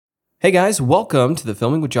Hey guys, welcome to the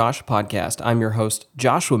Filming with Josh podcast. I'm your host,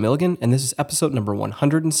 Joshua Milligan, and this is episode number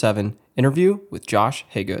 107, interview with Josh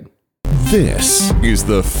Haygood. This is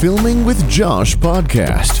the Filming with Josh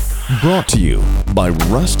podcast, brought to you by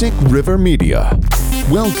Rustic River Media.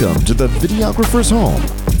 Welcome to the videographer's home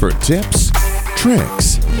for tips,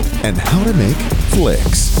 tricks, and how to make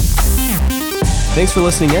flicks. Thanks for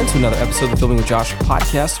listening in to another episode of the Filming with Josh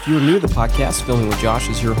podcast. If you are new to the podcast, Filming with Josh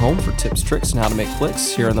is your home for tips, tricks, and how to make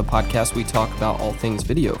flicks. Here on the podcast, we talk about all things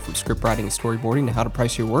video, from script writing and storyboarding to how to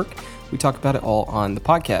price your work. We talk about it all on the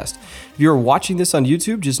podcast. If you're watching this on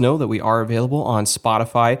YouTube, just know that we are available on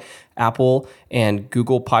Spotify, Apple, and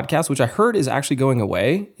Google Podcasts, which I heard is actually going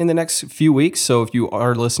away in the next few weeks. So if you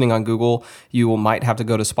are listening on Google, you might have to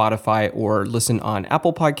go to Spotify or listen on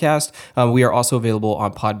Apple Podcast. We are also available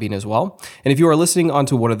on Podbean as well. And if you are listening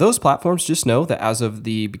onto one of those platforms, just know that as of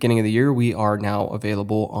the beginning of the year, we are now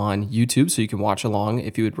available on YouTube, so you can watch along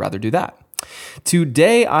if you would rather do that.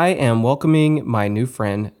 Today, I am welcoming my new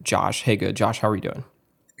friend, Josh Haygood. Josh, how are you doing?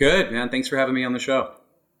 Good, man. Thanks for having me on the show.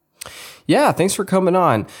 Yeah, thanks for coming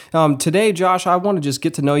on. Today, Josh, I want to just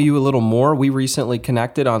get to know you a little more. We recently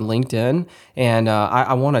connected on LinkedIn, and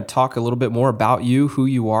I want to talk a little bit more about you, who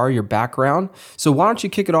you are, your background. So why don't you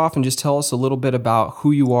kick it off and just tell us a little bit about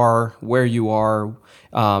who you are, where you are,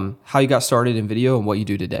 how you got started in video, and what you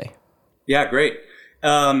do today. Yeah, great.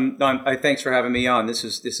 Thanks for having me on. This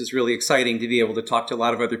is really exciting to be able to talk to a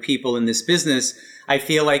lot of other people in this business. I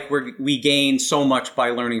feel like we gain so much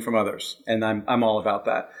by learning from others, and I'm all about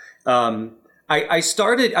that.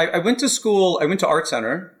 I went to school. I went to Art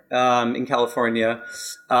Center in California,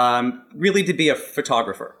 really to be a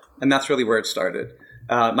photographer, and that's really where it started.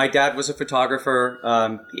 My dad was a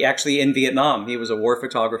photographer. He actually in Vietnam. He was a war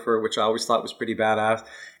photographer, which I always thought was pretty badass.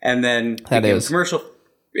 And then became commercial.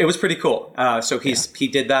 It was pretty cool. He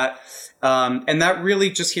did that. And that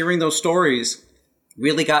really, just hearing those stories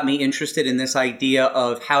really got me interested in this idea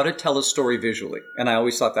of how to tell a story visually. And I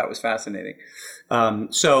always thought that was fascinating.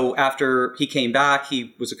 So after he came back,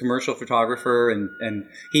 he was a commercial photographer, and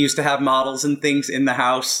he used to have models and things in the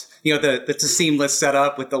house. You know, that's a seamless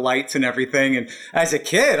setup with the lights and everything. And as a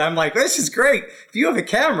kid, I'm like, this is great. If you have a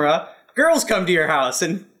camera, girls come to your house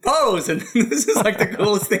and pose, and this is like the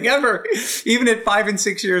coolest thing ever. Even at 5 and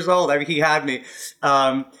 6 years old, I mean, he had me.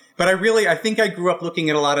 But I think I grew up looking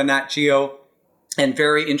at a lot of Nat Geo and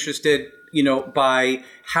very interested, by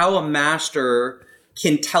how a master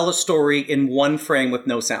can tell a story in one frame with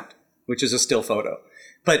no sound, which is a still photo.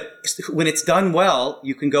 But when it's done well,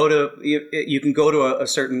 you can go to a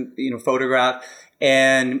certain photograph,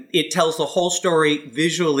 and it tells the whole story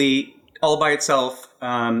visually all by itself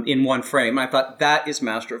in one frame. I thought, that is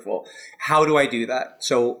masterful. How do I do that?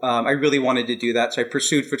 So I really wanted to do that. So I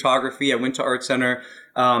pursued photography. I went to Art Center,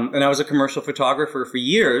 and I was a commercial photographer for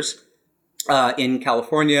years in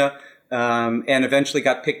California, and eventually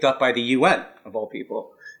got picked up by the UN, of all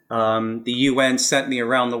people. The UN sent me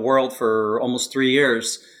around the world for almost 3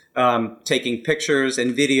 years, taking pictures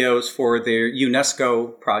and videos for their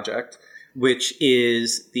UNESCO project, which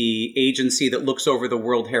is the agency that looks over the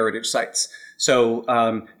World Heritage Sites. So,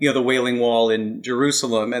 the Wailing Wall in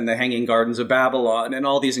Jerusalem and the Hanging Gardens of Babylon and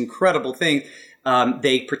all these incredible things.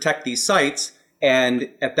 They protect these sites. And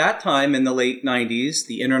at that time, in the late 90s,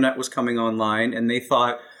 the internet was coming online, and they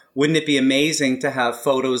thought, wouldn't it be amazing to have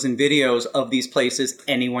photos and videos of these places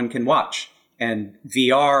anyone can watch? And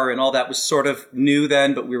VR and all that was sort of new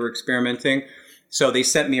then, but we were experimenting. So they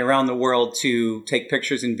sent me around the world to take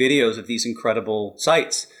pictures and videos of these incredible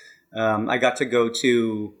sites. I got to go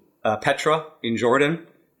to Petra in Jordan,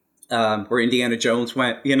 where Indiana Jones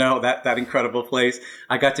went, that incredible place.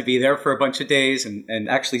 I got to be there for a bunch of days and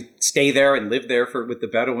actually stay there and live there with the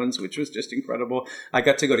Bedouins, which was just incredible. I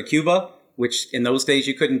got to go to Cuba, which in those days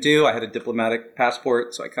you couldn't do. I had a diplomatic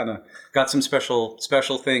passport, so I kind of got some special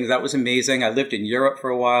things. That was amazing. I lived in Europe for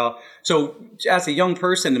a while. So as a young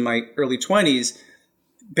person in my early 20s,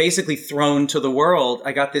 basically thrown to the world,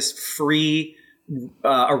 I got this free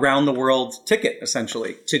around the world ticket,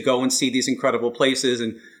 essentially, to go and see these incredible places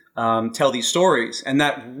and tell these stories. And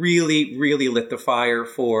that really, really lit the fire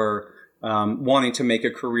for wanting to make a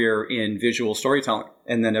career in visual storytelling.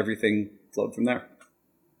 And then everything flowed from there.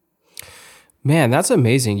 Man, that's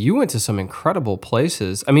amazing. You went to some incredible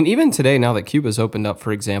places. I mean, even today, now that Cuba's opened up,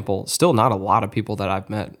 for example, still not a lot of people that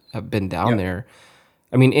I've met have been down there.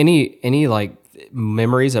 I mean, any like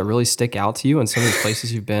memories that really stick out to you in some of these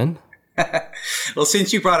places you've been? Well,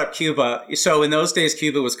 since you brought up Cuba, so in those days,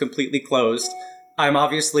 Cuba was completely closed. I'm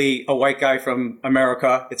obviously a white guy from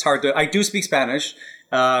America. It's hard I do speak Spanish,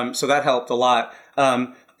 so that helped a lot.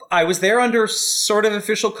 I was there under sort of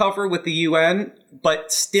official cover with the UN,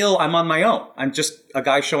 but still I'm on my own. I'm just a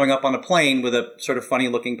guy showing up on a plane with a sort of funny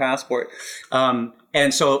looking passport.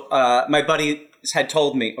 And so my buddy had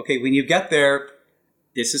told me, okay, when you get there,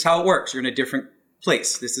 this is how it works. You're in a different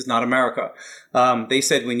place. This is not America. They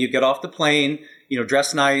said when you get off the plane,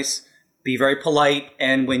 dress nice, be very polite.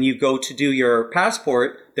 And when you go to do your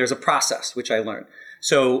passport, there's a process, which I learned.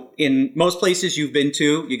 So in most places you've been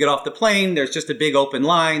to, you get off the plane, there's just a big open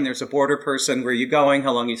line. There's a border person. Where are you going?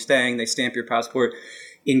 How long are you staying? They stamp your passport.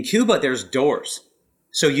 In Cuba, there's doors.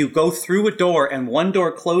 So you go through a door and one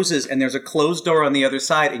door closes and there's a closed door on the other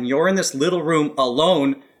side. And you're in this little room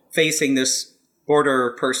alone facing this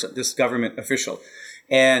border person, this government official.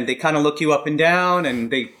 And they kind of look you up and down and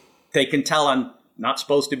they can tell I'm not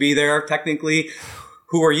supposed to be there technically.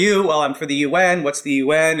 Who are you? Well, I'm for the UN. What's the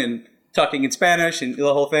UN? And talking in Spanish and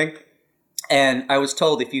the whole thing. And I was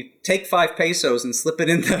told if you take 5 pesos and slip it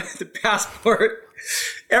in the passport,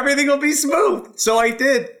 everything will be smooth. So I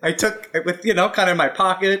did. I took it with, kind of in my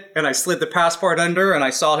pocket and I slid the passport under and I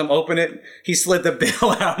saw him open it. He slid the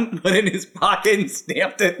bill out and put it in his pocket and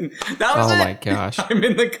stamped it. And that was it. Oh my gosh. I'm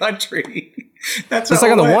in the country. That's it's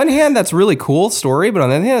like on the one hand, that's a really cool story, but on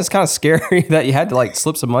the other hand, it's kind of scary that you had to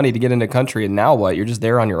slip some money to get into the country. And now what? You're just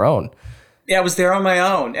there on your own. Yeah, I was there on my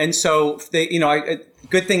own. And so they,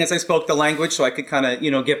 good thing is I spoke the language so I could kind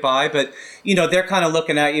of, get by. But, they're kind of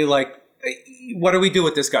looking at you like, what do we do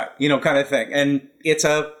with this guy? Kind of thing. And it's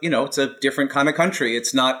a different kind of country.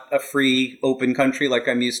 It's not a free, open country like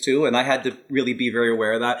I'm used to. And I had to really be very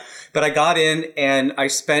aware of that. But I got in and I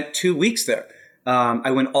spent 2 weeks there.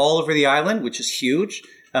 I went all over the island, which is huge.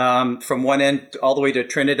 From one end all the way to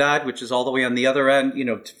Trinidad, which is all the way on the other end,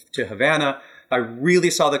 to Havana. I really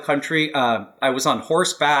saw the country. I was on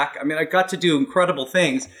horseback. I mean, I got to do incredible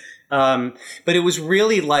things. But it was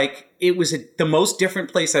really the most different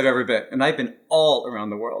place I've ever been. And I've been all around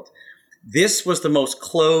the world. This was the most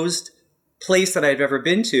closed place that I've ever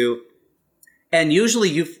been to. And usually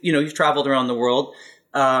you've traveled around the world.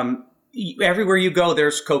 Everywhere you go,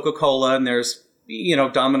 there's Coca-Cola and there's,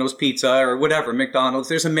 Domino's Pizza or whatever, McDonald's.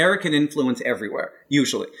 There's American influence everywhere,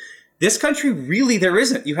 usually. This country, really, there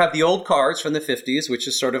isn't. You have the old cars from the 50s, which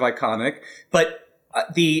is sort of iconic. But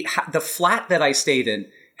the flat that I stayed in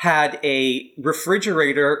had a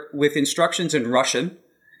refrigerator with instructions in Russian.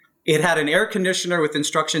 It had an air conditioner with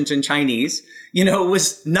instructions in Chinese. It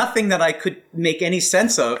was nothing that I could make any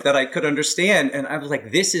sense of, that I could understand. And I was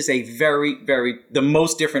like, this is a very, very, the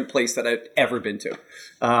most different place that I've ever been to.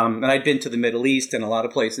 And I'd been to the Middle East and a lot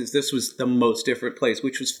of places. This was the most different place,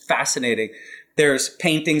 which was fascinating. There's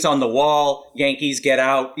paintings on the wall, Yankees get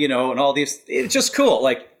out, and all these. It's just cool,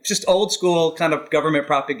 just old school kind of government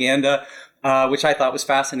propaganda, which I thought was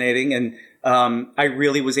fascinating. And I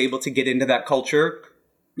really was able to get into that culture,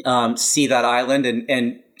 see that island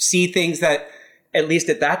and see things that, at least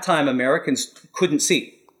at that time, Americans couldn't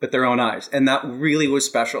see with their own eyes. And that really was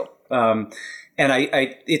special. And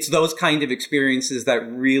it's those kind of experiences that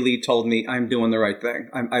really told me I'm doing the right thing.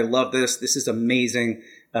 I love this. This is amazing.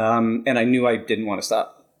 And I knew I didn't want to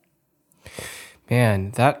stop.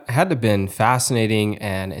 Man, that had to have been fascinating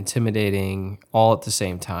and intimidating all at the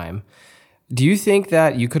same time. Do you think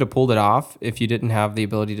that you could have pulled it off if you didn't have the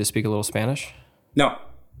ability to speak a little Spanish? No.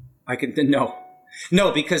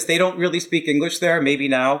 No, because they don't really speak English there. Maybe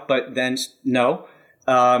now, but then no.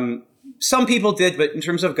 Some people did, but in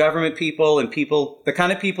terms of government people and people, the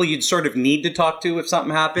kind of people you'd sort of need to talk to if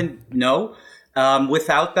something happened, no.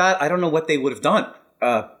 Without that, I don't know what they would have done.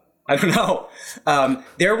 I don't know.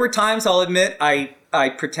 There were times, I'll admit, I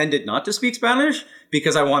pretended not to speak Spanish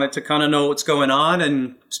because I wanted to kind of know what's going on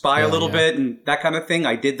and spy a little bit and that kind of thing.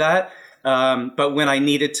 I did that. But when I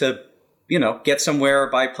needed to, get somewhere,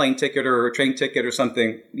 buy a plane ticket or a train ticket or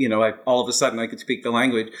something, all of a sudden I could speak the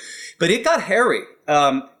language. But it got hairy.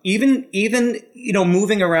 Even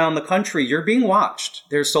moving around the country, you're being watched.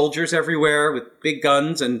 There's soldiers everywhere with big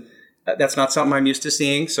guns, and that's not something I'm used to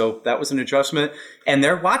seeing. So that was an adjustment. And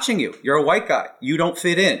they're watching you. You're a white guy. You don't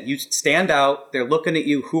fit in. You stand out. They're looking at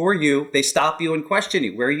you. Who are you? They stop you and question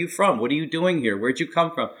you. Where are you from? What are you doing here? Where'd you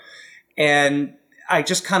come from? And I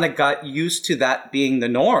just kind of got used to that being the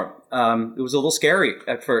norm. It was a little scary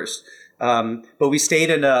at first. But I stayed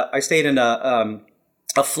in a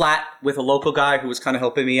flat with a local guy who was kind of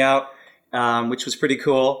helping me out, which was pretty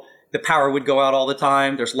cool. The power would go out all the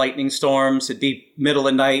time. There's lightning storms. It'd be middle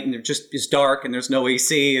of night and it just is dark and there's no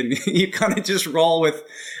AC and you kind of just roll with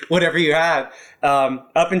whatever you had.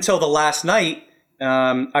 Up until the last night,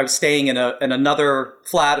 I was staying in another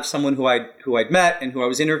flat of someone who I'd met and who I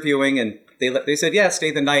was interviewing, and they said, yeah,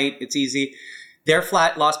 stay the night. It's easy. Their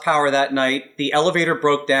flat lost power that night. The elevator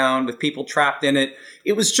broke down with people trapped in it.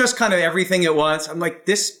 It was just kind of everything at once. I'm like,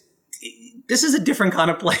 this is a different kind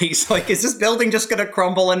of place. Like, is this building just going to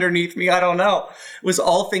crumble underneath me? I don't know. It was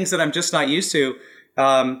all things that I'm just not used to.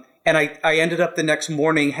 And I ended up the next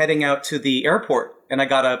morning heading out to the airport, and I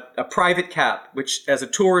got a private cab, which as a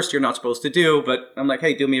tourist, you're not supposed to do. But I'm like,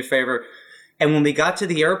 hey, do me a favor. And when we got to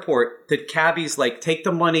the airport, the cabbie's like, take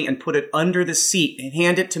the money and put it under the seat and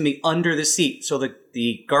hand it to me under the seat so that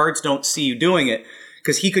the guards don't see you doing it,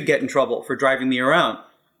 because he could get in trouble for driving me around.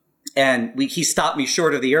 And he stopped me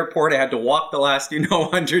short of the airport. I had to walk the last,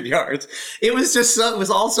 100 yards. It was just, it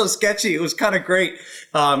was all so sketchy. It was kind of great.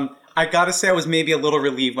 I got to say I was maybe a little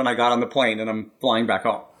relieved when I got on the plane and I'm flying back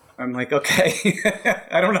home. I'm like, okay,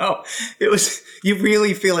 I don't know. You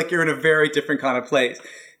really feel like you're in a very different kind of place.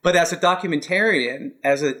 But as a documentarian,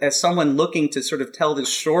 as someone looking to sort of tell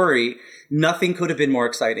this story, nothing could have been more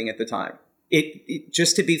exciting at the time. It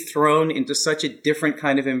just to be thrown into such a different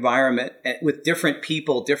kind of environment with different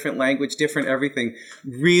people, different language, different everything,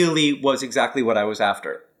 really was exactly what I was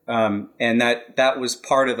after. And that was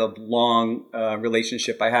part of a long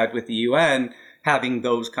relationship I had with the UN, having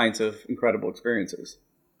those kinds of incredible experiences.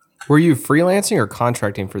 Were you freelancing or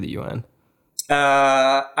contracting for the UN?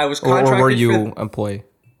 I was contracted. Or were you employee?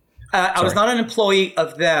 I was not an employee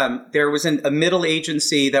of them. There was a middle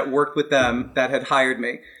agency that worked with them that had hired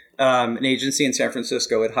me. An agency in San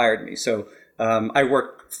Francisco had hired me. So I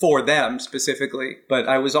worked for them specifically, but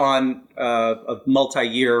I was on a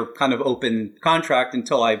multi-year kind of open contract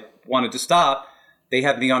until I wanted to stop. They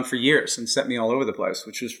had me on for years and sent me all over the place,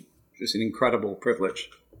 which was just an incredible privilege.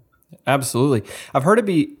 Absolutely. I've heard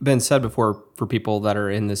it been said before for people that are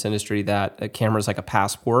in this industry that a camera is like a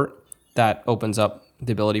passport that opens up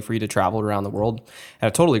the ability for you to travel around the world. And I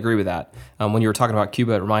totally agree with that. When you were talking about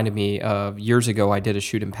Cuba, it reminded me of years ago, I did a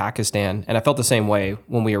shoot in Pakistan, and I felt the same way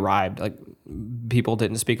when we arrived. Like, people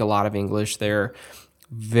didn't speak a lot of English there.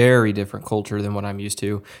 Very different culture than what I'm used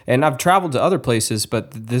to. And I've traveled to other places,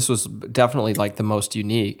 but this was definitely like the most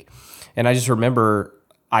unique. And I just remember,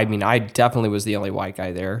 I definitely was the only white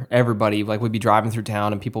guy there. Everybody, like, we'd be driving through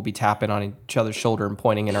town and people be tapping on each other's shoulder and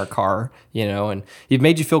pointing in our car, and it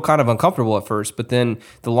made you feel kind of uncomfortable at first. But then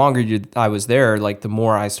the longer I was there, like, the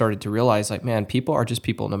more I started to realize, like, man, people are just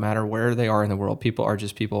people no matter where they are in the world. People are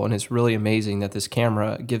just people. And it's really amazing that this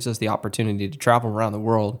camera gives us the opportunity to travel around the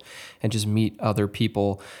world and just meet other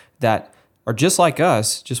people that are just like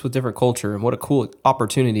us, just with different culture. And what a cool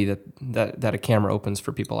opportunity that a camera opens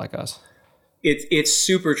for people like us. It's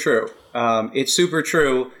super true. It's super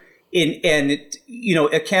true.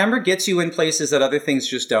 A camera gets you in places that other things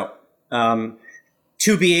just don't. A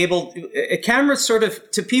camera sort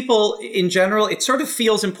of, to people in general, it sort of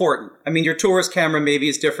feels important. I mean, your tourist camera maybe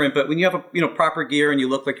is different, but when you have proper gear and you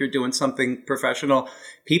look like you're doing something professional,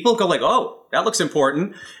 people go like, oh, that looks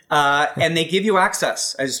important. And they give you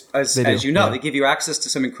access, as you know, They give you access to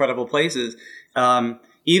some incredible places.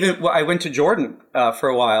 I went to Jordan for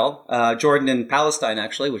a while, Jordan and Palestine,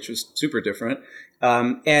 actually, which was super different.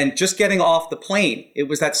 And just getting off the plane, it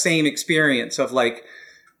was that same experience of like,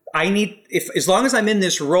 as long as I'm in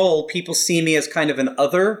this role, people see me as kind of an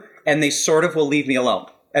other, and they sort of will leave me alone.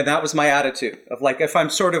 And that was my attitude of like, if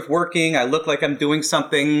I'm sort of working, I look like I'm doing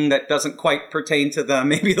something that doesn't quite pertain to them,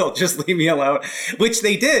 maybe they'll just leave me alone, which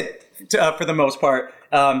they did for the most part.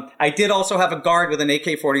 I did also have a guard with an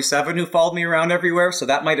AK-47 who followed me around everywhere, so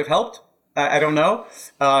that might have helped. I don't know,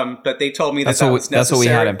 but they told me that was necessary. That's what we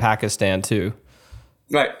had in Pakistan too.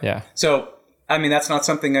 Right. Yeah. So, I mean, that's not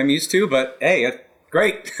something I'm used to, but hey,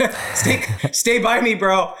 great. Stay by me,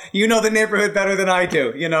 bro. You know the neighborhood better than I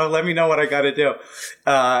do. Let me know what I got to do.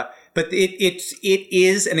 But it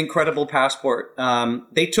is an incredible passport.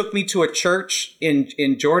 They took me to a church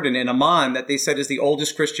in Jordan, in Amman, that they said is the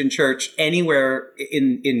oldest Christian church anywhere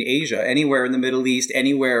in Asia, anywhere in the Middle East,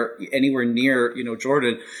 anywhere near,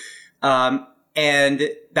 Jordan. And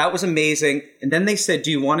that was amazing. And then they said,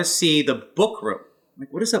 do you want to see the book room? I'm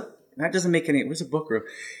like, that doesn't make any, what is a book room?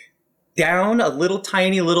 Down a little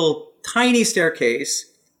tiny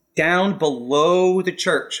staircase, down below the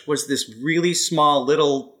church was this really small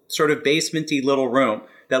little sort of basement-y little room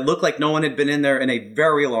that looked like no one had been in there in a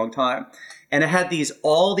very long time. And it had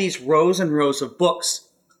all these rows and rows of books.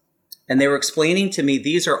 And they were explaining to me,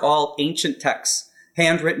 these are all ancient texts,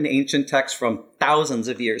 handwritten ancient texts from thousands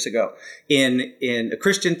of years ago in a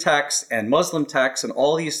Christian text and Muslim texts and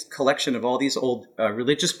all these collection of all these old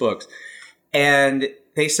religious books. And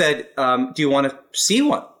they said, do you want to see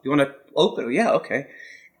one? Do you want to open it? Yeah, okay.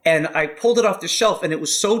 And I pulled it off the shelf, and it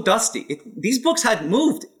was so dusty. These books hadn't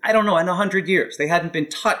moved, I don't know, in 100 years. They hadn't been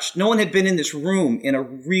touched. No one had been in this room in a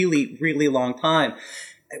really, really long time.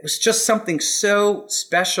 It was just something so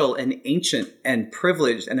special and ancient and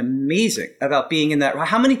privileged and amazing about being in that.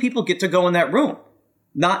 How many people get to go in that room?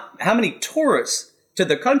 Not how many tourists to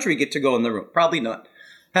the country get to go in the room? Probably none.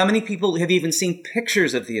 How many people have even seen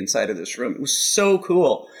pictures of the inside of this room? It was so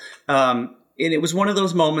cool. And it was one of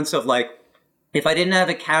those moments of like, if I didn't have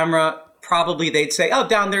a camera, probably they'd say, oh,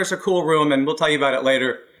 down there's a cool room and we'll tell you about it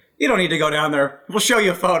later. You don't need to go down there. We'll show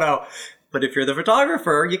you a photo. But if you're the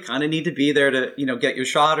photographer, you kind of need to be there to, get your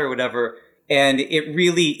shot or whatever. And it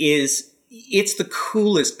really is, it's the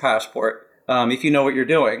coolest passport if you know what you're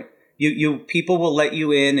doing. People will let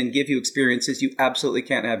you in and give you experiences you absolutely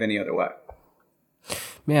can't have any other way.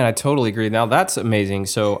 Man, I totally agree. Now that's amazing.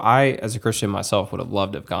 So I, as a Christian myself, would have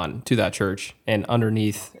loved to have gone to that church and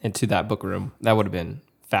underneath into that book room. That would have been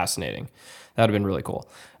fascinating. That would have been really cool.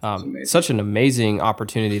 Such an amazing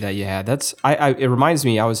opportunity that you had. It reminds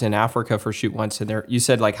me, I was in Africa for a shoot once, and there you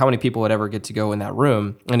said like how many people would ever get to go in that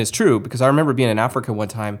room, and it's true because I remember being in Africa one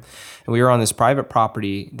time, and we were on this private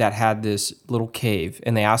property that had this little cave,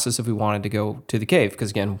 and they asked us if we wanted to go to the cave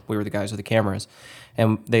because again we were the guys with the cameras.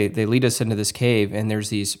 And they lead us into this cave, and there's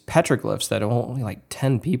these petroglyphs that are only like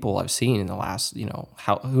 10 people I've seen in the last,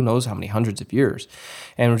 who knows how many hundreds of years.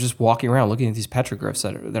 And we're just walking around looking at these petroglyphs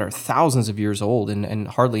that are thousands of years old, and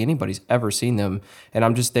hardly anybody's ever seen them. And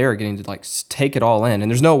I'm just there getting to like take it all in. And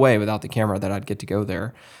there's no way without the camera that I'd get to go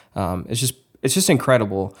there. It's just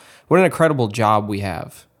incredible. What an incredible job we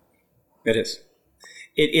have. It is.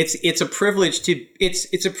 It's a privilege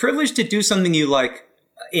to do something you like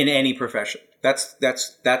in any profession.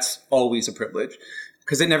 That's always a privilege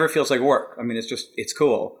because it never feels like work. I mean, it's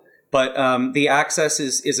cool. But the access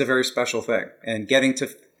is a very special thing, and getting to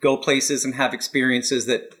go places and have experiences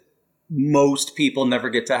that most people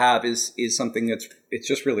never get to have is something it's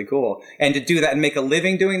just really cool. And to do that and make a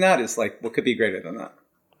living doing that is like, what could be greater than that?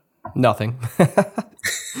 Nothing.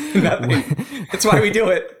 Nothing. That's why we do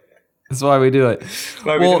it. That's why we do it.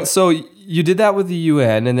 Well, so you did that with the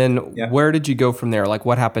UN, and then where did you go from there? Like,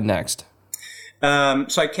 what happened next?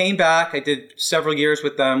 So I came back. I did several years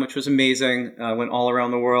with them, which was amazing. I went all around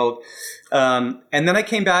the world. And then I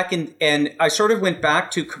came back and I sort of went back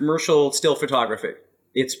to commercial still photography.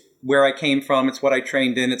 It's where I came from. It's what I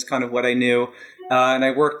trained in. It's kind of what I knew. And I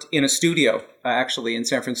worked in a studio, actually, in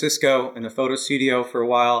San Francisco, in a photo studio for a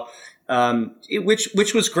while,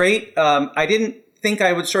 which was great. I didn't think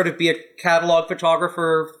I would sort of be a catalog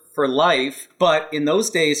photographer for life, but in those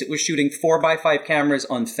days, it was shooting 4x5 cameras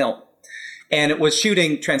on film. And it was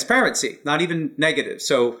shooting transparency, not even negative.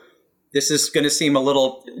 So this is going to seem a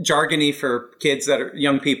little jargony for kids that are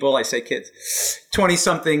young people. I say kids,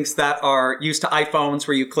 20-somethings that are used to iPhones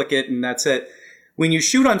where you click it and that's it. When you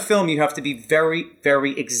shoot on film, you have to be very,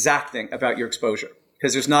 very exacting about your exposure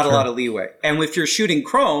because there's not a lot of leeway. And if you're shooting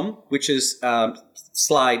chrome, which is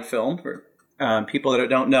slide film for people that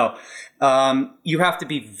don't know, you have to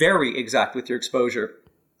be very exact with your exposure.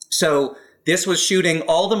 So this was shooting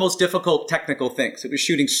all the most difficult technical things. It was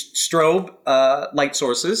shooting strobe light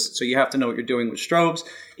sources, so you have to know what you're doing with strobes.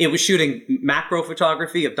 It was shooting macro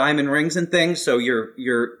photography of diamond rings and things, so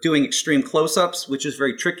you're doing extreme close-ups, which is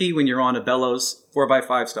very tricky when you're on a Bellows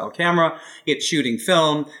 4x5 style camera. It's shooting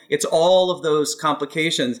film. It's all of those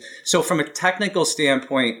complications. So from a technical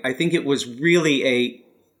standpoint, I think it was really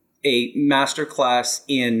a masterclass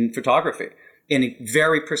in photography. In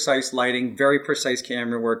very precise lighting, very precise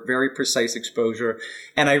camera work, very precise exposure.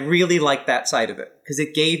 And I really liked that side of it because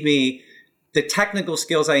it gave me the technical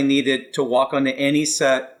skills I needed to walk onto any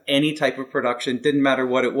set, any type of production, didn't matter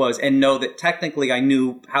what it was, and know that technically I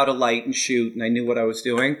knew how to light and shoot and I knew what I was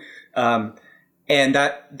doing. And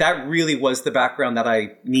that really was the background that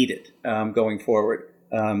I needed going forward.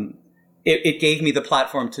 It gave me the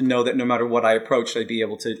platform to know that no matter what I approached, I'd be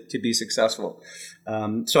able to be successful.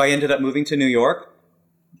 So I ended up moving to New York,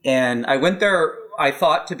 and I went there, I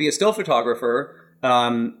thought, to be a still photographer,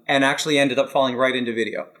 and actually ended up falling right into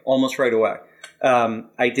video almost right away.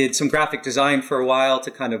 I did some graphic design for a while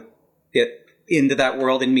to kind of get into that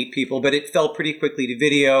world and meet people, but it fell pretty quickly to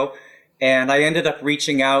video. And I ended up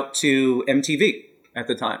reaching out to MTV at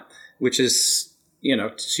the time, which is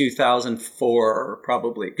 2004,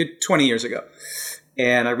 probably, good 20 years ago.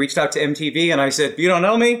 And I reached out to MTV and I said, you don't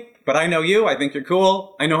know me, but I know you. I think you're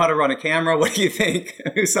cool. I know how to run a camera. What do you think?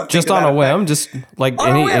 Just on a whim, just like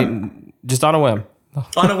just on a whim.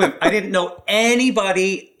 On a whim. I didn't know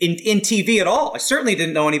anybody in TV at all. I certainly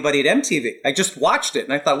didn't know anybody at MTV. I just watched it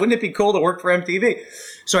and I thought, wouldn't it be cool to work for MTV?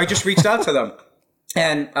 So I just reached out to them.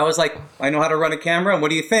 And I was like, I know how to run a camera. And what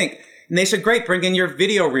do you think? And they said, great, bring in your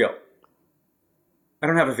video reel. I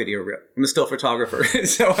don't have a video reel. I'm a still photographer.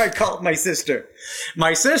 So I called my sister.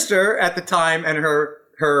 My sister at the time and her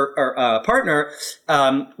partner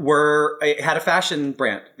had a fashion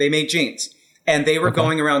brand. They made jeans. And they were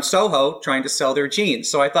going around Soho trying to sell their jeans.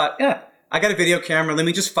 So I thought, yeah, I got a video camera. Let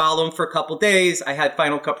me just follow them for a couple days. I had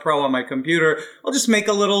Final Cut Pro on my computer. I'll just make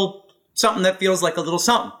a little something that feels like a little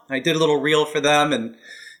something. I did a little reel for them, and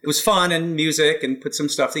it was fun and music, and put some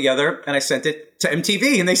stuff together. And I sent it to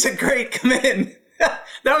MTV, and they said, great, come in.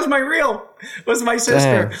 That was my reel. It was my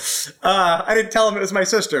sister. I didn't tell them it was my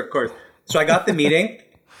sister, of course. So I got the meeting,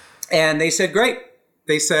 and they said, great.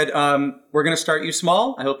 They said, we're going to start you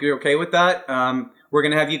small. I hope you're okay with that. We're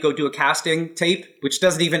going to have you go do a casting tape, which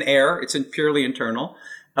doesn't even air. It's purely internal.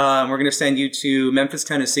 We're going to send you to Memphis,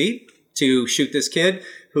 Tennessee to shoot this kid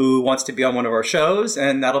who wants to be on one of our shows,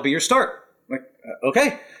 and that'll be your start. I'm like,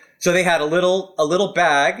 okay. So they had a little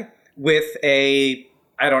bag with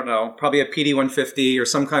I don't know, probably a PD-150 or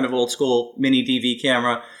some kind of old school mini DV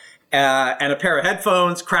camera, and a pair of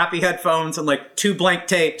headphones, crappy headphones, and like 2 blank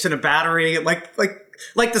tapes and a battery, like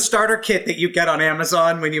the starter kit that you get on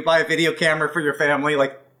Amazon when you buy a video camera for your family,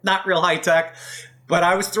 like not real high tech. But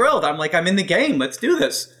I was thrilled. I'm like, I'm in the game. Let's do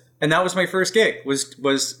this. And that was my first gig,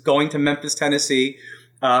 was going to Memphis, Tennessee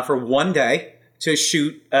for one day to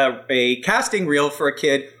shoot a casting reel for a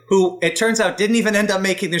kid who, it turns out, didn't even end up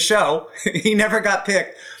making the show. He never got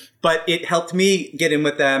picked. But it helped me get in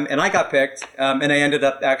with them, and I got picked, and I ended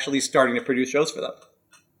up actually starting to produce shows for them.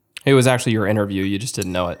 It was actually your interview. You just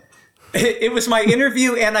didn't know it. It was my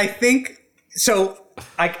interview, and I think, so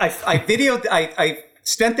I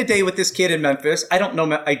spent the day with this kid in Memphis. I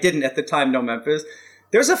didn't at the time know Memphis.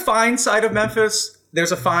 There's a fine side of Memphis.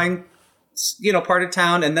 There's a fine, part of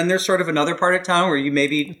town, and then there's sort of another part of town where you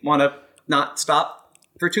maybe want to not stop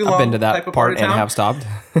for too long. I've been to that part and have stopped.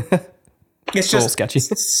 It's just a little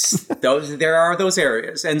sketchy. There are those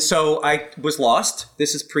areas. And so I was lost.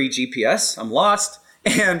 This is pre-GPS. I'm lost.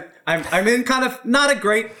 And I'm in kind of not a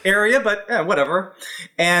great area, but whatever.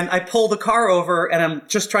 And I pull the car over, and I'm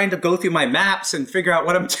just trying to go through my maps and figure out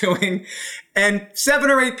what I'm doing. And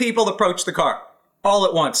 7 or 8 people approach the car all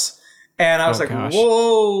at once. And I was gosh.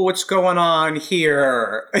 Whoa, what's going on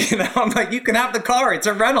here? I'm like, you can have the car. It's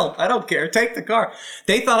a rental. I don't care. Take the car.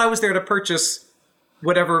 They thought I was there to purchase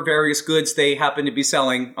whatever various goods they happened to be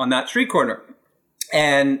selling on that street corner.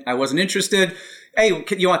 And I wasn't interested. Hey,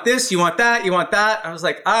 you want this? You want that? You want that? I was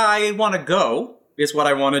like, I want to go is what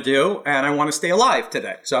I want to do. And I want to stay alive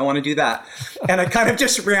today. So I want to do that. And I kind of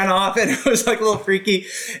just ran off, and it was like a little freaky.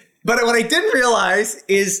 But what I didn't realize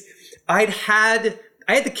is I had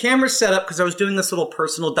the camera set up because I was doing this little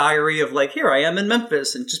personal diary of like, here I am in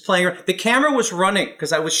Memphis and just playing. The camera was running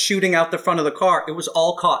because I was shooting out the front of the car. It was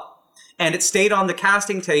all caught. And it stayed on the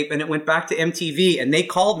casting tape, and it went back to MTV, and they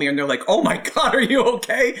called me and they're like, "Oh my God, are you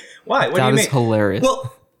okay? Why? What do you mean?" That is hilarious.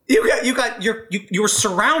 Well, you were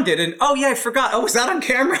surrounded, and oh yeah, I forgot. Oh, was that on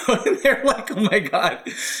camera? And they're like, "Oh my God."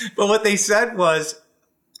 But what they said was,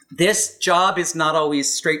 this job is not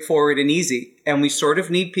always straightforward and easy, and we sort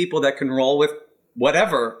of need people that can roll with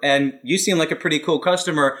whatever. And you seem like a pretty cool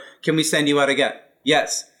customer. Can we send you out again?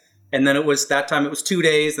 Yes. And then it was 2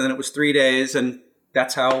 days, and then it was 3 days, and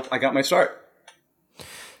that's how I got my start.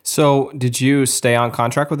 So did you stay on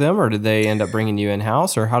contract with them, or did they end up bringing you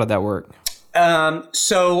in-house, or how did that work?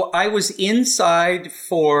 So I was inside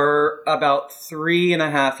for about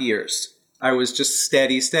 3.5 years. I was just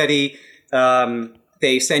steady.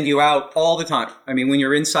 They send you out all the time. I mean, when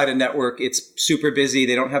you're inside a network, it's super busy.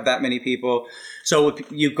 They don't have that many people. So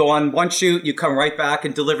you go on one shoot, you come right back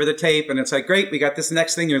and deliver the tape. And it's like, great, we got this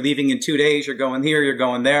next thing. You're leaving in 2 days. You're going here, you're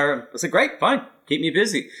going there. It's like, great, fine. Keep me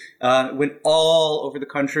busy. Went all over the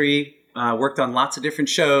country, worked on lots of different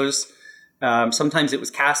shows. Sometimes it was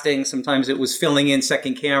casting. Sometimes it was filling in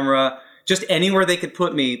second camera. Just anywhere they could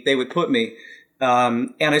put me, they would put me.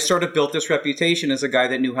 And I sort of built this reputation as a guy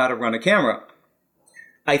that knew how to run a camera.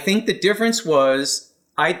 I think the difference was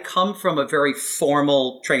I'd come from a very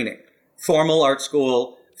formal training, formal art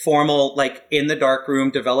school, formal, like in the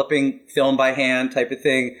darkroom, developing film by hand type of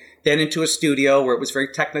thing, then into a studio where it was very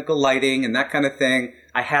technical lighting and that kind of thing.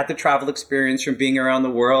 I had the travel experience from being around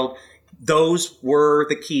the world. Those were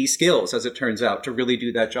the key skills, as it turns out, to really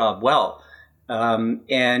do that job well.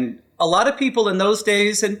 And a lot of people in those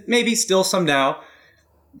days, and maybe still some now,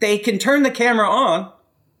 they can turn the camera on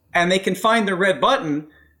and they can find the red button,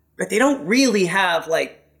 but they don't really have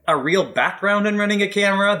like a real background in running a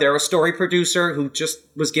camera. They're a story producer who just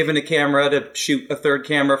was given a camera to shoot a third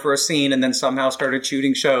camera for a scene and then somehow started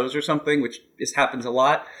shooting shows or something, which happens a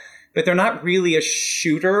lot. but they're not really a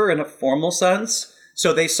shooter in a formal sense.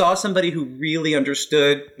 So they saw somebody who really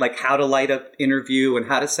understood like how to light up interview and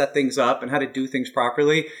how to set things up and how to do things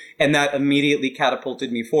properly. And that immediately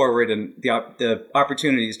catapulted me forward, and the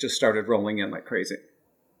opportunities just started rolling in like crazy.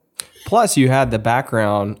 Plus, you had the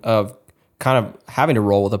background of kind of having to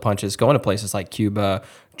roll with the punches, going to places like Cuba,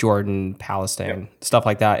 Jordan, Palestine, stuff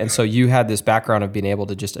like that. And so you had this background of being able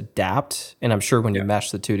to just adapt. And I'm sure when you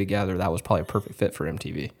meshed the two together, that was probably a perfect fit for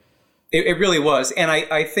MTV. It really was. And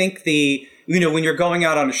I think when you're going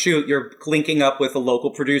out on a shoot, you're linking up with a local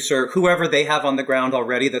producer, whoever they have on the ground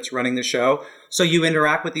already that's running the show. So you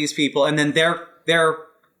interact with these people, and then they're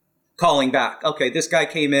calling back. Okay, this guy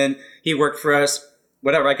came in, he worked for us,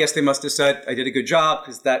 whatever. I guess they must have said I did a good job,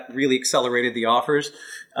 because that really accelerated the offers.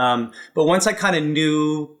 But once I kind of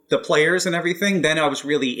knew the players and everything, then I was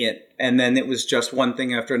really in. And then it was just one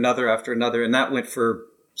thing after another. And that went for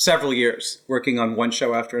several years, working on one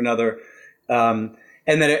show after another. And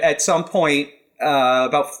then at some point,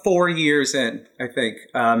 about 4 years in, I think,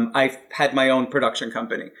 I had my own production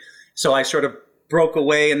company. So I sort of broke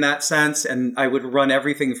away in that sense, and I would run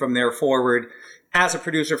everything from there forward as a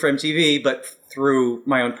producer for MTV, but through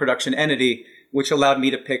my own production entity, which allowed me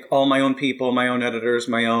to pick all my own people, my own editors,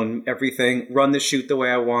 my own everything, run the shoot the way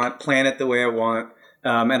I want, plan it the way I want.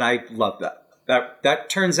 And I love that. That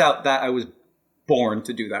turns out that I was born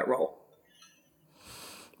to do that role.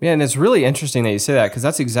 Yeah, and it's really interesting that you say that, because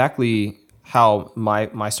that's exactly how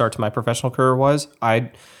my start to my professional career was.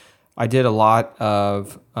 I did a lot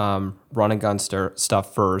of run and gun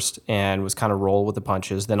stuff first, and was kind of roll with the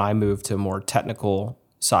punches. Then I moved to a more technical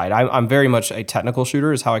side. I'm very much a technical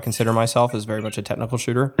shooter, is how I consider myself, as very much a technical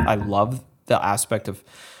shooter. I love the aspect of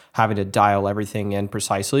having to dial everything in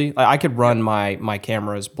precisely. I could run my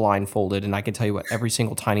cameras blindfolded, and I could tell you what every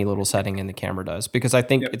single tiny little setting in the camera does, because I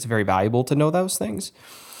think it's very valuable to know those things.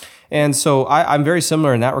 And so I'm very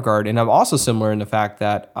similar in that regard. And I'm also similar in the fact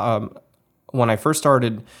that when I first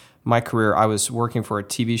started my career, I was working for a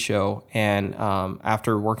TV show. And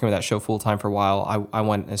after working with that show full-time for a while, I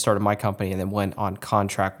went and started my company, and then went on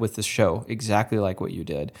contract with the show, exactly like what you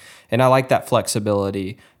did. And I like that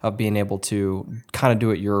flexibility of being able to kind of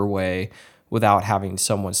do it your way without having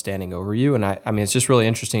someone standing over you. And I mean, it's just really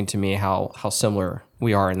interesting to me how similar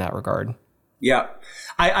we are in that regard. Yeah.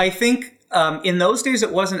 I think in those days,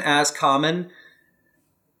 it wasn't as common.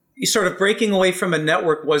 Sort of breaking away from a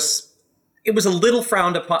network was a little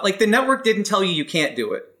frowned upon. Like, the network didn't tell you can't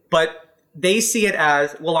do it, but they see it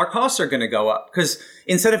as, well, our costs are going to go up, because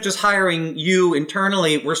instead of just hiring you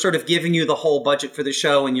internally, we're sort of giving you the whole budget for the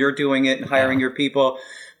show, and you're doing it and hiring your people.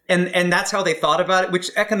 And that's how they thought about it, which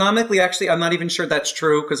economically, actually, I'm not even sure that's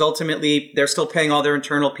true, because ultimately they're still paying all their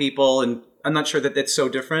internal people, and I'm not sure that it's so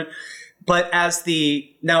different. But as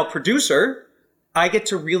the now producer, I get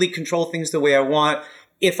to really control things the way I want.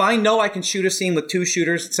 If I know I can shoot a scene with 2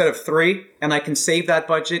 shooters instead of 3, and I can save that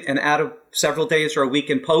budget and add several days or a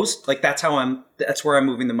week in post, like that's where I'm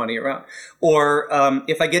moving the money around. Or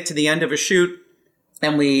if I get to the end of a shoot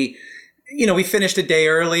and we finished a day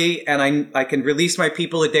early, and I can release my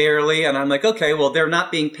people a day early, and I'm like, okay, well, they're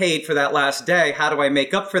not being paid for that last day. How do I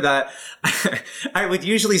make up for that? I would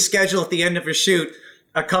usually schedule at the end of a shoot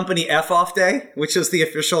a company F-off day, which is the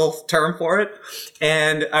official term for it.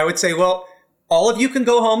 And I would say, well, all of you can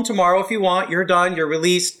go home tomorrow if you want. You're done. You're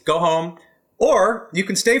released. Go home. Or you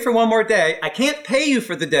can stay for one more day. I can't pay you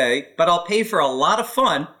for the day, but I'll pay for a lot of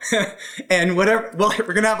fun and whatever. Well,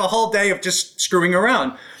 we're going to have a whole day of just screwing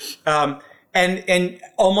around. And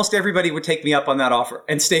almost everybody would take me up on that offer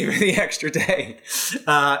and stay for the extra day.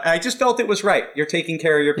 I just felt it was right. You're taking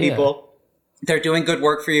care of your people. Yeah. They're doing good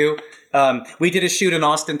work for you. We did a shoot in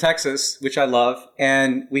Austin, Texas, which I love.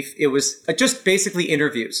 And it was just basically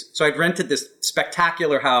interviews. So I'd rented this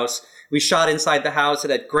spectacular house. We shot inside the house.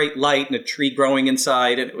 It had great light and a tree growing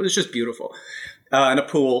inside. And it was just beautiful. And a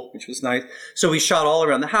pool, which was nice. So we shot all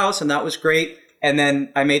around the house, and that was great. And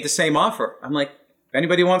then I made the same offer. I'm like, if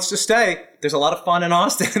anybody wants to stay, there's a lot of fun in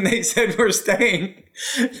Austin. And they said, we're staying.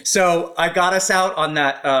 So I got us out on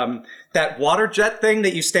that water jet thing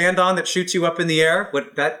that you stand on that shoots you up in the air,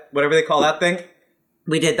 whatever they call that thing.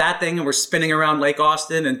 We did that thing, and we're spinning around Lake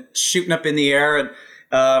Austin and shooting up in the air.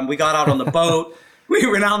 And we got out on the boat. We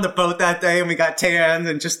went out on the boat that day, and we got tanned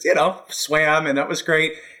and just, swam, and that was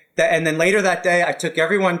great. And then later that day, I took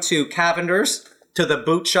everyone to Cavender's, to the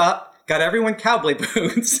boot shop, got everyone cowboy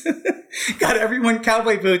boots,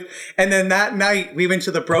 And then that night, we went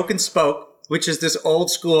to the Broken Spoke, which is this old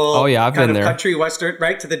school I've been there. Country Western,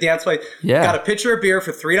 right, to the dance place. Yeah. Got a pitcher of beer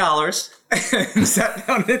for $3 and sat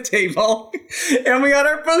down at the table, and we got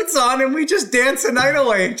our boots on, and we just danced the night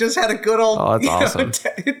away. Just had a good old that's awesome.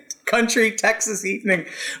 country Texas evening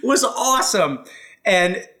was awesome.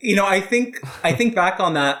 And, I think back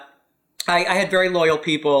on that. I had very loyal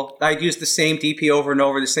people. I'd used the same DP over and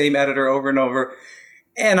over, the same editor over and over.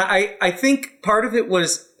 And I think part of it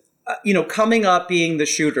was, coming up being the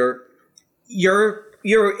shooter, you're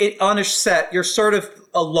on a set, you're sort of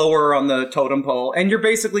a lower on the totem pole, and you're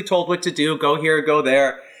basically told what to do, go here, go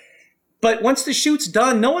there. But once the shoot's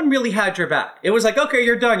done, no one really had your back. It was like, okay,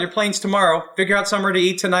 you're done. Your plane's tomorrow. Figure out somewhere to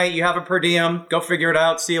eat tonight. You have a per diem. Go figure it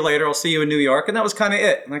out. See you later. I'll see you in New York. And that was kind of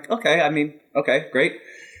it. I'm like, okay, great.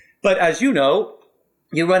 But as you know,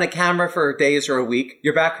 you run a camera for days or a week,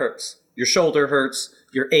 your back hurts, your shoulder hurts,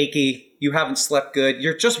 you're achy, you haven't slept good,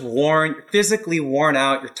 you're just worn, physically worn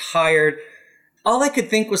out, you're tired. All I could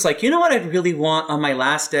think was like, you know what I'd really want on my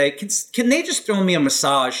last day? Can they just throw me a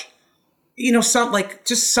massage?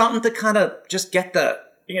 Something to kind of just get the,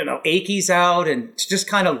 achies out and to just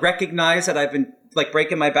kind of recognize that I've been like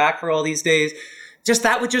breaking my back for all these days. Just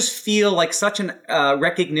that would just feel like such an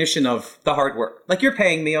recognition of the hard work. Like, you're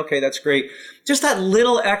paying me. Okay, that's great. Just that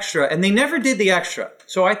little extra. And they never did the extra.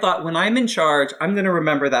 So I thought, when I'm in charge, I'm going to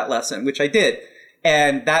remember that lesson, which I did.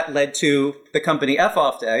 And that led to the company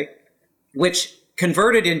F-Off Day, which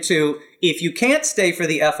converted into, if you can't stay for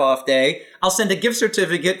the F-Off Day, I'll send a gift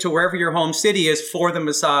certificate to wherever your home city is for the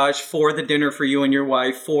massage, for the dinner for you and your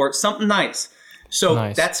wife, for something nice. So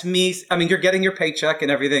nice. That's me. I mean, you're getting your paycheck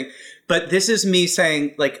and everything. But this is me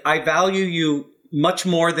saying, like, I value you much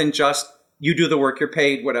more than just you do the work, you're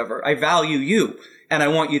paid, whatever. I value you, and I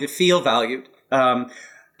want you to feel valued.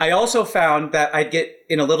 I also found that I'd get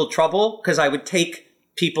in a little trouble because I would take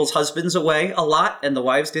people's husbands away a lot, and the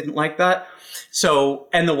wives didn't like that. So,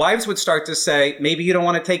 and the wives would start to say, maybe you don't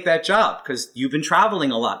want to take that job because you've been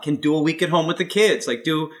traveling a lot, can do a week at home with the kids,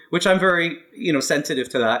 which I'm very, sensitive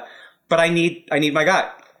to that. But I need my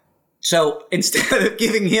guy. So instead of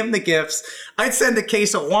giving him the gifts, I'd send a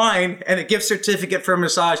case of wine and a gift certificate for a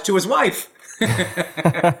massage to his wife.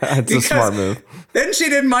 That's a smart move. Then she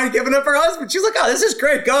didn't mind giving up her husband. She's like, oh, this is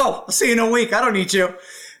great. Go. I'll see you in a week. I don't need you.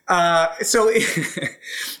 So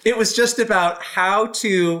it was just about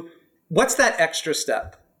what's that extra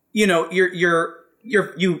step? You're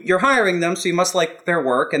hiring them, so you must like their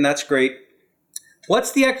work, and that's great.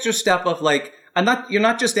 What's the extra step of like, you're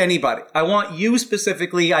not just anybody. I want you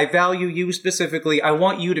specifically. I value you specifically. I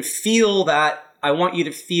want you to feel that. I want you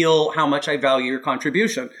to feel how much I value your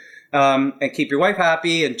contribution, and keep your wife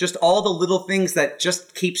happy, and just all the little things that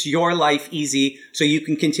just keeps your life easy so you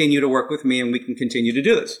can continue to work with me and we can continue to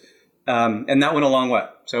do this. And that went a long way.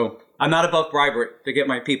 So I'm not above bribery to get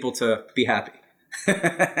my people to be happy.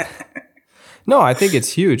 No, I think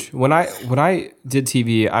it's huge. When I did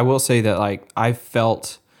TV, I will say that like I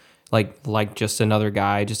felt like just another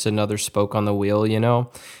guy, just another spoke on the wheel,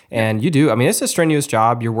 And you do. I mean, it's a strenuous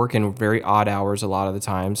job. You're working very odd hours a lot of the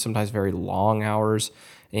time, sometimes very long hours.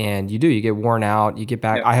 And you get worn out. You get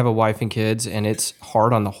back. Yep. I have a wife and kids, and it's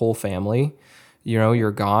hard on the whole family.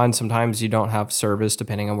 You're gone. Sometimes you don't have service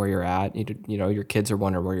depending on where you're at. Your kids are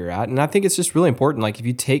wondering where you're at. And I think it's just really important. Like, if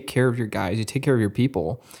you take care of your guys, you take care of your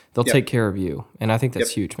people, they'll take care of you. And I think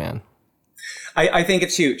that's huge, man. I think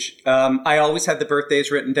it's huge. I always had the birthdays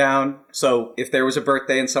written down. So if there was a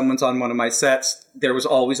birthday and someone's on one of my sets, there was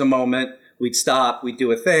always a moment. We'd stop. We'd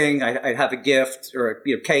do a thing. I'd have a gift or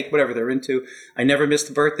a cake, whatever they're into. I never missed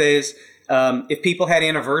the birthdays. If people had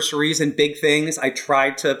anniversaries and big things, I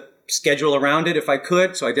tried to schedule around it if I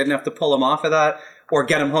could, so I didn't have to pull them off of that or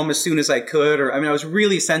get them home as soon as I could. I was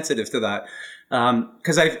really sensitive to that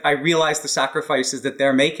because I realized the sacrifices that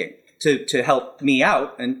they're making to help me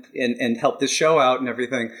out and help this show out and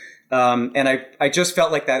everything. And I just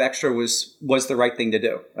felt like that extra was the right thing to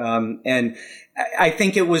do. And I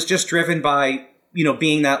think it was just driven by,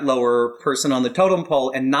 being that lower person on the totem pole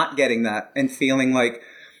and not getting that and feeling like,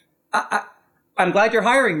 I'm glad you're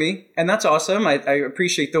hiring me, and that's awesome. I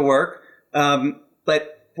appreciate the work.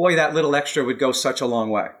 But boy, that little extra would go such a long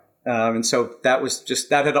way. And so that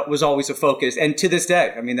was always a focus. And to this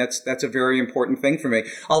day, that's a very important thing for me.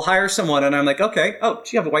 I'll hire someone and I'm like, okay, oh, do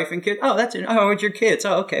you have a wife and kid? Oh, that's it. Oh, it's your kids.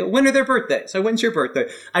 Oh, okay. When are their birthdays? So when's your birthday?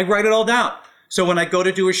 I write it all down. So when I go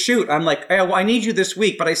to do a shoot, I'm like, hey, I need you this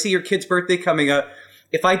week, but I see your kid's birthday coming up.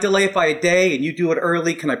 If I delay it by a day and you do it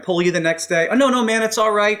early, can I pull you the next day? Oh, no, man, it's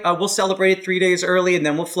all right. We'll celebrate it 3 days early and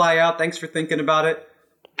then we'll fly out. Thanks for thinking about it.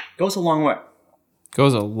 Goes a long way.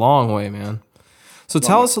 Goes a long way, man. So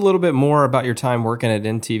tell us a little bit more about your time working at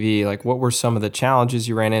MTV. Like, what were some of the challenges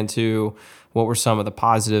you ran into? What were some of the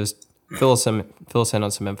positives? Fill us in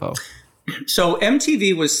on some info. So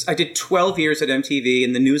I did 12 years at MTV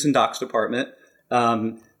in the news and docs department.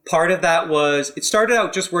 Part of that was, it started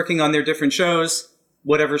out just working on their different shows.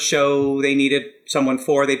 whatever show they needed someone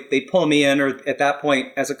for. They'd pull me in, or at that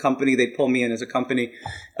point as a company, they'd pull me in as a company.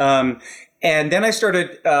 And then I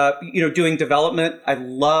started, doing development. I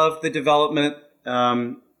loved the development.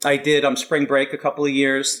 I did Spring Break a couple of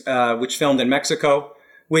years, which filmed in Mexico,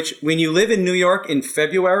 which when you live in New York in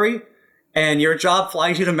February and your job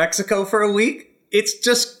flies you to Mexico for a week, it's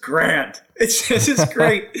just grand. It's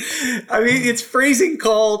great. I mean, it's freezing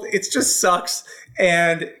cold. It just sucks.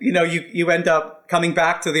 And, you end up coming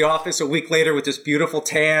back to the office a week later with this beautiful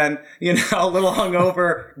tan, a little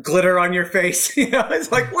hungover, glitter on your face.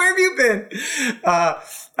 It's like, where have you been?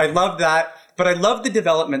 I love that. But I love the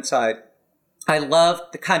development side. I love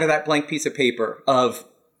the kind of that blank piece of paper of,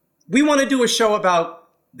 we want to do a show about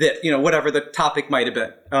this, whatever the topic might have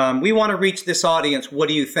been. We want to reach this audience. What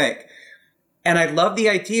do you think? And I love the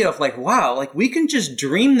idea of like, wow, like we can just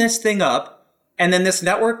dream this thing up and then this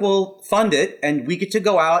network will fund it and we get to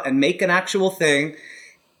go out and make an actual thing.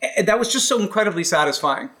 And that was just so incredibly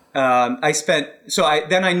satisfying. Then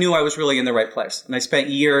I knew I was really in the right place. And I spent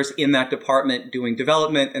years in that department doing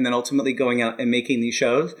development and then ultimately going out and making these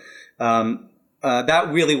shows. That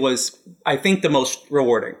really was, I think, the most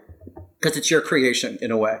rewarding because it's your creation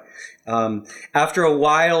in a way. After a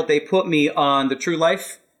while, they put me on the True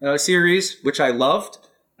Life series, which I loved.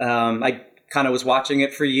 I kind of was watching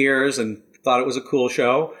it for years and thought it was a cool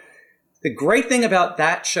show. The great thing about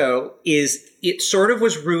that show is it sort of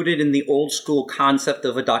was rooted in the old school concept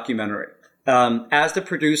of a documentary. As the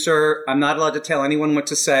producer, I'm not allowed to tell anyone what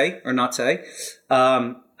to say or not say.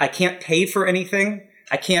 I can't pay for anything.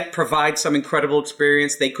 I can't provide some incredible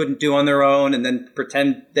experience they couldn't do on their own and then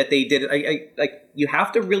pretend that they did it. You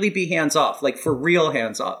have to really be hands off, like for real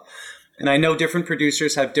hands off. And I know different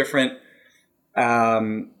producers have different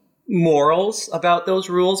morals about those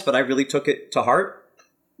rules, but I really took it to heart.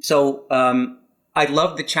 So I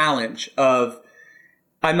love the challenge of,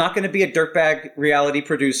 I'm not going to be a dirtbag reality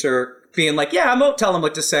producer being like, yeah, I won't tell them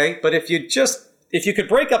what to say, but if you could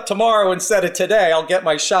break up tomorrow instead of today, I'll get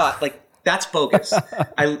my shot. Like, that's bogus.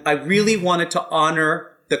 I really wanted to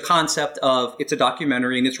honor the concept of it's a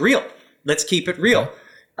documentary and it's real. Let's keep it real.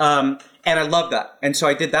 And I love that. And so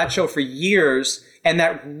I did that show for years. And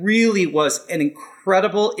that really was an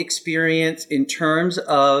incredible experience in terms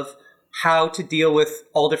of how to deal with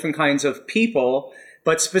all different kinds of people,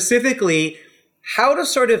 but specifically how to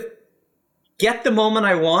sort of get the moment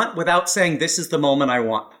I want without saying this is the moment I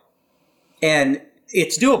want. And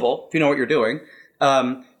it's doable if you know what you're doing.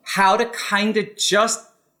 How to kind of just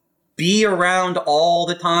be around all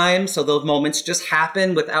the time so those moments just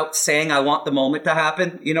happen without saying I want the moment to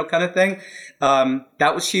happen, kind of thing.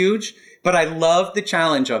 That was huge. But I love the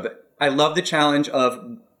challenge of it. I love the challenge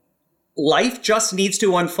of life just needs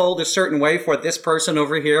to unfold a certain way for this person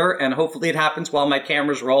over here, and hopefully it happens while my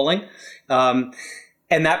camera's rolling. And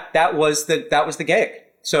that was the gig.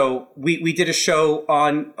 So we did a show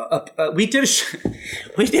on we did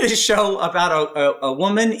a show about a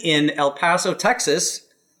woman in El Paso, Texas,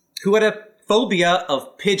 who had a phobia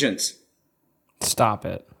of pigeons. Stop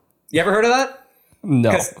it. You ever heard of that?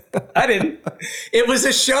 No. I didn't. It was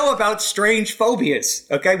a show about strange phobias,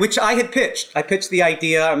 okay, which I had pitched. I pitched the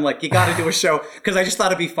idea. I'm like, you got to do a show because I just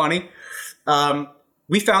thought it'd be funny.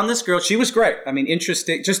 We found this girl. She was great. I mean,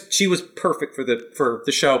 interesting. Just she was perfect for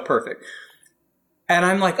the show. Perfect. And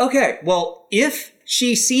I'm like, okay, well, if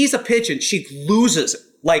she sees a pigeon, she loses it.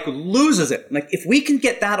 Like if we can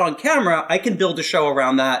get that on camera, I can build a show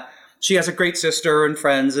around that. She has a great sister and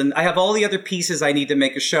friends, and I have all the other pieces I need to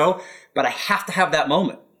make a show, but I have to have that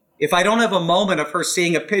moment. If I don't have a moment of her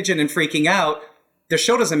seeing a pigeon and freaking out, the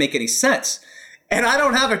show doesn't make any sense. And I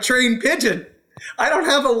don't have a trained pigeon. I don't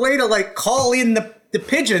have a way to like call in the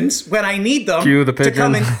pigeons when I need them. Cue the pigeon. To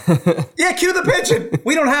come in. Yeah, cue the pigeon.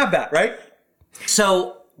 We don't have that, right?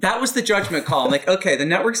 So that was the judgment call. I'm like, okay, the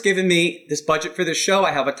network's given me this budget for this show.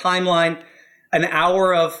 I have a timeline. An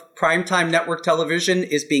hour of primetime network television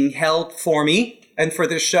is being held for me and for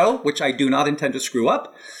this show, which I do not intend to screw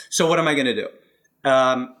up. So what am I going to do?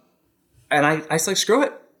 And I said, screw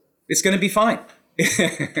it. It's going to be fine.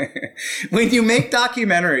 When you make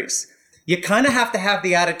documentaries, you kind of have to have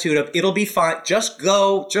the attitude of it'll be fine. Just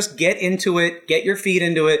go, just get into it, get your feet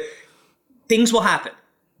into it. Things will happen.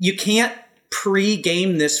 You can't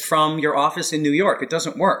pre-game this from your office in New York. It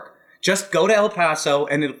doesn't work. Just go to El Paso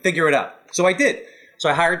and it'll figure it out. So I did. So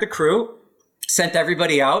I hired the crew, sent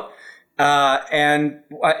everybody out, and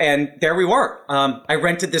there we were. I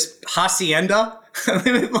rented this hacienda.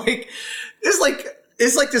 It's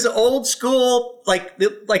like this old school, like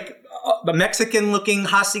a Mexican looking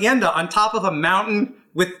hacienda on top of a mountain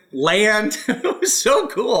with land. It was so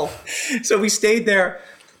cool. So we stayed there.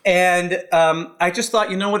 And I just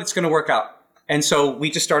thought, you know what, it's going to work out. And so we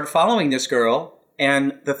just started following this girl.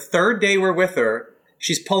 And the third day we're with her,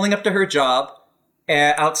 she's pulling up to her job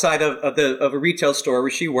outside of a retail store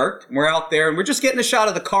where she worked. And we're out there and we're just getting a shot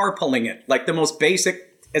of the car pulling in, like the most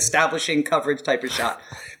basic establishing coverage type of shot.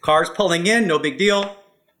 Car's pulling in, no big deal.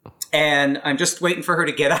 And I'm just waiting for her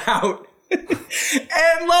to get out.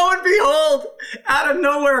 And lo and behold, out of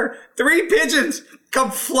nowhere, 3 pigeons come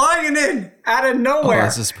flying in out of nowhere. Oh,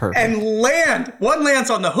 this is perfect. And land. One lands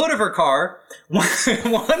on the hood of her car, one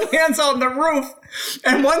lands on the roof,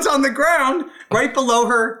 and one's on the ground right below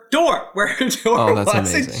her door, where her door was.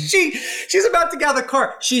 Amazing. And she's about to get out of the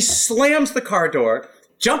car. She slams the car door,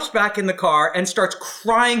 jumps back in the car, and starts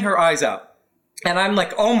crying her eyes out. And I'm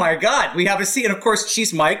like, oh my God, we have a scene. And of course,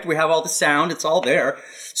 she's mic'd. We have all the sound. It's all there.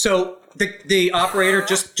 So the operator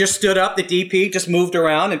just stood up. The DP just moved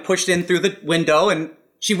around and pushed in through the window. And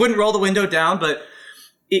she wouldn't roll the window down. But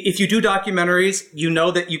if you do documentaries, you know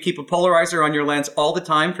that you keep a polarizer on your lens all the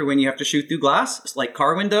time for when you have to shoot through glass. It's like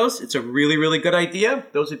car windows. It's a really, really good idea.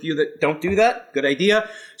 Those of you that don't do that, good idea.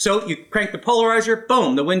 So you crank the polarizer.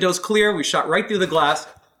 Boom, the window's clear. We shot right through the glass.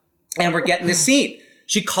 And we're getting the scene.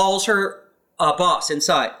 She calls her boss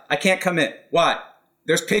inside. I can't come in. Why?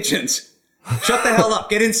 There's pigeons. Shut the hell up.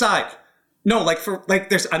 Get inside. No,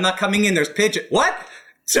 I'm not coming in. There's pigeons. What?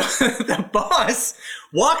 So the boss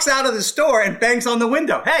walks out of the store and bangs on the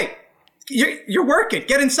window. Hey, you're working.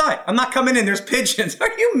 Get inside. I'm not coming in. There's pigeons.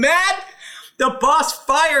 Are you mad? The boss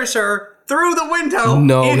fires her through the window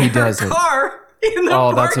in her car in the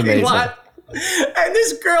parking lot. And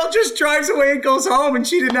this girl just drives away and goes home, and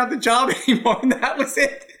she didn't have the job anymore, and that was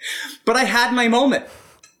it. But I had my moment.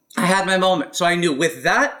 So I knew with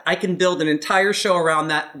that, I can build an entire show around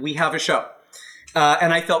that. We have a show.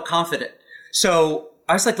 And I felt confident. So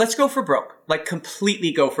I was like, let's go for broke, like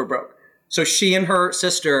completely go for broke. So she and her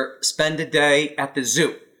sister spend a day at the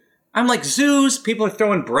zoo. I'm like, zoos, people are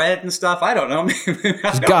throwing bread and stuff. I don't know.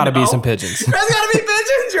 There's got to be some pigeons. There's got to be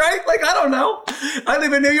pigeons, right? Like, I don't know. I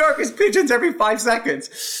live in New York. There's pigeons every 5 seconds.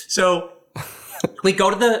 So we go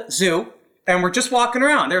to the zoo and we're just walking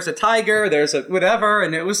around. There's a tiger, there's a whatever.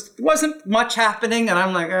 And it wasn't much happening. And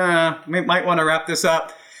I'm like, we might want to wrap this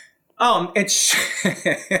up.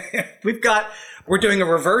 We're doing a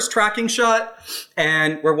reverse tracking shot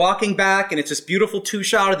and we're walking back and it's this beautiful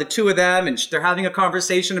 2-shot of the 2 of them and they're having a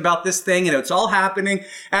conversation about this thing and it's all happening.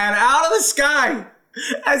 And out of the sky,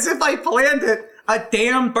 as if I planned it, a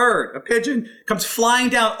damn bird, a pigeon, comes flying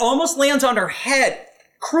down, almost lands on her head,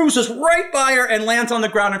 cruises right by her and lands on the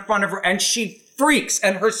ground in front of her. And she freaks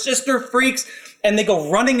and her sister freaks and they go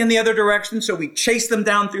running in the other direction. So we chase them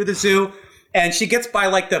down through the zoo. And she gets by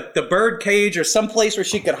like the bird cage or some place where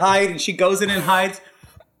she could hide and she goes in and hides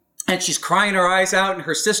and she's crying her eyes out and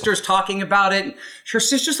her sister's talking about it. And her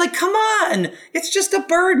sister's like, come on, it's just a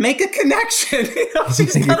bird, make a connection.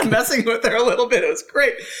 She's kind of messing with her a little bit. It was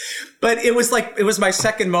great. But it was my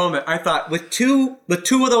second moment. I thought with two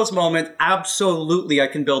of those moments, absolutely I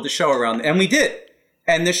can build a show around it. And we did.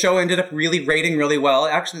 And the show ended up really rating really well.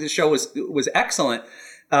 Actually, the show was excellent.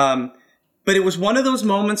 But it was one of those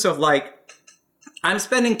moments of like, I'm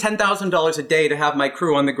spending $10,000 a day to have my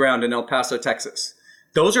crew on the ground in El Paso, Texas.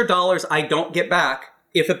 Those are dollars I don't get back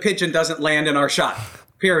if a pigeon doesn't land in our shot,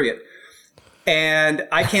 period. And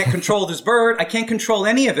I can't control this bird. I can't control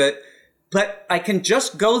any of it, but I can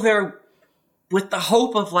just go there with the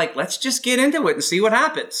hope of like, let's just get into it and see what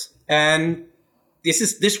happens. And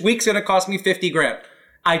this week's going to cost me $50,000.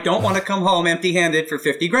 I don't want to come home empty-handed for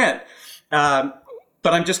 $50,000.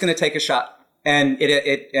 But I'm just going to take a shot. And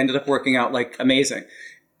it ended up working out like amazing.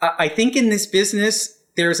 I think in this business,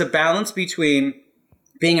 there's a balance between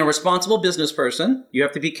being a responsible business person. You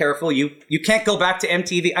have to be careful. You can't go back to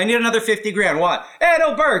MTV. I need another $50,000. Why?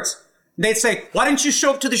 No birds. They'd say, why didn't you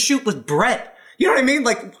show up to the shoot with bread? You know what I mean?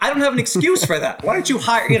 Like, I don't have an excuse for that. Why don't you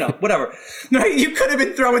hire, whatever. You could have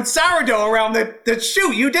been throwing sourdough around the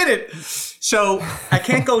shoot. You did it. So I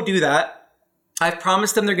can't go do that. I've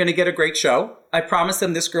promised them they're going to get a great show. I promised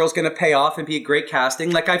them this girl's going to pay off and be a great casting.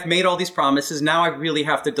 Like, I've made all these promises. Now I really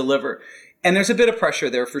have to deliver. And there's a bit of pressure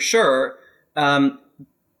there for sure. But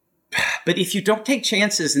if you don't take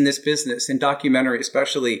chances in this business, in documentary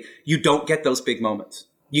especially, you don't get those big moments.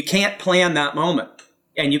 You can't plan that moment.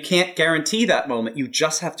 And you can't guarantee that moment. You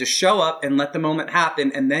just have to show up and let the moment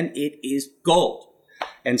happen. And then it is gold.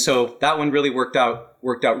 And so that one really worked out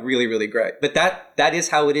really, really great. But that is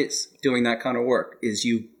how it is doing that kind of work, is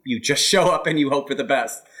you just show up and you hope for the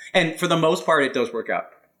best. And for the most part, it does work out.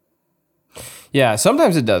 Yeah,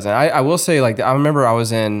 sometimes it doesn't. I will say, like, I remember it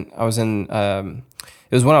was when I was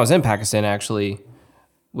in Pakistan, actually.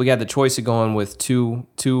 we got the choice of going with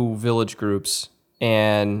two village groups,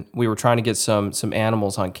 and we were trying to get some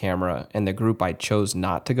animals on camera, and the group I chose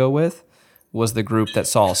not to go with was the group that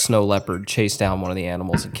saw a snow leopard chase down one of the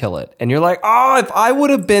animals and kill it. And you're like, oh, if I would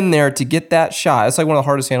have been there to get that shot, it's like one of the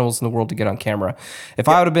hardest animals in the world to get on camera. If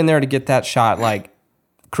I would have been there to get that shot, like,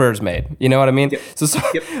 career's made. You know what I mean? Yep.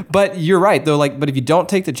 But you're right, though. Like, but if you don't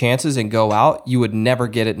take the chances and go out, you would never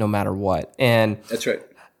get it no matter what. And that's right.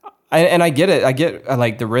 I get it. I get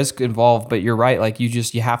like the risk involved, but you're right. Like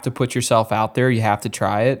you have to put yourself out there. You have to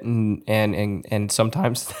try it. And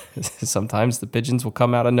sometimes the pigeons will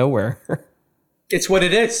come out of nowhere. It's what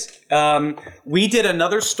it is. We did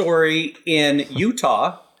another story in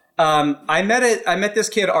Utah. I met this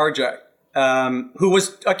kid, RJ, who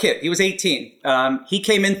was a kid. He was 18. He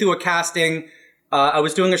came in through a casting. I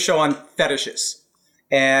was doing a show on fetishes.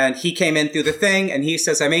 And he came in through the thing, and he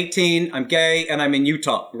says, I'm 18, I'm gay, and I'm in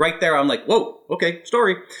Utah. Right there, I'm like, whoa, okay,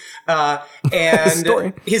 story. And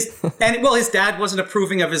story. His dad wasn't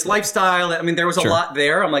approving of his lifestyle. I mean, there was a lot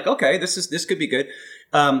there. I'm like, okay, this could be good.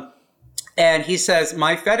 And he says,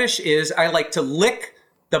 my fetish is I like to lick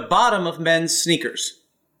the bottom of men's sneakers.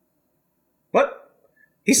 What?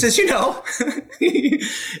 He says, if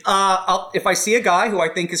I see a guy who I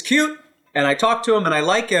think is cute and I talk to him and I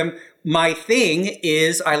like him, my thing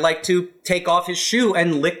is I like to take off his shoe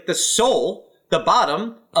and lick the sole, the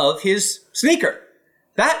bottom of his sneaker.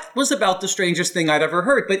 That was about the strangest thing I'd ever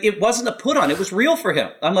heard, but it wasn't a put on. It was real for him.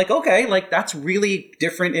 I'm like, okay, like that's really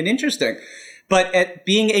different and interesting. But at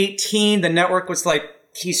being 18, the network was like,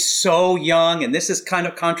 he's so young and this is kind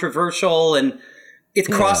of controversial and it's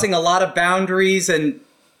crossing a lot of boundaries and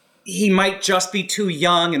he might just be too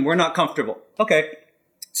young and we're not comfortable. Okay.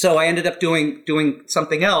 So I ended up doing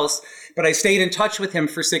something else, but I stayed in touch with him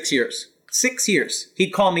for 6 years. 6 years.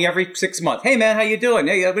 He'd call me every 6 months. Hey man, how you doing?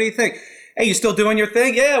 Hey, what do you think? Hey, you still doing your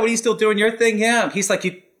thing? Yeah. What are you still doing your thing? Yeah. He's like,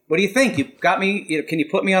 what do you think? You got me? Can you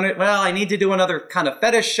put me on it? Well, I need to do another kind of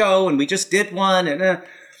fetish show, and we just did one. And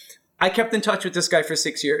I kept in touch with this guy for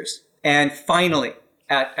 6 years. And finally,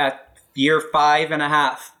 at year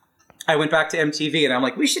 5.5, I went back to MTV, and I'm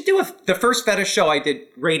like, we should do the first fetish show I did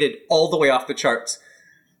rated all the way off the charts.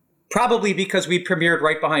 Probably because we premiered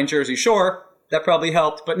right behind Jersey Shore. That probably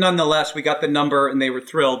helped. But nonetheless, we got the number, and they were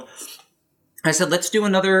thrilled. I said, let's do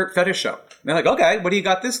another fetish show. And they're like, okay, what do you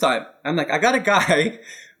got this time? I'm like, I got a guy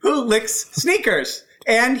who licks sneakers.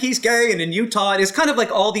 And he's gay and in Utah. It's kind of like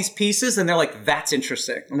all these pieces. And they're like, that's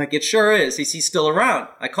interesting. I'm like, it sure is. He's still around.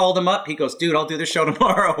 I called him up. He goes, dude, I'll do the show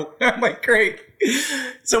tomorrow. I'm like, great.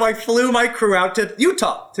 So I flew my crew out to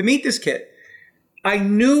Utah to meet this kid. I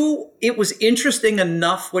knew it was interesting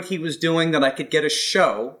enough what he was doing that I could get a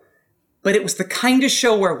show. But it was the kind of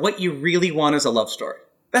show where what you really want is a love story.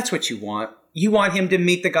 That's what you want. You want him to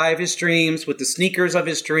meet the guy of his dreams with the sneakers of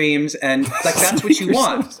his dreams. And like, that's what you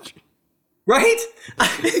want. Right?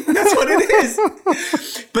 That's what it is.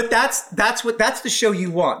 But that's the show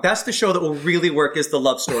you want. That's the show that will really work, is the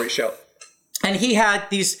love story show. And he had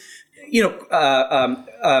these,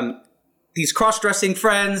 these cross-dressing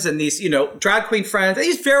friends and these, drag queen friends,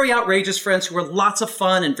 these very outrageous friends who were lots of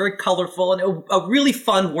fun and very colorful and a really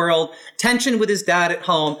fun world. Tension with his dad at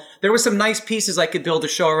home. There were some nice pieces I could build a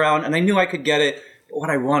show around, and I knew I could get it. But what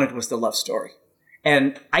I wanted was the love story.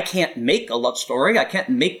 And I can't make a love story. I can't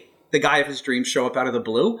make the guy of his dreams show up out of the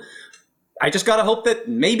blue. I just got to hope that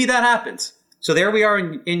maybe that happens. So there we are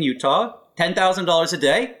in Utah, $10,000 a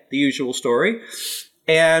day, the usual story.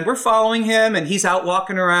 And we're following him, and he's out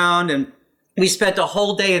walking around, and we spent a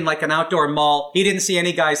whole day in like an outdoor mall. He didn't see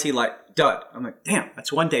any guys he liked. Dud. I'm like, damn,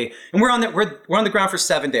 that's one day. And we're on the ground for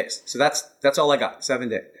 7 days. So that's all I got, 7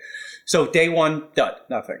 days. So day one, dud,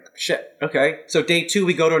 nothing. Shit. Okay. So day two,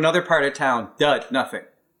 we go to another part of town. Dud, nothing.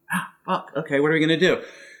 Fuck. Okay. What are we going to do?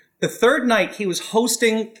 The third night, he was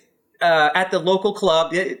hosting at the local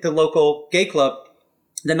club, the local gay club,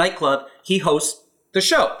 the nightclub. He hosts the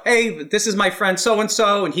show. Hey, this is my friend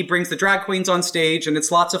so-and-so, and he brings the drag queens on stage, and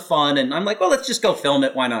it's lots of fun. And I'm like, well, let's just go film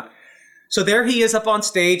it. Why not? So there he is up on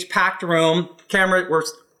stage, packed room, camera, we're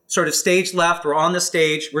sort of stage left. We're on the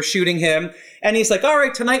stage. We're shooting him. And he's like, all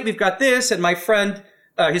right, tonight we've got this. And my friend,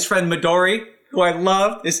 his friend Midori, who I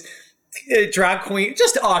love, is drag queen,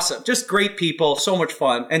 just awesome, just great people, so much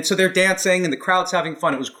fun. And so they're dancing and the crowd's having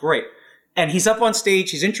fun. It was great. And he's up on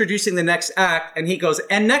stage, he's introducing the next act, and he goes,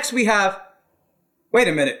 and next we have, wait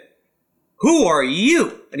a minute, who are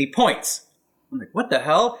you? And he points. I'm like, what the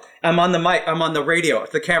hell? I'm on the mic, I'm on the radio,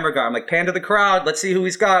 the camera guy. I'm like, pan to the crowd, let's see who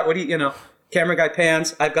he's got. What do you, camera guy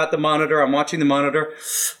pans, I've got the monitor, I'm watching the monitor.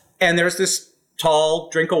 And there's this tall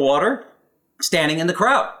drink of water standing in the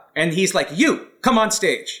crowd. And he's like, you, come on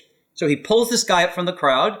stage. So he pulls this guy up from the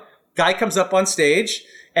crowd. Guy comes up on stage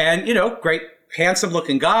and, great, handsome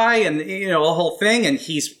looking guy and, the whole thing. And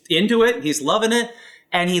he's into it. He's loving it.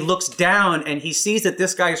 And he looks down and he sees that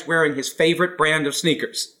this guy's wearing his favorite brand of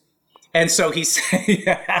sneakers. And so he's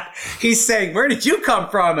saying, where did you come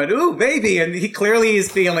from? And ooh, baby. And he clearly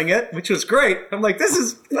is feeling it, which was great. I'm like, this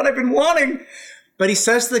is what I've been wanting. But he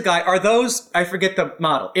says to the guy, are those, I forget the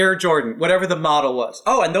model, Air Jordan, whatever the model was.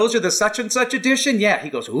 Oh, and those are the such and such edition? Yeah.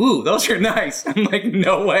 He goes, ooh, those are nice. I'm like,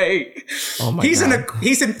 no way. Oh my God.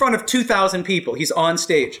 He's in front of 2,000 people. He's on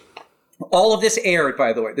stage. All of this aired,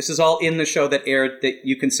 by the way. This is all in the show that aired that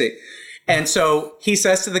you can see. And so he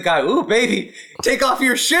says to the guy, ooh, baby, take off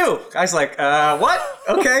your shoe. Guy's like, what?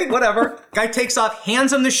 Okay, whatever. Guy takes off,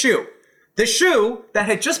 hands him the shoe. The shoe that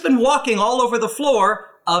had just been walking all over the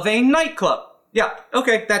floor of a nightclub. Yeah,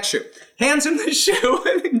 okay, that shoe. Hands him the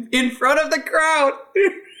shoe in front of the crowd.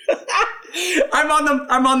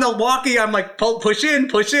 I'm on the walkie. I'm like, push in.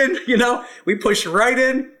 We push right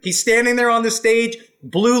in. He's standing there on the stage,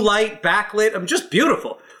 blue light, backlit. I'm just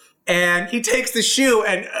beautiful. And he takes the shoe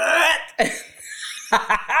and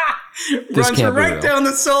runs right down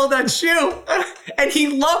the sole of that shoe. And he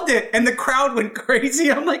loved it. And the crowd went crazy.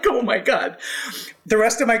 I'm like, oh my God. The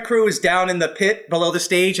rest of my crew is down in the pit below the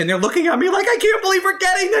stage. And they're looking at me like, I can't believe we're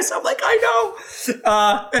getting this. I'm like, I know.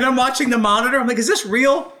 And I'm watching the monitor. I'm like, is this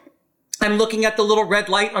real? I'm looking at the little red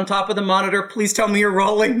light on top of the monitor. Please tell me you're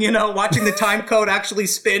rolling, watching the time code actually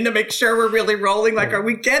spin to make sure we're really rolling. Like, are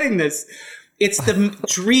we getting this? It's the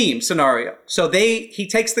dream scenario. So he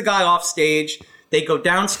takes the guy off stage. They go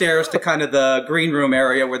downstairs to kind of the green room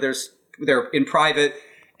area where they're in private.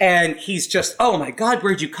 And he's just, oh my God,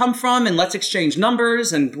 where'd you come from? And let's exchange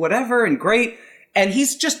numbers and whatever and great. And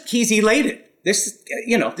he's elated. This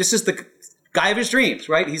is the guy of his dreams,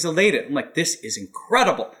 right? He's elated. I'm like, this is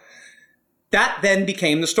incredible. That then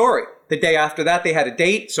became the story. The day after that, they had a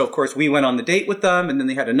date. So, of course, we went on the date with them. And then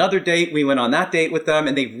they had another date. We went on that date with them.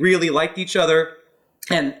 And they really liked each other.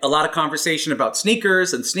 And a lot of conversation about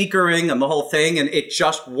sneakers and sneakering and the whole thing. And it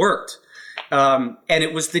just worked. And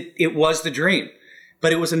it was the dream.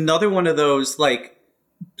 But it was another one of those, like,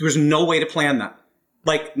 there was no way to plan that.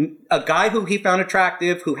 Like, a guy who he found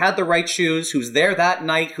attractive, who had the right shoes, who's there that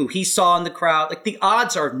night, who he saw in the crowd. Like, the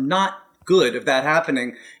odds are not good of that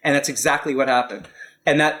happening. And that's exactly what happened.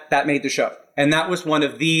 And that made the show. And that was one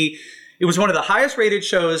of the highest rated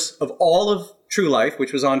shows of all of True Life,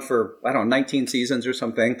 which was on for, 19 seasons or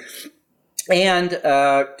something. And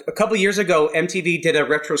a couple of years ago, MTV did a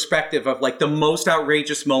retrospective of like the most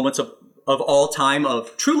outrageous moments of all time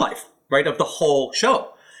of True Life, right? Of the whole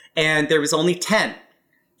show. And there was only 10.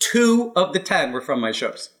 2 of the 10 were from my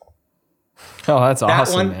shows. Oh, that's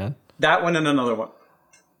awesome, man. That one and another one.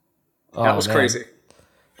 That was crazy.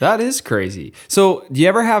 That is crazy. So do you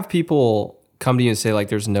ever have people come to you and say, like,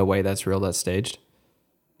 there's no way that's real, that's staged?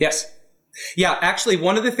 Yes. Yeah, actually,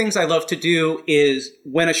 one of the things I love to do is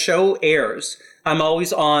when a show airs, I'm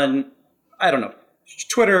always on,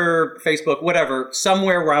 Twitter, Facebook, whatever,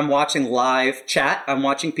 somewhere where I'm watching live chat, I'm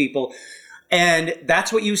watching people. And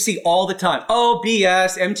that's what you see all the time. Oh,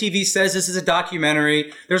 BS, MTV says this is a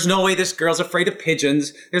documentary. There's no way this girl's afraid of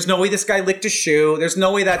pigeons. There's no way this guy licked a shoe. There's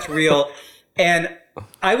no way that's real. And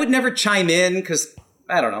I would never chime in because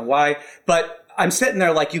I don't know why, but I'm sitting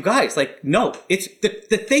there like, you guys, like, no, it's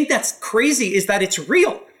the thing that's crazy is that it's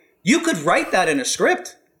real. You could write that in a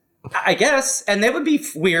script, I guess, and that would be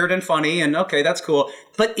weird and funny and okay, that's cool,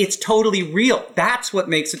 but it's totally real. That's what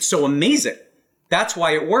makes it so amazing. That's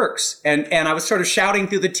why it works. And I was sort of shouting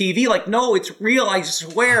through the TV like, no, it's real. I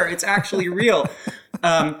swear it's actually real.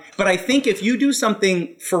 But I think if you do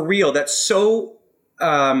something for real that's so,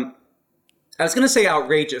 I was going to say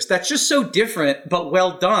outrageous. That's just so different, but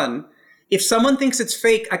well done. If someone thinks it's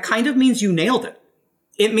fake, it kind of means you nailed it.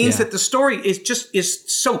 It means that the story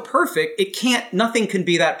is so perfect. Nothing can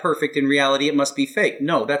be that perfect in reality. It must be fake.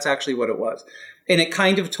 No, that's actually what it was. And it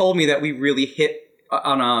kind of told me that we really hit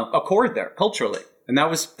on a chord there culturally. And that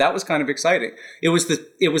was kind of exciting. It was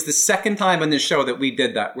the second time on this show that we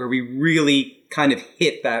did that, where we really kind of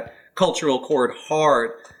hit that cultural chord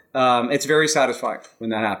hard. It's very satisfying when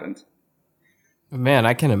that happens. Man,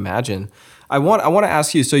 I can imagine. I want to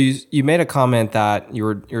ask you. So you made a comment that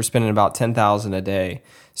you're spending about $10,000 a day.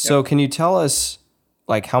 So Can you tell us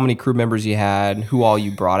like how many crew members you had, who all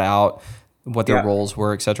you brought out, what their roles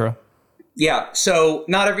were, etc.? Yeah. So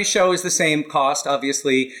not every show is the same cost,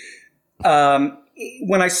 obviously.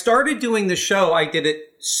 When I started doing the show, I did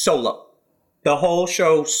it solo. The whole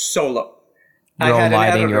show solo. Your own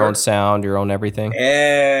lighting, your own sound, your own everything.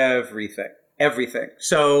 Everything.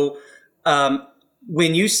 So.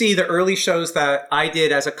 when you see the early shows that I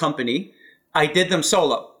did as a company, I did them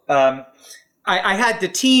solo. I had the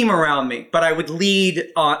team around me, but I would lead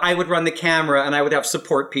on, I would run the camera and I would have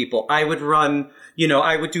support people. I would run,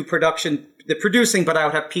 I would do the producing, but I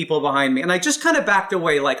would have people behind me. And I just kind of backed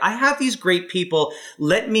away. Like, I have these great people.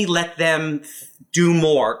 Let them do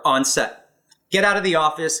more on set. Get out of the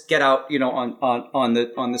office, get out, on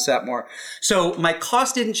the set more. So my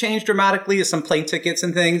cost didn't change dramatically as some plane tickets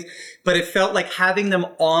and things, but it felt like having them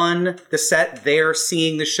on the set there,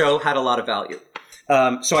 seeing the show had a lot of value.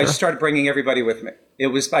 So I just started bringing everybody with me.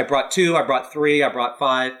 I brought 2, I brought 3, I brought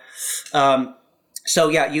 5. So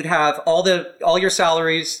yeah, you'd have all your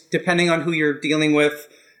salaries, depending on who you're dealing with.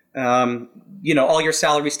 All your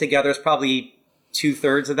salaries together is probably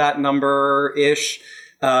 2/3 of that number-ish.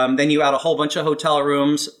 Then you add a whole bunch of hotel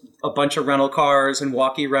rooms, a bunch of rental cars and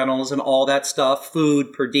walkie rentals and all that stuff,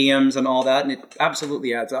 food, per diems and all that, and it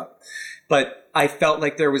absolutely adds up. But I felt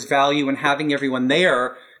like there was value in having everyone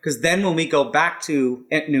there, because then when we go back to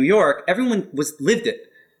New York, everyone lived it.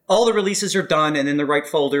 All the releases are done and in the right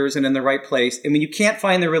folders and in the right place. And when you can't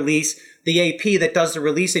find the release, the AP that does the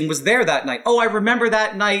releasing was there that night. Oh, I remember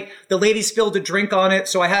that night. The lady spilled a drink on it,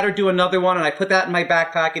 so I had her do another one, and I put that in my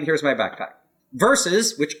backpack, and here's my backpack.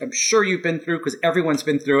 Versus, which I'm sure you've been through because everyone's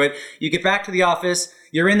been through it, you get back to the office,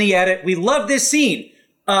 you're in the edit, we love this scene.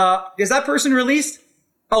 Is that person released?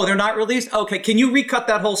 Oh, they're not released? Okay, can you recut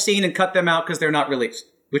that whole scene and cut them out because they're not released?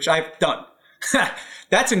 Which I've done.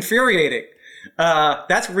 That's infuriating.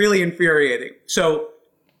 That's really infuriating. So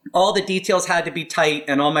all the details had to be tight,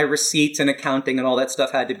 and all my receipts and accounting and all that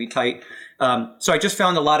stuff had to be tight. So I just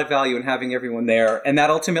found a lot of value in having everyone there, and that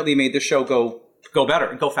ultimately made the show go better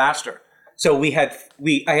and go faster. So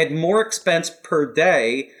I had more expense per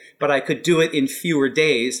day, but I could do it in fewer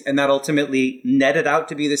days, and that ultimately netted out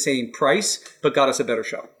to be the same price, but got us a better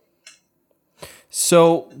show.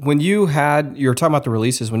 So when you were talking about the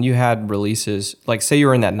releases, when you had releases, like say you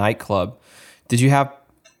were in that nightclub, did you have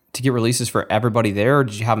to get releases for everybody there, or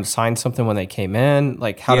did you have them sign something when they came in?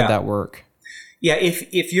 Like, how did that work? Yeah,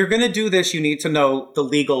 if you're going to do this, you need to know the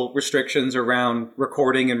legal restrictions around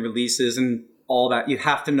recording and releases and all that. You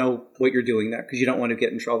have to know what you're doing there because you don't want to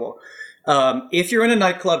get in trouble. If you're in a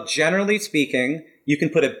nightclub, generally speaking, you can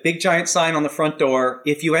put a big giant sign on the front door.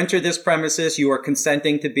 If you enter this premises, you are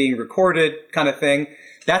consenting to being recorded, kind of thing.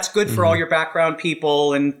 That's good for all your background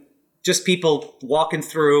people and just people walking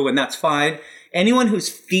through, and that's fine. Anyone who's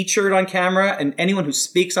featured on camera and anyone who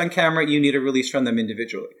speaks on camera, you need a release from them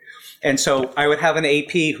individually. And so I would have an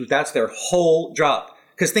AP who that's their whole job,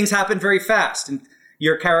 because things happen very fast and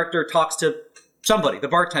your character talks to somebody, the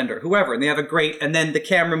bartender, whoever, and they have and then the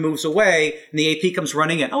camera moves away and the AP comes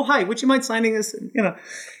running in. Oh, hi, would you mind signing this?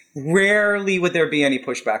 Rarely would there be any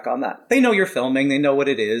pushback on that. They know you're filming, they know what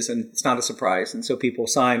it is, and it's not a surprise. And so people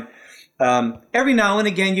sign. Every now and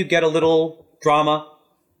again, you get a little drama.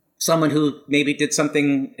 Someone who maybe did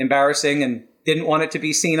something embarrassing and didn't want it to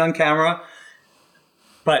be seen on camera,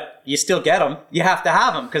 but you still get them. You have to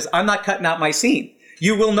have them because I'm not cutting out my scene.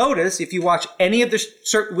 You will notice if you watch any of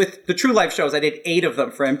with the True Life shows, I did 8 of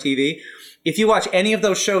them for MTV. If you watch any of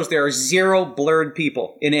those shows, there are 0 blurred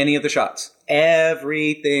people in any of the shots.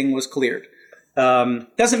 Everything was cleared.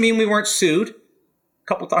 Doesn't mean we weren't sued a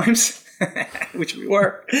couple times, which we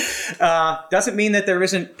were. Doesn't mean that there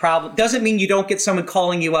isn't problem. Doesn't mean you don't get someone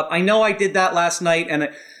calling you up. I know I did that last night, and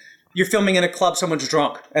you're filming in a club, someone's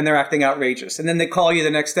drunk, and they're acting outrageous. And then they call you the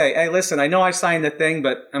next day. Hey, listen, I know I signed the thing,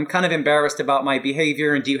 but I'm kind of embarrassed about my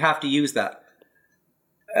behavior, and do you have to use that?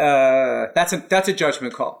 That's a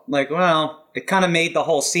judgment call. Like, well, it kind of made the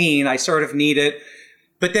whole scene. I sort of need it.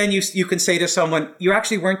 But then you can say to someone, you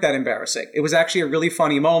actually weren't that embarrassing. It was actually a really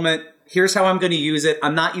funny moment. Here's how I'm going to use it.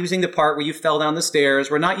 I'm not using the part where you fell down the stairs.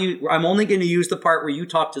 I'm only going to use the part where you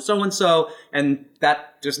talked to so-and-so, and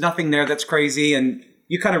that there's nothing there that's crazy, and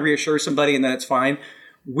you kind of reassure somebody and then it's fine.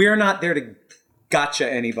 We're not there to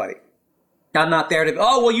gotcha anybody. I'm not there to,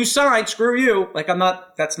 oh, well, you signed, screw you. Like,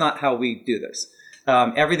 that's not how we do this.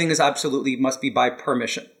 Everything must be by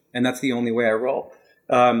permission. And that's the only way I roll.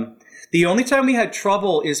 The only time we had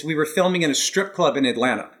trouble is we were filming in a strip club in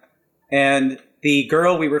Atlanta. And the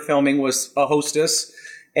girl we were filming was a hostess,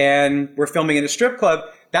 and we're filming in a strip club.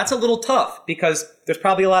 That's a little tough because there's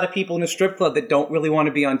probably a lot of people in a strip club that don't really want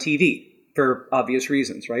to be on TV. For obvious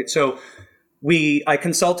reasons, right? So I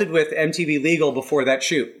consulted with MTV Legal before that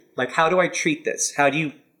shoot. Like, how do I treat this? What do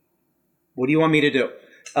you want me to do?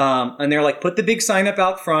 And they're like, put the big sign up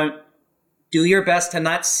out front. Do your best to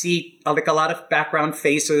not see like a lot of background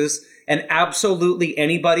faces. And absolutely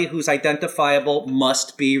anybody who's identifiable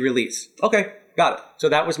must be released. Okay, got it. So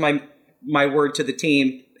that was my word to the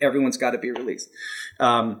team. everyone's got to be released.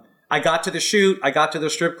 I got to the shoot. I got to the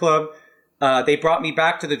strip club. They brought me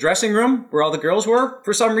back to the dressing room where all the girls were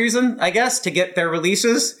for some reason, I guess, to get their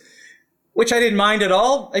releases, which I didn't mind at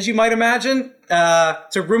all, as you might imagine.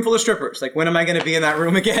 It's a room full of strippers. Like, when am I going to be in that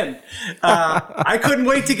room again? I couldn't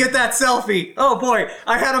wait to get that selfie. Oh, boy.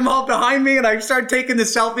 I had them all behind me, and I started taking the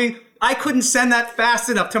selfie. I couldn't send that fast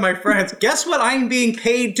enough to my friends. Guess what I'm being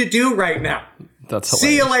paid to do right now? That's hilarious.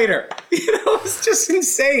 See you later. It's just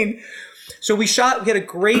insane. So we had a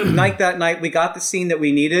great night that night. We got the scene that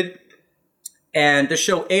we needed, and the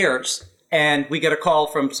show airs, and we get a call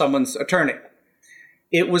from someone's attorney.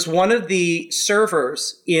 It was one of the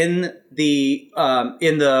servers in the bar,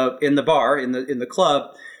 in the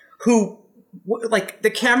club, who, like, the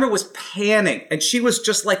camera was panning, and she was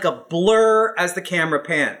just like a blur as the camera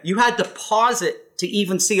panned. You had to pause it to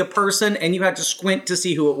even see a person, and you had to squint to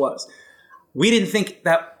see who it was. We didn't think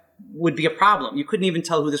that would be a problem. You couldn't even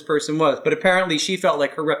tell who this person was. But apparently she felt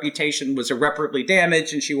like her reputation was irreparably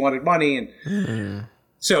damaged, and she wanted money. And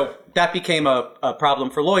so that became a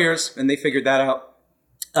problem for lawyers, and they figured that out.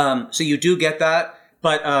 So you do get that.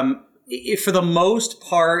 But for the most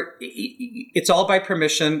part, it's all by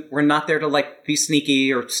permission. We're not there to, like, be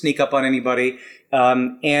sneaky or sneak up on anybody.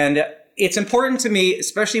 And it's important to me,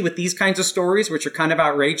 especially with these kinds of stories, which are kind of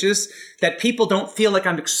outrageous, that people don't feel like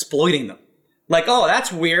I'm exploiting them. Like, oh,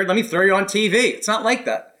 that's weird. Let me throw you on TV. It's not like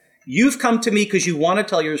that. You've come to me because you want to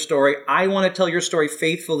tell your story. I want to tell your story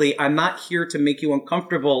faithfully. I'm not here to make you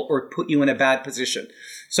uncomfortable or put you in a bad position.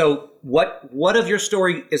 So what of your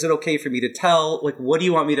story is it okay for me to tell? Like, what do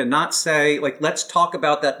you want me to not say? Like, let's talk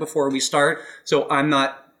about that before we start, so I'm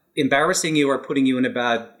not embarrassing you or putting you in a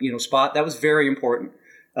bad, spot. That was very important.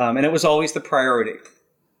 And it was always the priority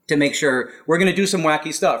to make sure we're going to do some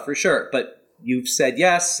wacky stuff for sure. But you've said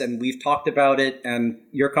yes, and we've talked about it, and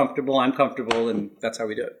you're comfortable, I'm comfortable, and that's how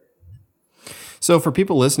we do it. So for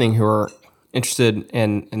people listening who are interested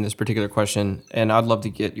in this particular question, and I'd love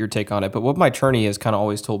to get your take on it, but what my attorney has kind of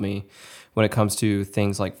always told me when it comes to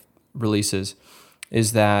things like releases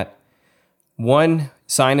is that, one,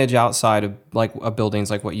 signage outside of like a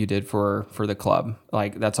buildings like what you did for the club,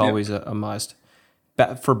 like that's always a must.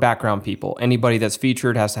 For background people, anybody that's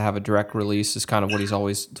featured has to have a direct release is kind of what he's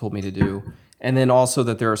always told me to do. And then also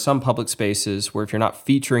that there are some public spaces where if you're not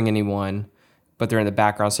featuring anyone, but they're in the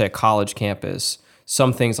background, say a college campus,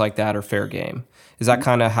 some things like that are fair game. Is that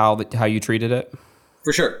kind of how you treated it?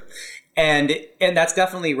 For sure. And that's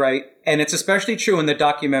definitely right. And it's especially true in the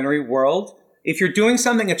documentary world. If you're doing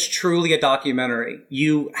something that's truly a documentary,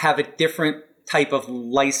 you have a different type of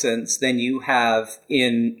license than you have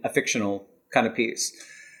in a fictional kind of piece.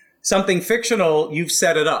 Something fictional, you've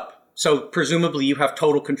set it up. So presumably you have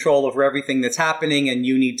total control over everything that's happening, and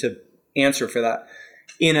you need to answer for that.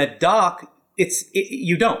 In a doc,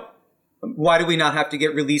 you don't. Why do we not have to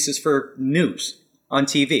get releases for news on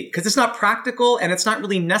TV? Because it's not practical and it's not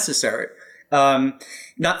really necessary.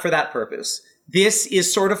 Not for that purpose.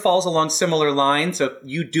 This sort of falls along similar lines. So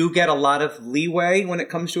you do get a lot of leeway when it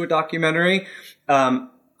comes to a documentary.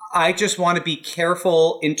 I just want to be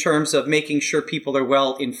careful in terms of making sure people are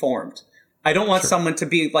well informed. I don't want someone to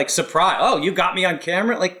be like surprised. Oh, you got me on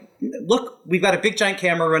camera? Like, look, we've got a big giant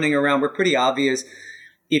camera running around. We're pretty obvious.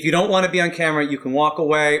 If you don't want to be on camera, you can walk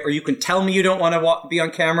away, or you can tell me you don't want to be on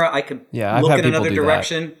camera. I could look in another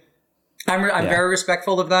direction. I'm very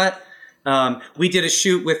respectful of that. We did a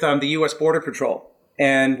shoot with the U.S. Border Patrol,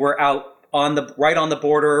 and we're out right on the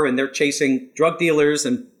border, and they're chasing drug dealers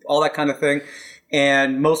and all that kind of thing.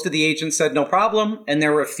 And most of the agents said no problem. And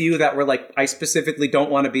there were a few that were like, I specifically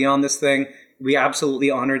don't want to be on this thing. We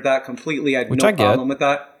absolutely honored that completely. I had no problem with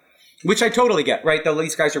that, which I totally get, right?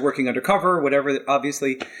 These guys are working undercover, whatever,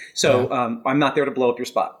 obviously. So I'm not there to blow up your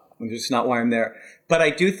spot. That's just not why I'm there. But I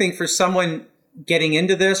do think for someone getting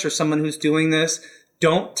into this or someone who's doing this,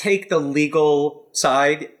 don't take the legal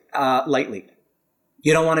side lightly.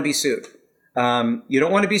 You don't want to be sued. You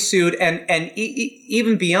don't want to be sued. And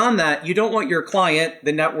even beyond that, you don't want your client,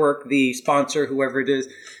 the network, the sponsor, whoever it is,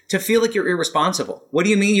 to feel like you're irresponsible. What do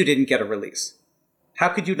you mean you didn't get a release? How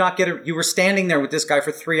could you not get you were standing there with this guy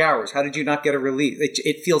for 3 hours. How did you not get a release?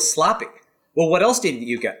 It feels sloppy. Well, what else didn't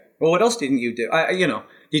you get? Well, what else didn't you do?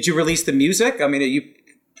 Did you release the music? I mean,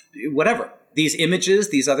 whatever. These images,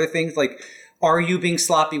 these other things, like, are you being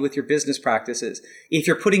sloppy with your business practices? If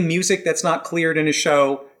you're putting music that's not cleared in a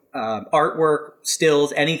show, artwork,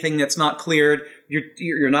 stills, anything that's not cleared,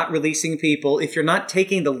 you're not releasing people. If you're not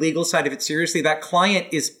taking the legal side of it seriously, that client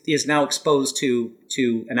is now exposed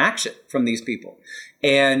to an action from these people.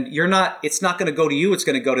 And it's not going to go to you, it's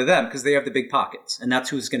going to go to them because they have the big pockets, and that's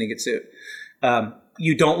who's going to get sued.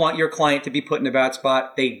 you don't want your client to be put in a bad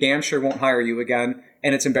spot. They damn sure won't hire you again,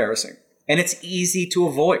 and it's embarrassing. And it's easy to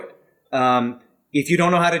avoid. If you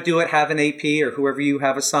don't know how to do it, have an AP or whoever you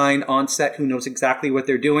have assigned on set who knows exactly what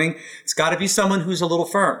they're doing. It's got to be someone who's a little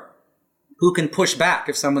firm, who can push back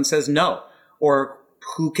if someone says no, or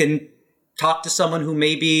who can talk to someone who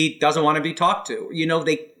maybe doesn't want to be talked to. You know,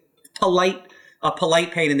 a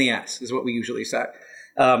polite pain in the ass is what we usually say.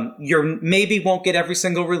 You maybe won't get every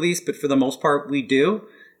single release, but for the most part, we do.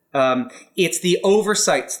 It's the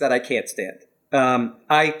oversights that I can't stand.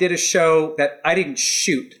 I did a show that I didn't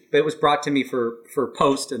shoot, but it was brought to me for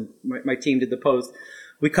post, and my team did the post.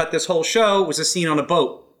 We cut this whole show. It was a scene on a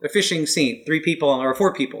boat, a fishing scene, 4 people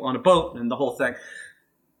on a boat, and the whole thing.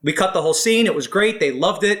 We cut the whole scene. It was great. They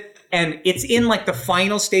loved it. And it's in like the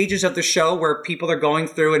final stages of the show where people are going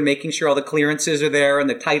through and making sure all the clearances are there and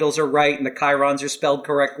the titles are right and the chirons are spelled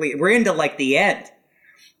correctly. We're into like the end.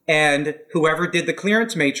 And whoever did the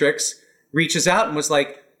clearance matrix reaches out and was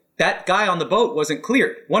like, that guy on the boat wasn't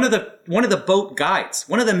cleared. One of the boat guides,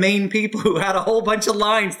 one of the main people who had a whole bunch of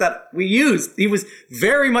lines that we used, he was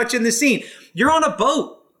very much in the scene. You're on a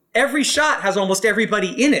boat. Every shot has almost everybody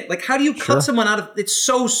in it. Like, how do you cut someone out of, it's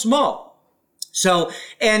so small. So,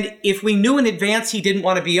 and if we knew in advance he didn't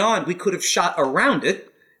want to be on, we could have shot around it,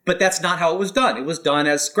 but that's not how it was done. It was done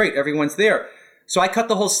as, great, everyone's there. So I cut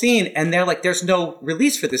the whole scene, and they're like, there's no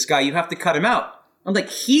release for this guy. You have to cut him out. I'm like,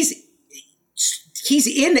 he's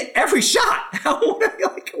in every shot.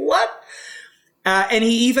 Like, what? And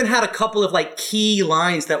he even had a couple of like key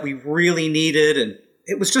lines that we really needed, and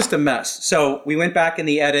it was just a mess. So we went back in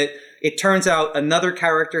the edit. It turns out another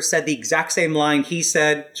character said the exact same line he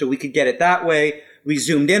said, so we could get it that way. We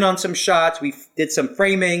zoomed in on some shots. We did some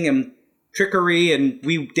framing and trickery, and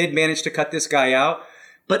we did manage to cut this guy out.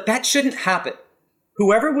 But that shouldn't happen.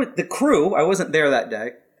 Whoever was the crew, I wasn't there that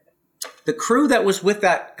day, the crew that was with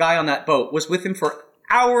that guy on that boat was with him for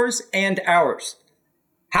hours and hours.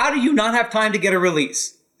 How do you not have time to get a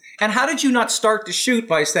release? And how did you not start to shoot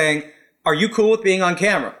by saying, are you cool with being on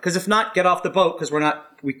camera? Because if not, get off the boat because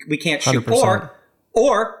we can't shoot. 100%.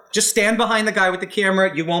 Or just stand behind the guy with the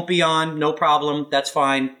camera. You won't be on. No problem. That's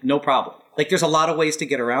fine. No problem. Like, there's a lot of ways to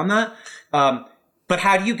get around that. But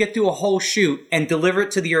how do you get through a whole shoot and deliver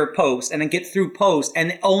it to your post and then get through post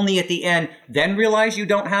and only at the end then realize you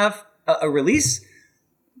don't have a release?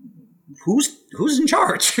 Who's in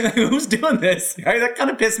charge? Who's doing this? Right? That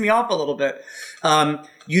kind of pissed me off a little bit.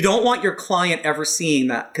 You don't want your client ever seeing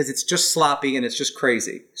that because it's just sloppy and it's just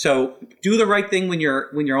crazy. So do the right thing when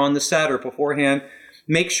you're on the set or beforehand.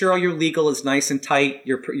 Make sure all your legal is nice and tight.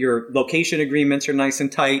 Your location agreements are nice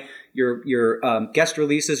and tight. Your guest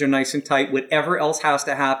releases are nice and tight. Whatever else has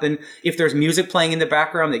to happen. If there's music playing in the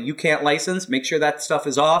background that you can't license, make sure that stuff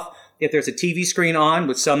is off. If there's a TV screen on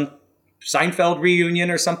with some Seinfeld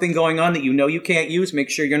reunion or something going on that you know you can't use,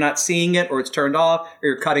 make sure you're not seeing it or it's turned off or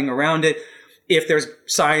you're cutting around it. If there's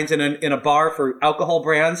signs in a bar for alcohol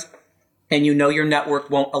brands and you know your network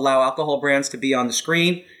won't allow alcohol brands to be on the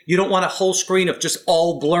screen, you don't want a whole screen of just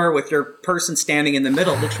all blur with your person standing in the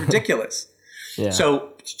middle. It looks ridiculous. Yeah.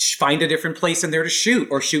 So find a different place in there to shoot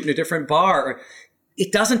or shoot in a different bar.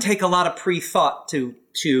 It doesn't take a lot of pre-thought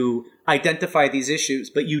to identify these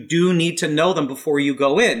issues, but you do need to know them before you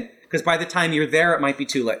go in. Because by the time you're there, it might be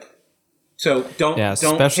too late. So don't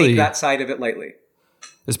take that side of it lightly.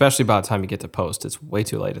 Especially by the time you get to post, it's way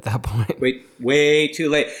too late at that point. Way too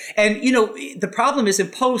late. And, the problem is in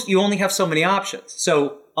post, you only have so many options.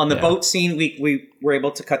 So on the boat scene, we were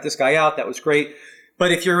able to cut this guy out. That was great.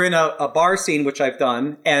 But if you're in a bar scene, which I've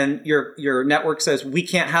done, and your network says, we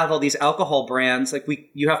can't have all these alcohol brands, like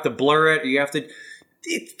you have to blur it, or you have to...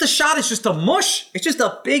 the shot is just a mush. It's just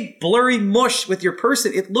a big blurry mush with your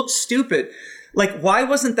person. It looks stupid. Like, why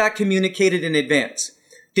wasn't that communicated in advance?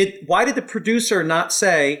 Why did the producer not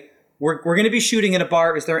say, we're going to be shooting in a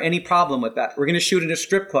bar. Is there any problem with that? We're going to shoot in a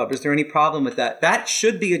strip club. Is there any problem with that? That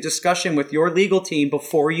should be a discussion with your legal team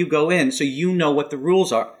before you go in so you know what the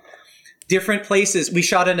rules are. Different places. We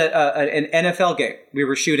shot in an NFL game. We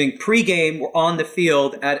were shooting pregame. We're on the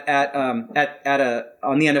field on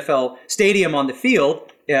the NFL stadium on the field.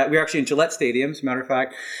 Yeah, we were actually in Gillette Stadium, as a matter of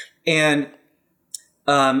fact. And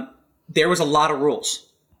there was a lot of rules.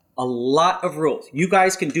 A lot of rules. You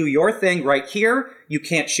guys can do your thing right here. You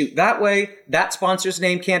can't shoot that way. That sponsor's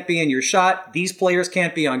name can't be in your shot. These players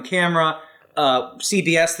can't be on camera.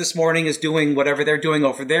 CBS this morning is doing whatever they're doing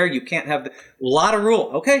over there. You can't have a lot of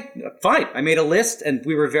rule. Okay, fine. I made a list and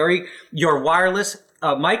we were your wireless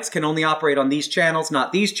mics can only operate on these channels,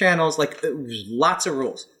 not these channels. Like, lots of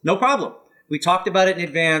rules. No problem. We talked about it in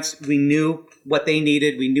advance. We knew what they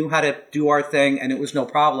needed. We knew how to do our thing, and it was no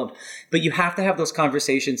problem. But you have to have those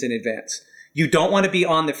conversations in advance. You don't want to be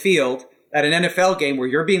on the field at an NFL game where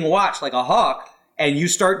you're being watched like a hawk, and you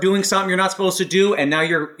start doing something you're not supposed to do, and now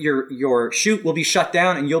your shoot will be shut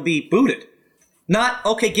down and you'll be booted. Not,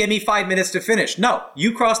 okay, give me 5 minutes to finish. No,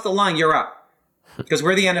 you cross the line, you're out. Because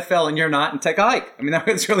we're the NFL and you're not, and take a hike. I mean,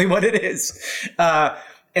 that's really what it is.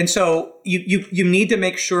 And so you need to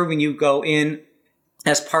make sure when you go in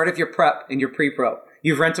as part of your prep and your pre-pro,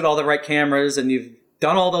 you've rented all the right cameras and you've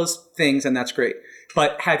done all those things, and that's great.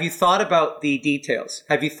 But have you thought about the details?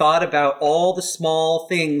 Have you thought about all the small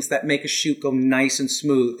things that make a shoot go nice and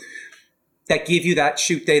smooth, that give you that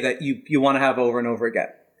shoot day that you want to have over and over again?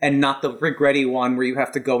 And not the regretty one where you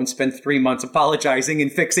have to go and spend 3 months apologizing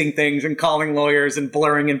and fixing things and calling lawyers and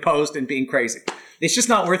blurring in post and being crazy. It's just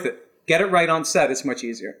not worth it. Get it right on set. It's much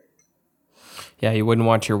easier. Yeah, you wouldn't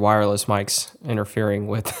want your wireless mics interfering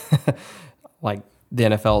with like the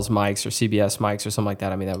NFL's mics or CBS mics or something like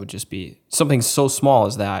that. I mean, that would just be something so small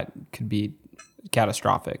as that could be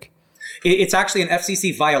catastrophic. It's actually an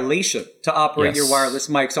FCC violation to operate your wireless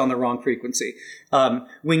mics on the wrong frequency.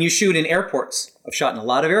 When you shoot in airports, I've shot in a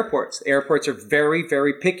lot of airports. Airports are very,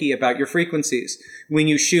 very picky about your frequencies. When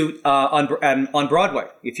you shoot on Broadway,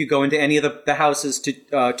 if you go into any of the houses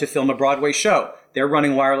to film a Broadway show, they're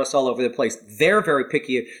running wireless all over the place. They're very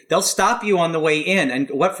picky. They'll stop you on the way in. And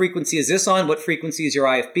what frequency is this on? What frequency is your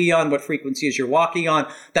IFB on? What frequency is your walkie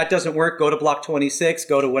on? That doesn't work. Go to block 26.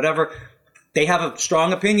 Go to whatever. They have a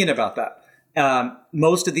strong opinion about that.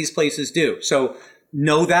 Most of these places do. So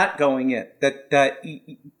know that going in, that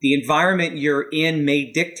the environment you're in may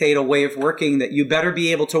dictate a way of working that you better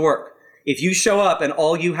be able to work. If you show up and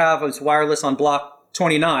all you have is wireless on block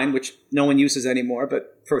 29, which no one uses anymore,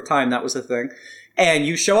 but for a time that was a thing, and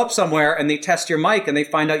you show up somewhere and they test your mic and they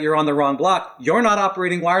find out you're on the wrong block, you're not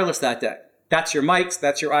operating wireless that day. That's your mics,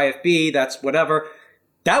 that's your IFB, that's whatever.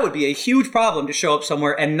 That would be a huge problem to show up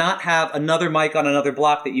somewhere and not have another mic on another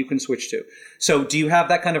block that you can switch to. So do you have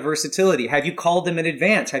that kind of versatility? Have you called them in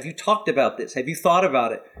advance? Have you talked about this? Have you thought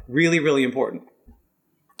about it? Really, really important.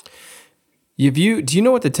 Do you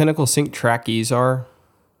know what the tentacle sync trackies are?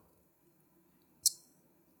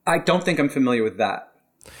 I don't think I'm familiar with that.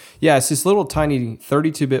 Yeah, it's this little tiny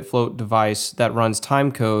 32-bit float device that runs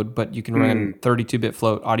time code, but you can run 32-bit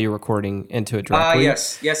float audio recording into it directly.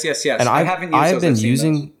 Yes. And I haven't used those. I've been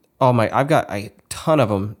using, I've got a ton of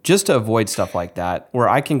them just to avoid stuff like that, where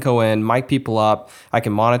I can go in, mic people up, I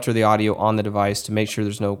can monitor the audio on the device to make sure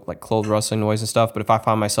there's no like clothes rustling noise and stuff. But if I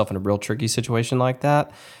find myself in a real tricky situation like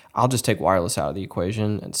that, I'll just take wireless out of the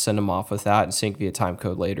equation and send them off with that and sync via time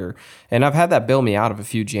code later. And I've had that bail me out of a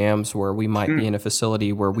few jams where we might be in a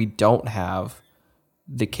facility where we don't have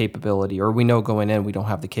the capability, or we know going in we don't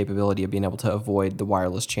have the capability of being able to avoid the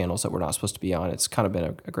wireless channels that we're not supposed to be on. It's kind of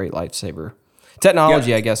been a great lifesaver.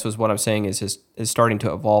 Technology, I guess, was what I'm saying is starting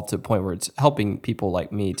to evolve to a point where it's helping people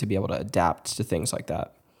like me to be able to adapt to things like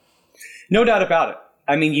that. No doubt about it.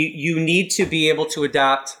 I mean, you need to be able to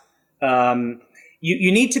adapt.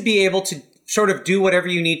 You need to be able to sort of do whatever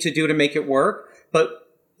you need to do to make it work, but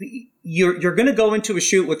you're going to go into a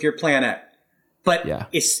shoot with your plan A. But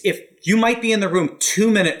if you might be in the room 2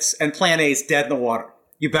 minutes and plan A is dead in the water,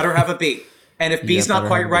 you better have a B. And if B's not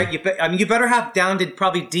quite right, you better have down to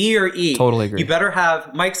probably D or E. Totally agree. You better have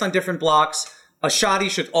mics on different blocks. A shoddy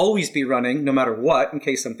should always be running no matter what in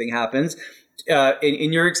case something happens.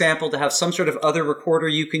 In your example, to have some sort of other recorder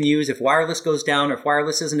you can use if wireless goes down or if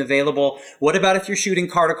wireless isn't available. What about if you're shooting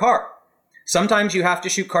car to car? Sometimes you have to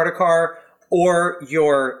shoot car to car, or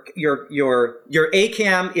your A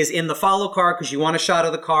cam is in the follow car because you want a shot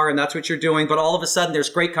of the car and that's what you're doing. But all of a sudden there's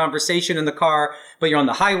great conversation in the car, but you're on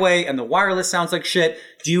the highway and the wireless sounds like shit.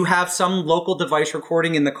 Do you have some local device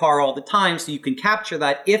recording in the car all the time so you can capture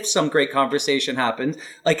that if some great conversation happens?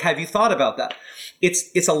 Like, have you thought about that?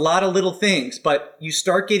 It's a lot of little things, but you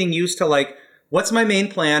start getting used to like, what's my main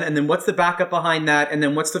plan? And then what's the backup behind that? And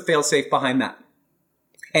then what's the fail safe behind that?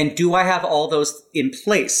 And do I have all those in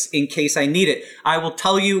place in case I need it? I will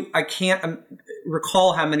tell you, I can't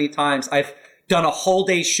recall how many times I've done a whole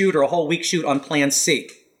day shoot or a whole week shoot on plan C.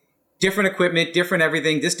 Different equipment, different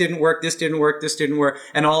everything. This didn't work. This didn't work. This didn't work.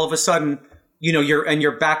 And all of a sudden,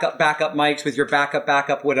 your backup mics with your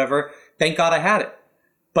backup, whatever. Thank God I had it.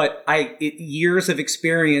 But years of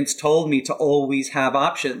experience told me to always have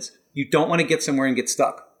options. You don't want to get somewhere and get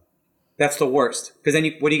stuck. That's the worst. Because then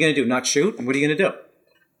what are you going to do? Not shoot? And what are you going to do?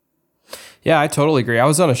 Yeah, I totally agree. I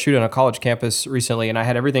was on a shoot on a college campus recently, and I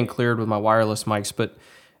had everything cleared with my wireless mics. But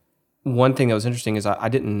one thing that was interesting is I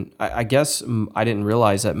didn't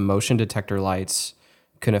realize that motion detector lights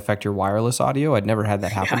can affect your wireless audio. I'd never had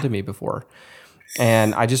that happen to me before.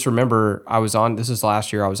 And I just remember this is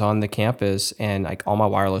last year, I was on the campus and like all my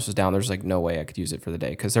wireless was down. There's like no way I could use it for the day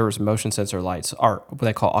because there was motion sensor lights, or what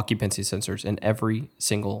they call occupancy sensors, in every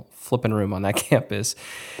single flipping room on that campus.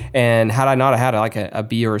 And had I not had like a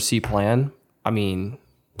B or a C plan, I mean,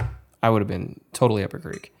 I would have been totally up a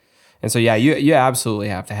creek. And so, yeah, you absolutely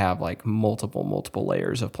have to have like multiple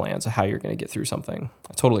layers of plans of how you're going to get through something.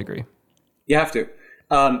 I totally agree. You have to.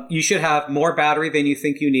 You should have more battery than you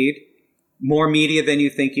think you need. More media than you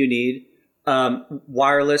think you need,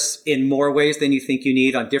 wireless in more ways than you think you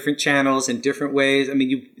need on different channels in different ways. I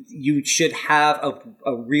mean, you should have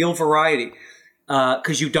a real variety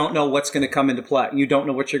because you don't know what's going to come into play. You don't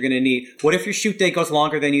know what you're going to need. What if your shoot day goes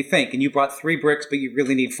longer than you think and you brought 3 bricks, but you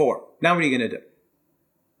really need 4? Now what are you going to do?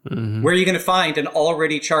 Mm-hmm. Where are you going to find an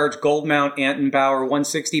already charged gold mount Anton Bauer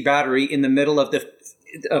 160 battery in the middle of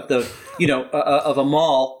a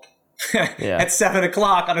mall? At 7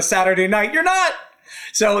 o'clock on a Saturday night? You're not.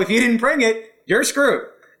 So if you didn't bring it, you're screwed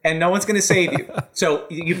and no one's going to save you. So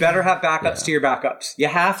you better have backups to your backups. You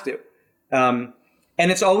have to. And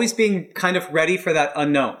it's always being kind of ready for that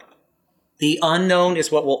unknown. The unknown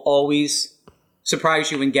is what will always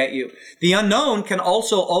surprise you and get you. The unknown can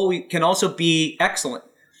also be excellent.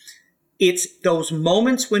 It's those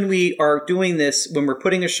moments when we are doing this, when we're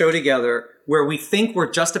putting a show together, where we think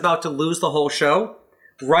we're just about to lose the whole show.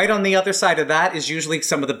 Right on the other side of that is usually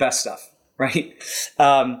some of the best stuff, right?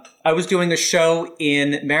 I was doing a show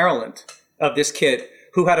in Maryland of this kid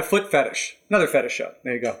who had a foot fetish. Another fetish show.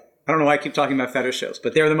 There you go. I don't know why I keep talking about fetish shows,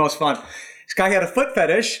 but they're the most fun. This guy had a foot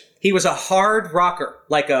fetish. He was a hard rocker,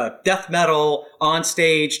 like a death metal on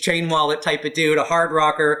stage, chain wallet type of dude, a hard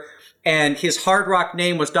rocker. And his hard rock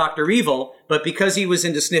name was Dr. Evil, but because he was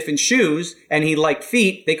into sniffing shoes and he liked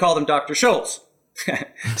feet, they called him Dr. Schultz.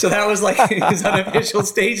 So that was like his unofficial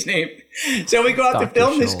stage name. So we go out to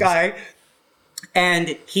film this guy, and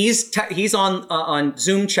he's on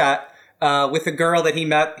Zoom chat with a girl that he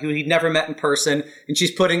met who he'd never met in person, and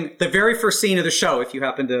she's putting the very first scene of the show. If you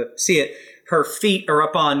happen to see it, her feet are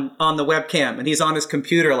up on the webcam, and he's on his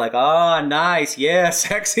computer like, nice, yeah,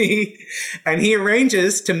 sexy. And he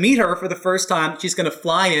arranges to meet her for the first time. She's going to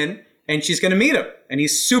fly in, and she's going to meet him, and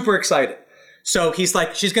he's super excited. So he's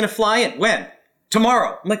like, she's going to fly in. When?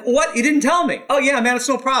 Tomorrow. I'm like, what? You didn't tell me. Oh yeah, man, it's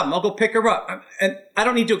no problem. I'll go pick her up. And I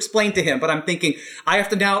don't need to explain to him, but I'm thinking, I have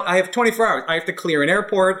 24 hours. I have to clear an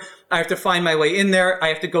airport. I have to find my way in there. I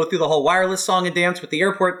have to go through the whole wireless song and dance with the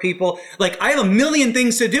airport people. Like, I have a million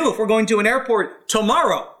things to do if we're going to an airport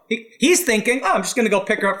tomorrow. He's thinking, I'm just going to go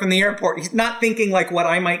pick her up from the airport. He's not thinking like what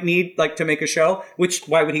I might need, like to make a show,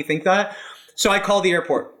 why would he think that? So I call the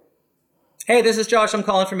airport. Hey, this is Josh. I'm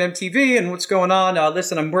calling from MTV, and what's going on?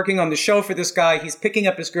 Listen, I'm working on the show for this guy. He's picking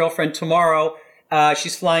up his girlfriend tomorrow.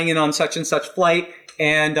 She's flying in on such and such flight,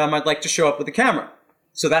 and I'd like to show up with a camera.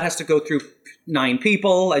 So that has to go through 9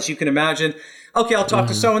 people, as you can imagine. Okay, I'll talk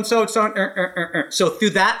to so-and-so. So through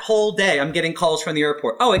that whole day, I'm getting calls from the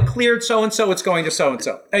airport. Oh, it cleared so-and-so, it's going to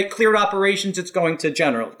so-and-so. It cleared operations, it's going to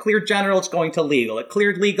general. It cleared general, it's going to legal. It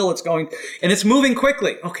cleared legal, it's going... And it's moving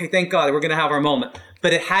quickly. Okay, thank God, we're going to have our moment.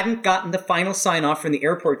 But it hadn't gotten the final sign-off from the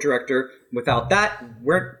airport director. Without that,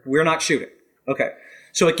 we're not shooting. Okay,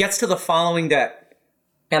 so it gets to the following day,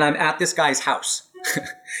 and I'm at this guy's house.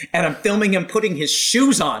 And I'm filming him putting his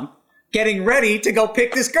shoes on, getting ready to go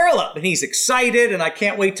pick this girl up. And he's excited, and I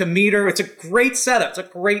can't wait to meet her. It's a great setup. It's a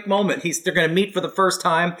great moment. They're going to meet for the first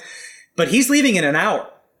time. But he's leaving in an hour.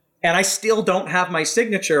 And I still don't have my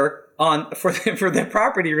signature for the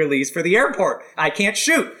property release for the airport. I can't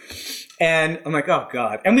shoot. And I'm like, oh,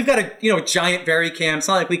 God. And we've got a giant Varicam. It's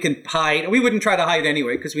not like we can hide. We wouldn't try to hide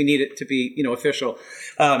anyway because we need it to be official.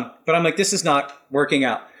 But I'm like, this is not working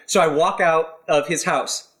out. So I walk out of his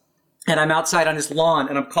house. And I'm outside on his lawn,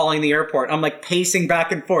 and I'm calling the airport. I'm like pacing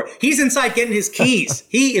back and forth. He's inside getting his keys.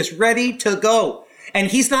 He is ready to go. And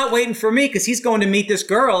he's not waiting for me because he's going to meet this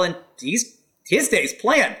girl, and his day's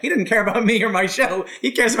planned. He didn't care about me or my show.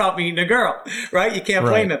 He cares about meeting a girl, right? You can't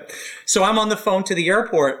blame him. So I'm on the phone to the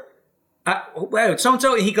airport.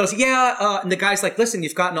 So-and-so, and he goes, and the guy's like, listen,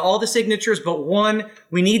 you've gotten all the signatures but one.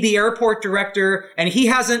 We need the airport director, and he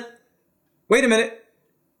hasn't. Wait a minute.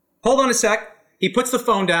 Hold on a sec. He puts the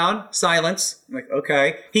phone down, silence. I'm like,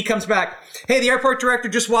 okay. He comes back. Hey, the airport director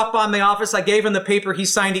just walked by my office. I gave him the paper. He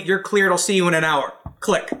signed it. You're cleared. I'll see you in an hour.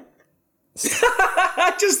 Click.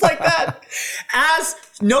 Just like that. As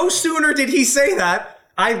no sooner did he say that,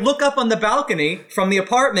 I look up on the balcony from the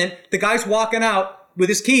apartment. The guy's walking out with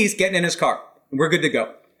his keys, getting in his car. We're good to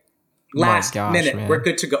go. Last minute, man. We're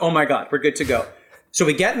good to go. Oh my God, we're good to go. So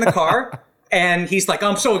we get in the car. And he's like,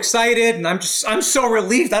 I'm so excited. And I'm so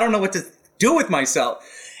relieved. I don't know what to do with myself.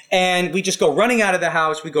 And we just go running out of the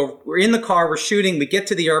house. We're in the car, we're shooting. We get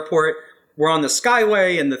to the airport. We're on the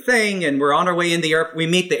Skyway and the thing, and we're on our way in the airport. We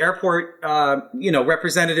meet the airport,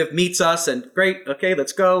 representative meets us, and great. Okay,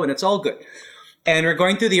 let's go. And it's all good. And we're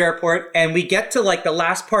going through the airport, and we get to like the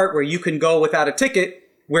last part where you can go without a ticket,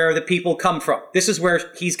 where the people come from. This is where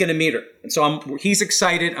he's going to meet her. And so he's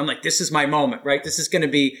excited. I'm like, this is my moment, right? It's going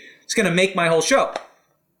to make my whole show.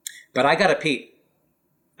 But I got to pee.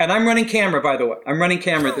 And I'm running camera, by the way. I'm running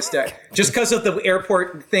camera this day. Just because of the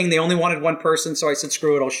airport thing, they only wanted one person. So I said,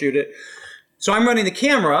 screw it, I'll shoot it. So I'm running the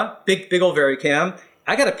camera, big old Varicam.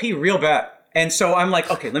 I got to pee real bad. And so I'm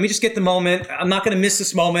like, okay, let me just get the moment. I'm not going to miss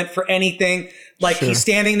this moment for anything. Like He's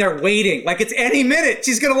standing there waiting. Like it's any minute.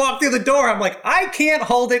 She's going to walk through the door. I'm like, I can't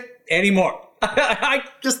hold it anymore.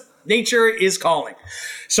 Nature is calling.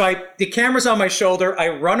 So the camera's on my shoulder. I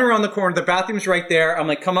run around the corner. The bathroom's right there. I'm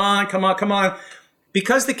like, come on.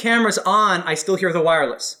 Because the camera's on, I still hear the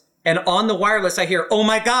wireless. And on the wireless, I hear, oh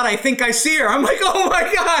my God, I think I see her. I'm like, oh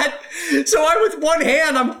my God. So I'm with one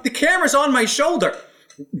hand, the camera's on my shoulder,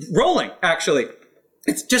 rolling, actually.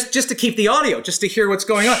 It's just to keep the audio, just to hear what's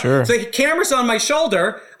going on. Sure. So the camera's on my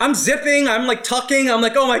shoulder. I'm zipping. I'm like tucking. I'm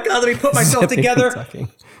like, oh my God, let me put myself together.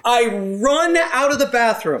 I run out of the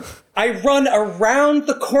bathroom. I run around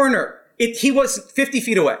the corner. He was 50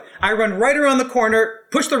 feet away. I run right around the corner,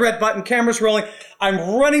 push the red button, camera's rolling. I'm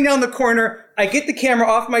running down the corner. I get the camera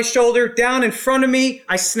off my shoulder, down in front of me.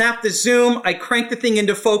 I snap the zoom. I crank the thing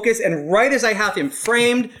into focus. And right as I have him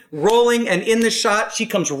framed, rolling, and in the shot, she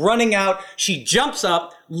comes running out. She jumps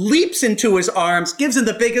up, leaps into his arms, gives him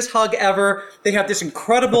the biggest hug ever. They have this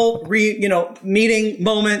incredible meeting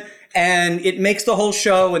moment. And it makes the whole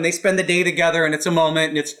show, and they spend the day together, and it's a moment,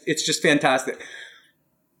 and it's just fantastic.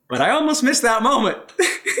 But I almost missed that moment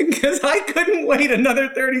because I couldn't wait another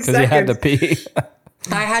 30 seconds. Because you had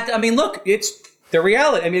to pee. Look, it's the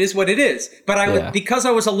reality. It is what it is. But because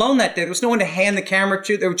I was alone that day, there was no one to hand the camera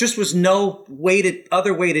to. There just was no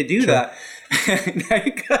other way to do that. And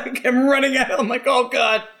I'm running out. I'm like, oh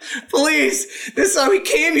God, please. We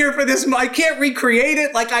came here for this. I can't recreate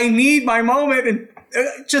it. Like I need my moment. And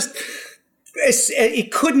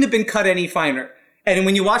it couldn't have been cut any finer. And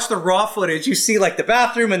when you watch the raw footage, you see like the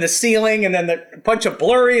bathroom and the ceiling and then a bunch of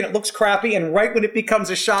blurry and it looks crappy. And right when it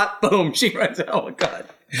becomes a shot, boom, she runs out. Oh my God.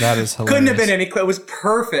 That is hilarious. Couldn't have been any, it was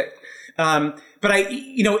perfect. But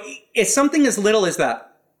it's something as little as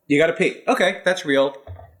that. You got to pee. Okay, that's real.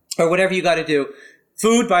 Or whatever you got to do.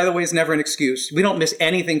 Food, by the way, is never an excuse. We don't miss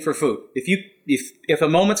anything for food. If a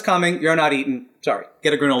moment's coming, you're not eating. Sorry,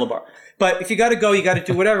 get a granola bar. But if you got to go, you got to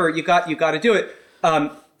do whatever. You got to do it.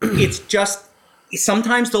 It's just,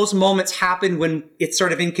 sometimes those moments happen when it's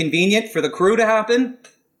sort of inconvenient for the crew to happen.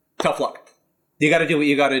 Tough luck. You got to do what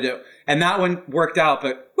you got to do. And that one worked out,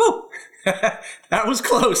 but whoo, that was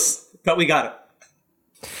close, but we got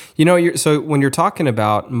it. So when you're talking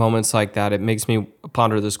about moments like that, it makes me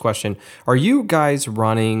ponder this question. Are you guys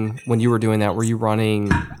running, when you were doing that, were you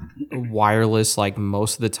running wireless like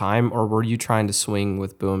most of the time, or were you trying to swing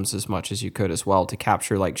with booms as much as you could as well to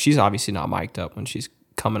capture, like, she's obviously not mic'd up when she's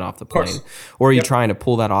coming off the plane, or are you trying to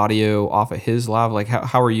pull that audio off of his lav? Like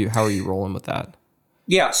how are you rolling with that?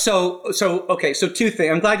 Yeah. So two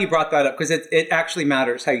things. I'm glad you brought that up because it actually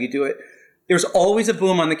matters how you do it. There's always a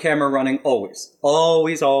boom on the camera running, always. And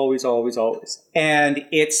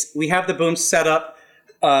we have the boom set up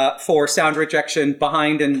for sound rejection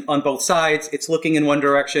behind and on both sides. It's looking in one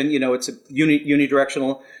direction. It's a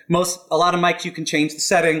unidirectional. A lot of mics you can change the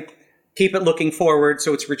setting. Keep it looking forward,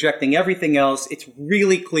 so it's rejecting everything else. It's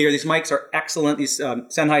really clear. These mics are excellent. These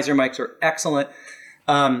Sennheiser mics are excellent.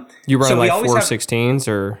 You run like 416s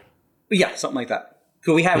or? Yeah, something like that.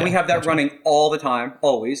 So we have that running all the time,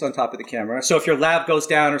 always on top of the camera. So if your lab goes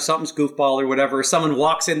down or something's goofball or whatever, or someone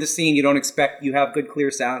walks in the scene you don't expect, you have good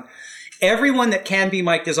clear sound. Everyone that can be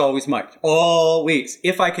mic'd is always mic'd. Always,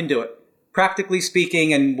 if I can do it. Practically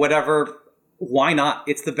speaking and whatever, why not?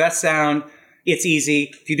 It's the best sound. It's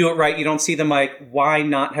easy. If you do it right, you don't see the mic. Why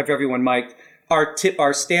not have everyone mic'd?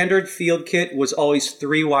 Our standard field kit was always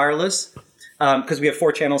 3 wireless because we have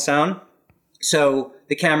 4-channel sound. So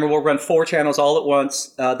the camera will run 4 channels all at once,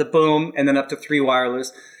 the boom, and then up to 3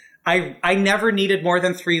 wireless. I never needed more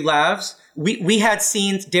than 3 lavs. We had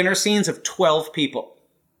dinner scenes of 12 people.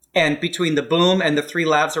 And between the boom and the 3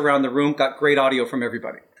 lavs around the room, got great audio from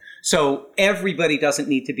everybody. So everybody doesn't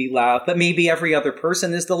need to be lav, but maybe every other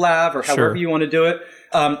person is the lav or however you want to do it.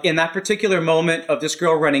 In that particular moment of this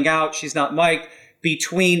girl running out, she's not mic'd.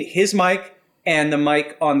 Between his mic and the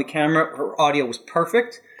mic on the camera, her audio was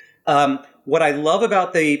perfect. What I love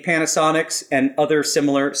about the Panasonics and other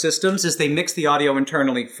similar systems is they mix the audio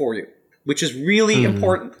internally for you, which is really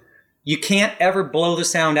important. You can't ever blow the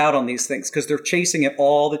sound out on these things because they're chasing it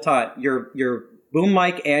all the time. Your boom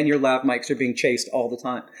mic and your lav mics are being chased all the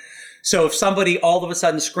time. So if somebody all of a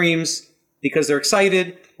sudden screams because they're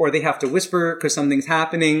excited, or they have to whisper because something's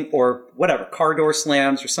happening, or whatever, car door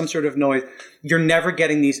slams or some sort of noise, you're never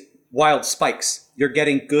getting these wild spikes. You're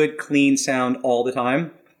getting good, clean sound all the time,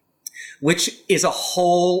 which is a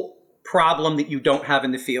whole problem that you don't have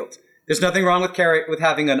in the field. There's nothing wrong with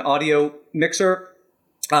having an audio mixer.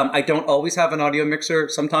 I don't always have an audio mixer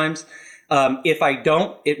sometimes. If I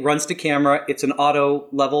don't, it runs to camera. It's an auto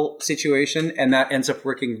level situation, and that ends up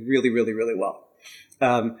working really, really, really well.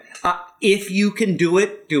 If you can do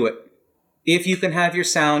it, do it. If you can have your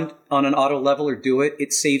sound on an auto leveler, do it.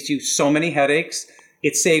 It saves you so many headaches.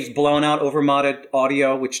 It saves blown out, overmodded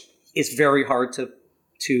audio, which is very hard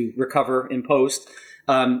to recover in post.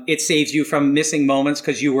 It saves you from missing moments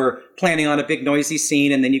because you were planning on a big noisy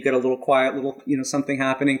scene and then you get a little quiet, something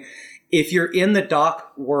happening. If you're in the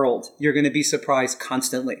doc world, you're going to be surprised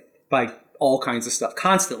constantly by all kinds of stuff,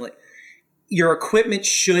 constantly. Your equipment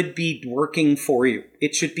should be working for you.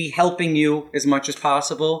 It should be helping you as much as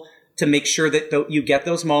possible to make sure that you get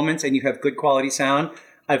those moments and you have good quality sound.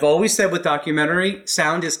 I've always said with documentary,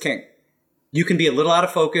 sound is king. You can be a little out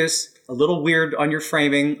of focus, a little weird on your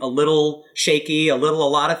framing, a little shaky, a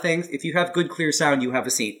lot of things. If you have good, clear sound, you have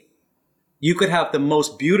a scene. You could have the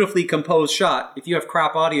most beautifully composed shot. If you have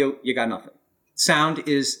crap audio, you got nothing. Sound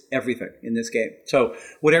is everything in this game. So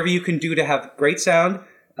whatever you can do to have great sound.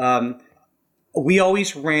 We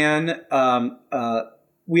always ran a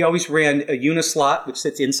Unislot, which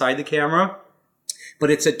sits inside the camera, but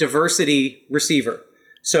it's a diversity receiver.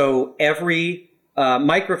 So every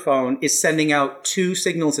microphone is sending out two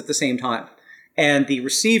signals at the same time. And the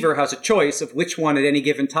receiver has a choice of which one at any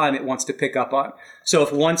given time it wants to pick up on. So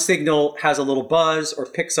if one signal has a little buzz or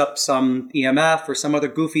picks up some EMF or some other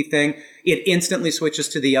goofy thing, it instantly switches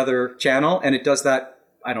to the other channel, and it does that,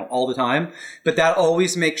 all the time. But that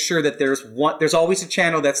always makes sure that there's always a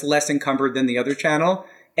channel that's less encumbered than the other channel.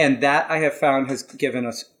 And that I have found has given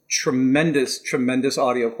us tremendous, tremendous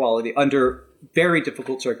audio quality under very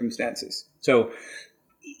difficult circumstances. So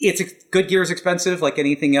good gear is expensive like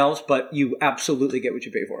anything else, but you absolutely get what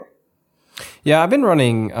you pay for. Yeah, I've been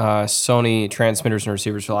running Sony transmitters and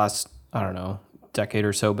receivers for the last, decade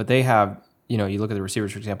or so, but they have, you look at the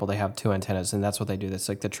receivers, for example, they have two antennas, and that's what they do. That's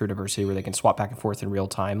like the true diversity where they can swap back and forth in real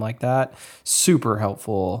time like that. Super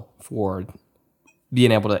helpful for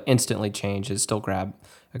being able to instantly change and still grab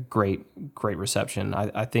a great reception.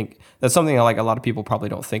 I think that's something like a lot of people probably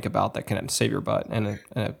don't think about that can save your butt in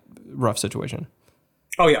a rough situation.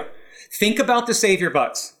 Oh yeah. Think about the save your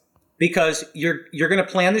butts, because you're going to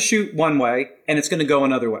plan the shoot one way and it's going to go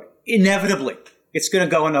another way. Inevitably, it's going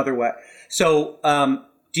to go another way. So,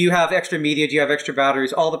 do you have extra media? Do you have extra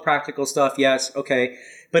batteries? All the practical stuff. Yes. Okay.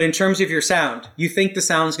 But in terms of your sound, you think the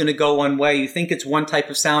sound's going to go one way. You think it's one type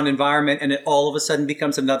of sound environment and it all of a sudden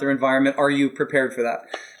becomes another environment. Are you prepared for that?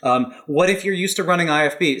 What if you're used to running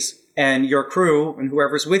IFBs and your crew and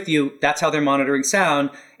whoever's with you, that's how they're monitoring sound,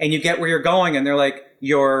 and you get where you're going and they're like,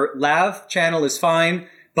 your lav channel is fine,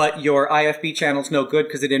 but your IFB channel's no good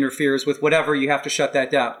because it interferes with whatever. You have to shut that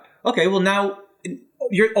down. Okay. Well, now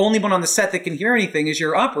you're only one on the set that can hear anything is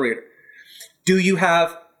your operator. Do you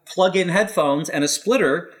have plug-in headphones and a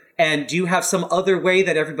splitter, and do you have some other way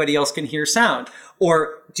that everybody else can hear sound?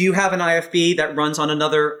 Or do you have an IFB that runs on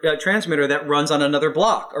another transmitter that runs on another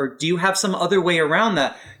block? Or do you have some other way around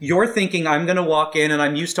that? You're thinking, I'm going to walk in and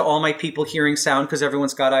I'm used to all my people hearing sound because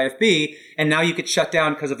everyone's got IFB, and now you get shut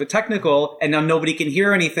down because of a technical, and now nobody can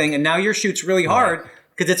hear anything, and now your shoot's really hard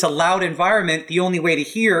because it's a loud environment. The only way to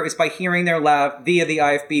hear is by hearing their lav via the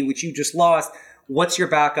IFB, which you just lost. What's your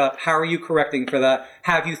backup? How are you correcting for that?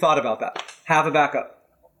 Have you thought about that? Have a backup.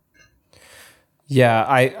 Yeah,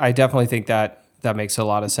 I definitely think that makes a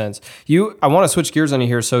lot of sense. I want to switch gears on you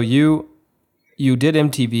here. So you did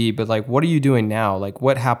MTV, but like, what are you doing now? Like,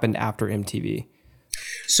 what happened after MTV?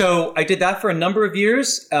 So I did that for a number of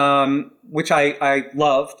years, which I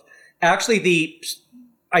loved. Actually,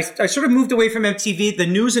 I sort of moved away from MTV. The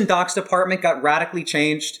news and docs department got radically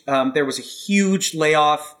changed. There was a huge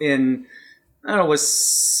layoff in, it was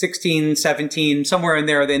 16, 17, somewhere in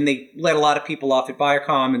there. Then they let a lot of people off at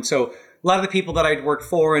Viacom. And so a lot of the people that I'd worked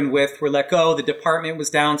for and with were let go. The department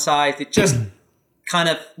was downsized. It just kind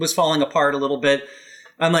of was falling apart a little bit.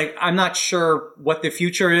 I'm like, I'm not sure what the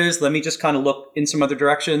future is. Let me just kind of look in some other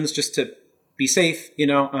directions just to be safe.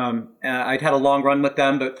 I'd had a long run with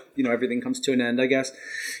them, but everything comes to an end, I guess.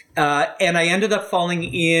 And I ended up falling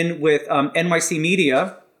in with NYC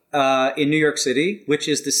Media in New York City, which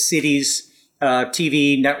is the city's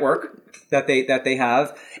TV network that they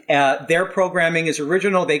have. Their programming is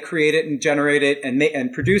original. They create it and generate it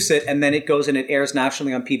and produce it, and then it goes and it airs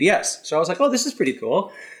nationally on PBS. So I was like, oh, this is pretty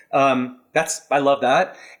cool. I love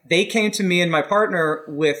that. They came to me and my partner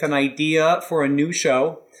with an idea for a new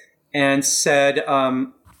show and said,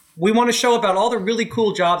 we want a show about all the really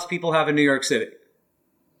cool jobs people have in New York City.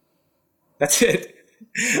 That's it.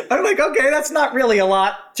 I'm like, okay, that's not really a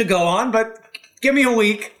lot to go on, but give me a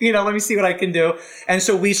week, let me see what I can do. And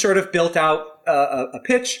so we sort of built out a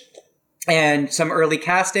pitch and some early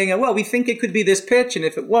casting. And, well, we think it could be this pitch. And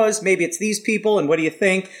if it was, maybe it's these people. And what do you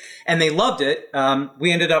think? And they loved it.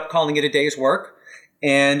 We ended up calling it A Day's Work.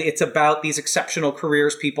 And it's about these exceptional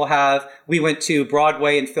careers people have. We went to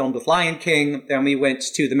Broadway and filmed with Lion King. Then we went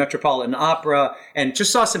to the Metropolitan Opera and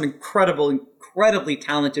just saw some incredibly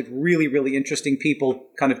talented, really, really interesting people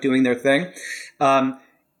kind of doing their thing.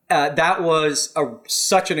 That was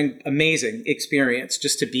such an amazing experience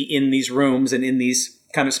just to be in these rooms and in these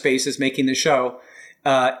kind of spaces making the show.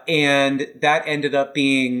 And that ended up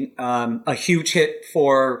being a huge hit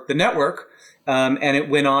for the network. And it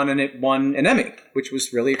went on and it won an Emmy, which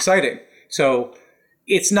was really exciting. So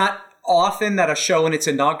it's not often that a show in its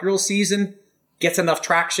inaugural season gets enough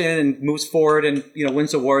traction and moves forward and,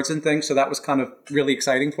 wins awards and things. So that was kind of really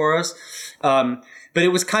exciting for us. But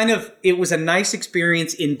it was a nice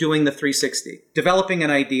experience in doing the 360, developing an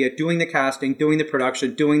idea, doing the casting, doing the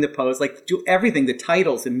production, doing the post, do everything, the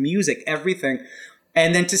titles, the music, everything.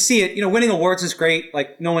 And then to see it, winning awards is great.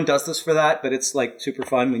 No one does this for that, but it's super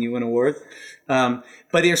fun when you win awards. But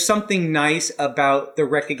there's something nice about the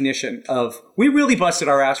recognition of, we really busted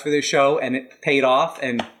our ass for this show and it paid off.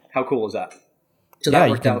 And how cool is that? So that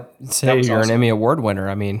worked out. Say you're awesome. An Emmy Award winner.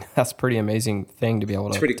 I mean, that's a pretty amazing thing to be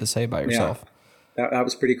able to say about yourself. Yeah, that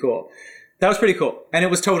was pretty cool. And it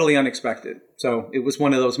was totally unexpected. So it was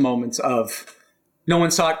one of those moments of no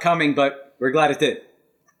one saw it coming, but we're glad it did,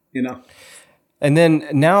 And then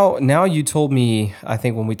now you told me, I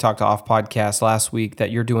think when we talked off podcast last week,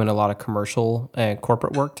 that you're doing a lot of commercial and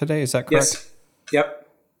corporate work today. Is that correct? Yes. Yep.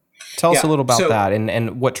 Tell us a little about that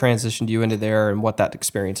and what transitioned you into there and what that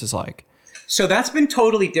experience is like. So that's been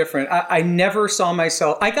totally different. I never saw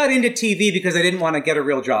myself, I got into TV because I didn't want to get a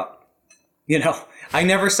real job. I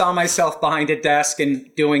never saw myself behind a desk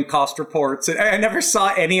and doing cost reports. I never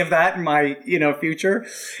saw any of that in my, future.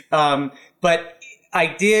 But I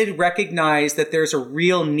did recognize that there's a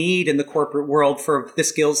real need in the corporate world for the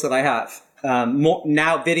skills that I have.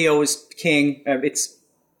 Now video is king.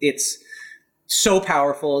 It's so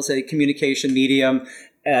powerful as a communication medium.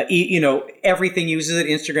 Everything uses it.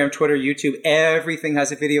 Instagram, Twitter, YouTube, everything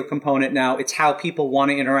has a video component now. It's how people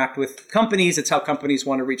want to interact with companies. It's how companies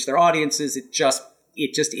want to reach their audiences. It just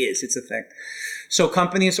is. It's a thing. So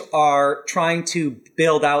companies are trying to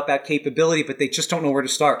build out that capability, but they just don't know where to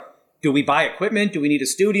start. Do we buy equipment? Do we need a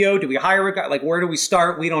studio? Do we hire a guy? Where do we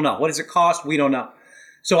start? We don't know. What does it cost? We don't know.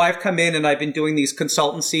 So I've come in and I've been doing these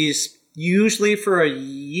consultancies usually for a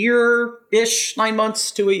year-ish, 9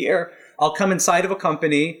 months to a year. I'll come inside of a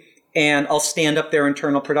company and I'll stand up their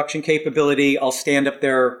internal production capability. I'll stand up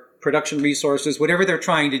their production resources, whatever they're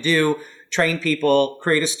trying to do, train people,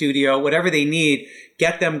 create a studio, whatever they need,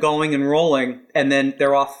 get them going and rolling, and then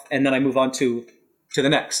they're off, and then I move on to the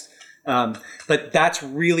next. But that's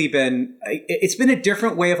really it's been a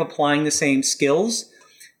different way of applying the same skills,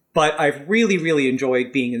 but I've really, really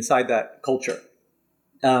enjoyed being inside that culture.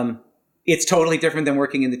 It's totally different than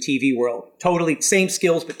working in the TV world. Totally same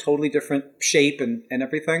skills, but totally different shape and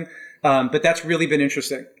everything. But that's really been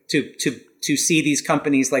interesting to see these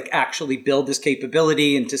companies actually build this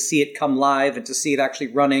capability and to see it come live and to see it actually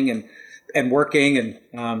running and working. And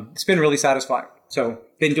it's been really satisfying. So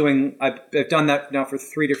I've done that now for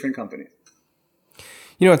 3 different companies.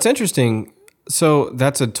 It's interesting. So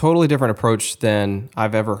that's a totally different approach than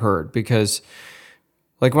I've ever heard, because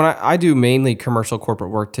when I do mainly commercial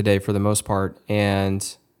corporate work today for the most part,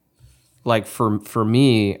 and for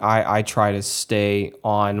me, I try to stay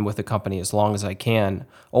on with the company as long as I can.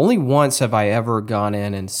 Only once have I ever gone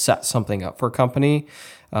in and set something up for a company,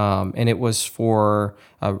 and it was for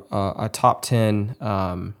a top 10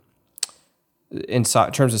 in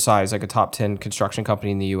terms of size, a top 10 construction company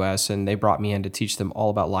in the U.S., and they brought me in to teach them all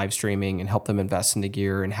about live streaming and help them invest in the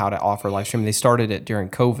gear and how to offer live streaming. They started it during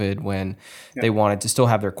COVID when they wanted to still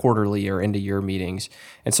have their quarterly or end-of-year meetings.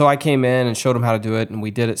 And so I came in and showed them how to do it, and we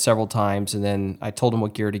did it several times, and then I told them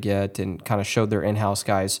what gear to get and kind of showed their in-house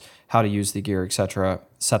guys how to use the gear, et cetera,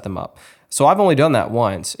 set them up. So I've only done that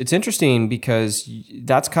once. It's interesting because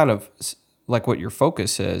that's kind of like what your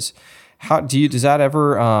focus is. Does that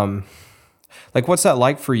ever, like, what's that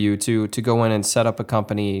like for you to go in and set up a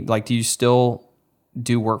company? Like, do you still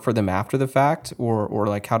do work for them after the fact, or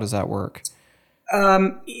like, how does that work?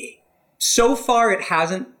 So far it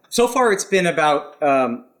hasn't. So far it's been about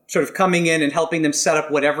sort of coming in and helping them set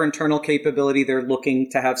up whatever internal capability they're looking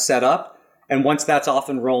to have set up. And once that's off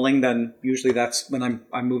and rolling, then usually that's when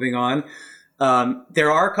I'm moving on.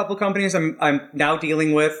 There are a couple companies I'm now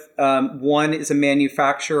dealing with. One is a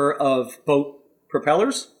manufacturer of boat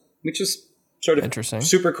propellers, which is sort of interesting,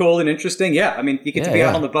 super cool and interesting. Yeah, I mean, you get to be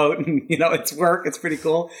out on the boat and, it's work. It's pretty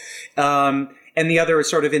cool. And the other is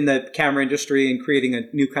sort of in the camera industry and creating a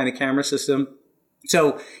new kind of camera system.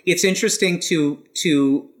 So it's interesting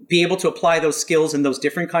to be able to apply those skills in those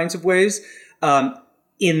different kinds of ways.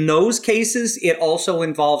 In those cases, it also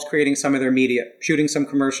involves creating some of their media, shooting some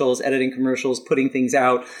commercials, editing commercials, putting things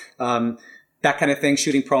out, that kind of thing,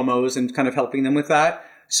 shooting promos and kind of helping them with that.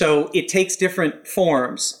 So it takes different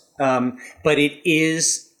forms, but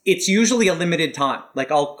it's usually a limited time.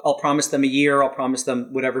 Like I'll promise them a year, I'll promise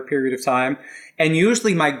them whatever period of time. And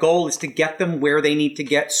usually my goal is to get them where they need to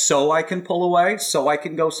get so I can pull away, so I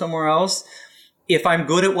can go somewhere else. If I'm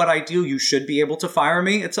good at what I do, you should be able to fire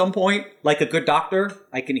me at some point. Like a good doctor,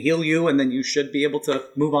 I can heal you and then you should be able to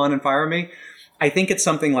move on and fire me. I think it's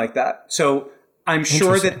something like that. So I'm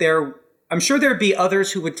sure that there'd be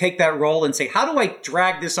others who would take that role and say, how do I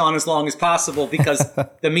drag this on as long as possible because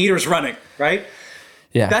the meter's running, right?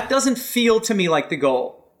 Yeah. That doesn't feel to me like the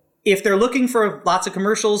goal. If they're looking for lots of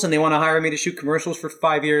commercials and they want to hire me to shoot commercials for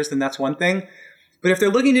 5 years, then that's one thing. But if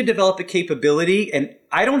they're looking to develop a capability and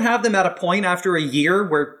I don't have them at a point after a year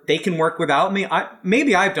where they can work without me,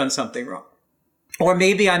 maybe I've done something wrong. Or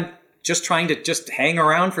maybe I'm just trying to just hang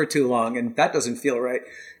around for too long and that doesn't feel right.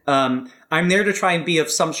 I'm there to try and be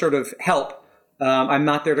of some sort of help. I'm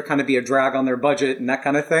not there to kind of be a drag on their budget and that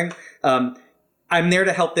kind of thing. I'm there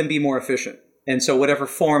to help them be more efficient. And so whatever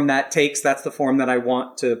form that takes, that's the form that I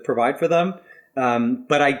want to provide for them.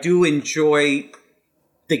 But I do enjoy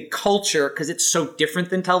the culture because it's so different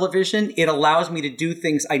than television. It allows me to do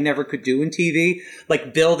things I never could do in TV,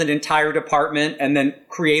 like build an entire department and then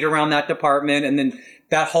create around that department. And then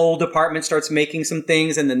that whole department starts making some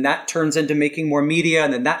things. And then that turns into making more media.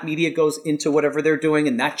 And then that media goes into whatever they're doing.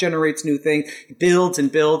 And that generates new things, it builds and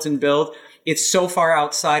builds and builds. It's so far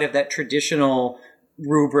outside of that traditional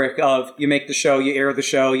rubric of you make the show, you air the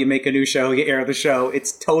show, you make a new show, you air the show.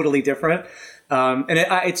 It's totally different. And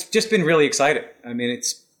it's just been really exciting. I mean,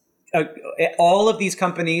 it's all of these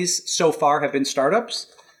companies so far have been startups.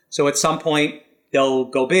 So at some point they'll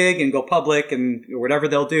go big and go public and whatever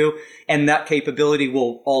they'll do. And that capability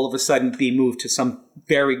will all of a sudden be moved to some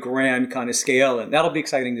very grand kind of scale. And that'll be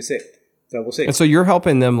exciting to see. So we'll see. And so you're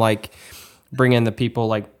helping them like bring in the people,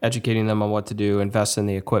 like educating them on what to do, invest in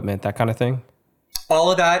the equipment, that kind of thing? All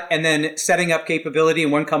of that, and then setting up capability.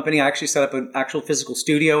 In one company, I actually set up an actual physical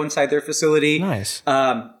studio inside their facility. Nice.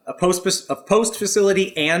 A post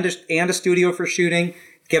facility and a studio for shooting.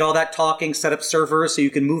 Get all that talking, set up servers so you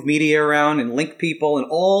can move media around and link people and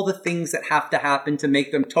all the things that have to happen to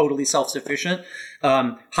make them totally self-sufficient.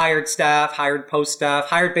 Hired staff, hired post staff,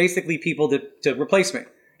 hired basically people to replace me.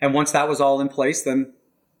 And once that was all in place, then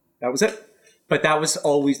that was it. But that was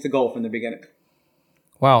always the goal from the beginning.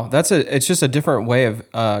 Wow, it's just a different way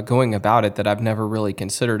of going about it that I've never really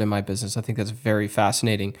considered in my business. I think that's very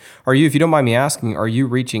fascinating. If you don't mind me asking, are you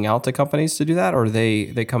reaching out to companies to do that, or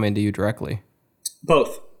they come into you directly?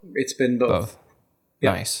 Both. It's been both.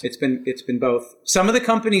 Yeah, nice. It's been both. Some of the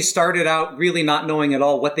companies started out really not knowing at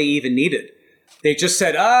all what they even needed. They just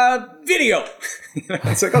said, video.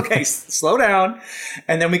 It's like, okay, slow down.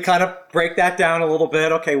 And then we kind of break that down a little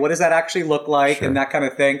bit. Okay, what does that actually look like? Sure. And that kind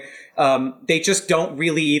of thing. They just don't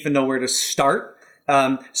really even know where to start.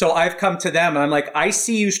 So I've come to them and I'm like, I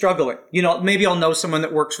see you struggling. Maybe I'll know someone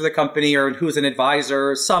that works for the company or who's an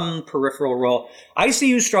advisor or some peripheral role. I see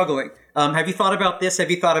you struggling. Have you thought about this? Have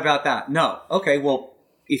you thought about that? No. Okay, well,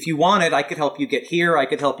 if you want it, I could help you get here. I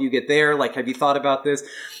could help you get there. Like, have you thought about this?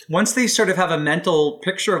 Once they sort of have a mental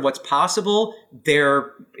picture of what's possible,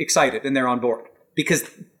 they're excited and they're on board because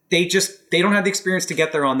they don't have the experience to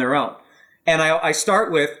get there on their own. And I start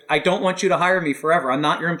with, I don't want you to hire me forever. I'm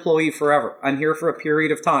not your employee forever. I'm here for a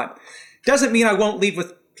period of time. Doesn't mean I won't leave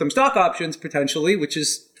with some stock options potentially, which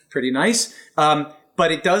is pretty nice.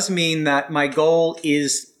 But it does mean that my goal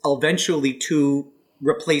is eventually to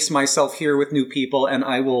replace myself here with new people, and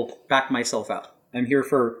I will back myself out.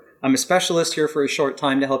 I'm a specialist here for a short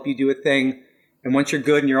time to help you do a thing. And once you're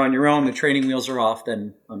good and you're on your own, the training wheels are off,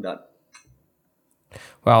 then I'm done.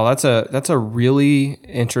 Wow, that's a really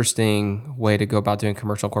interesting way to go about doing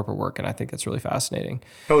commercial corporate work, and I think it's really fascinating.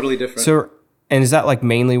 Totally different. So, and is that like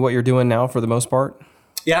mainly what you're doing now for the most part?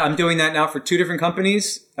 Yeah, I'm doing that now for 2 different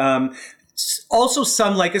companies. Also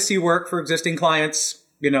some legacy work for existing clients,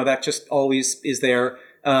 that just always is there.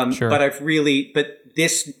 Sure. But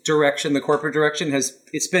this direction, the corporate direction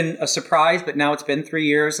it's been a surprise, but now it's been 3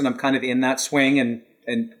 years and I'm kind of in that swing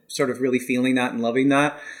and sort of really feeling that and loving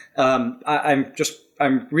that.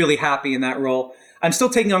 I'm really happy in that role. I'm still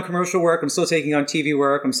taking on commercial work. I'm still taking on TV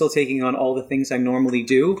work. I'm still taking on all the things I normally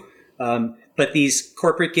do. But these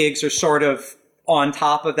corporate gigs are sort of on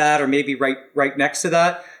top of that or maybe right next to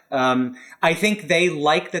that. I think they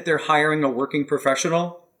like that they're hiring a working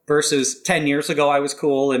professional versus 10 years ago I was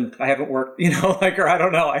cool and I haven't worked, or I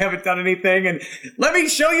don't know, I haven't done anything and let me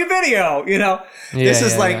show you video,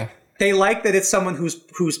 They like that it's someone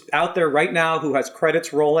who's out there right now, who has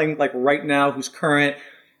credits rolling like right now, who's current,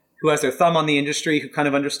 who has their thumb on the industry, who kind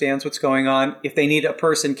of understands what's going on. If they need a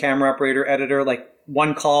person, camera operator, editor, like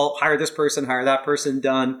one call, hire this person, hire that person,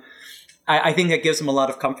 done. I think that gives them a lot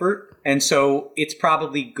of comfort. And so it's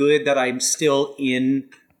probably good that I'm still in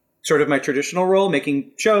sort of my traditional role,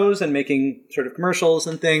 making shows and making sort of commercials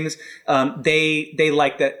and things. They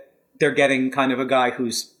like that they're getting kind of a guy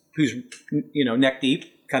who's neck deep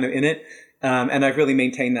kind of in it. And I've really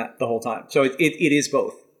maintained that the whole time. So it is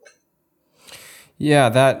both. Yeah,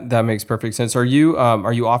 that makes perfect sense. Are you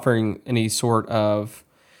offering any sort of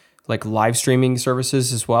like live streaming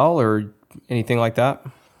services as well or anything like that?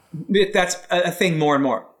 That's a thing more and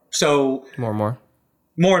more. So more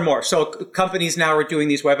and more. So companies now are doing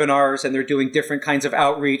these webinars and they're doing different kinds of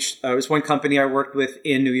outreach. There was one company I worked with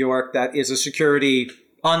in New York that is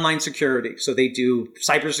online security. So they do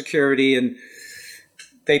cybersecurity and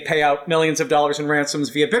they pay out millions of dollars in ransoms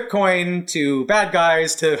via Bitcoin to bad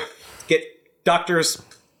guys to get doctors'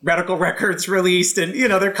 medical records released. And,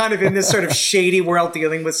 they're kind of in this sort of shady world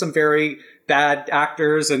dealing with some very bad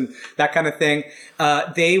actors and that kind of thing.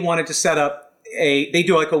 They wanted to set up they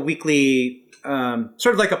do like a weekly,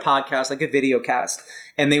 sort of like a podcast, like a video cast.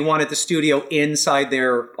 And they wanted the studio inside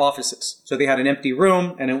their offices. So they had an empty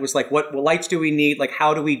room and it was like, what lights do we need? Like,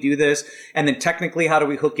 how do we do this? And then technically, how do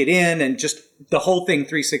we hook it in? And just the whole thing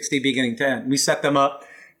 360 beginning to end. We set them up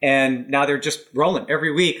and now they're just rolling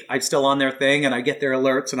every week. I'm still on their thing and I get their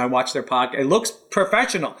alerts and I watch their podcast. It looks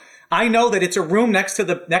professional. I know that it's a room next to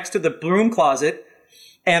the broom closet.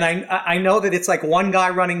 And I know that it's like one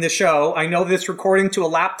guy running the show. I know that it's recording to a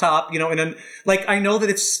laptop, I know that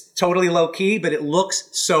it's totally low key, but it looks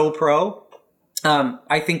so pro.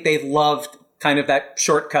 I think they've loved kind of that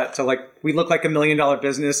shortcut to we look like $1 million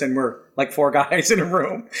business and we're like 4 guys in a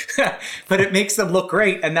room, but it makes them look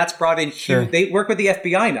great. And that's brought in huge, Sure. They work with the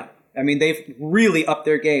FBI now. I mean, they've really upped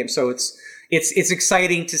their game. So it's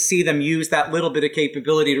exciting to see them use that little bit of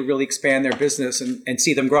capability to really expand their business and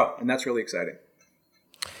see them grow. And that's really exciting.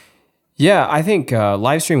 Yeah, I think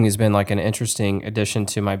live streaming has been like an interesting addition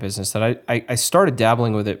to my business that I started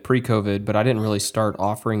dabbling with it pre-COVID, but I didn't really start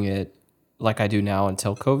offering it like I do now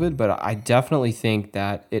until COVID. But I definitely think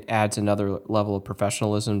that it adds another level of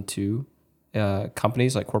professionalism to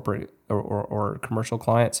companies like corporate or commercial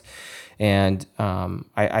clients. And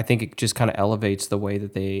I think it just kind of elevates the way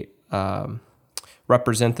that they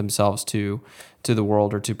represent themselves to the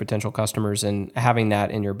world or to potential customers. And having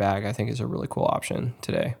that in your bag, I think is a really cool option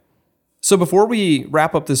today. So before we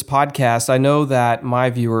wrap up this podcast, I know that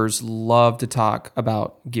my viewers love to talk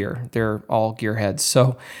about gear. They're all gearheads.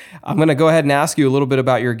 So I'm going to go ahead and ask you a little bit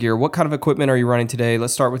about your gear. What kind of equipment are you running today?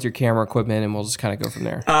 Let's start with your camera equipment and we'll just kind of go from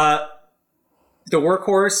there. The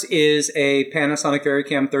workhorse is a Panasonic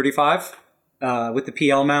VariCam 35 with the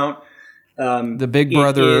PL mount. The big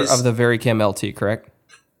brother of the VariCam LT, correct?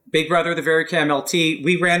 Big brother of the VariCam LT.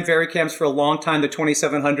 We ran VariCams for a long time, the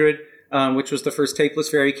 2700. Which was the first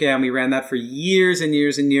tapeless VariCam. We ran that for years and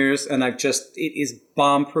years and years, and it is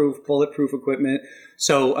bomb-proof, bulletproof equipment.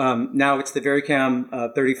 So now it's the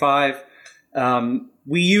VariCam 35.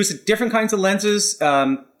 We use different kinds of lenses,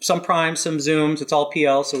 some primes, some zooms. It's all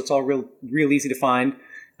PL, so it's all real easy to find.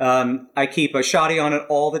 I keep a shotty on it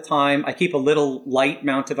all the time. I keep a little light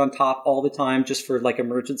mounted on top all the time, just for like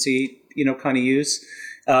emergency, kind of use.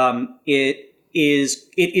 It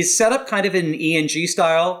is set up kind of in an ENG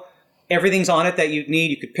style. Everything's on it that you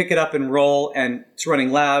need. You could pick it up and roll, and it's running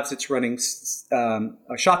lavs. It's running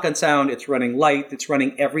a shotgun sound. It's running light. It's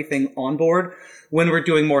running everything on board. When we're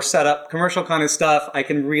doing more setup, commercial kind of stuff, I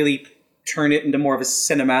can really turn it into more of a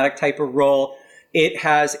cinematic type of roll. It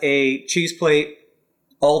has a cheese plate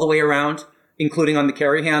all the way around, including on the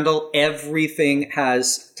carry handle. Everything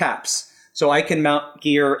has taps. So I can mount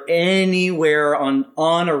gear anywhere on,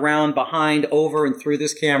 around, behind, over, and through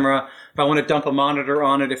this camera. If I want to dump a monitor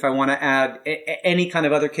on it, if I want to add any kind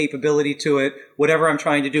of other capability to it, whatever I'm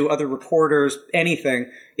trying to do, other recorders, anything,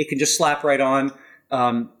 it can just slap right on.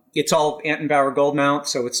 It's all Anton Gold mount,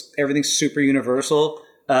 so everything's super universal.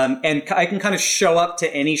 And I can kind of show up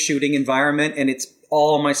to any shooting environment, and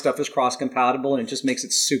all my stuff is cross-compatible, and it just makes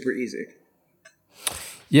it super easy.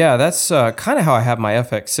 Yeah, that's kind of how I have my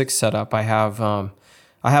FX6 set up. I have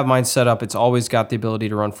mine set up. It's always got the ability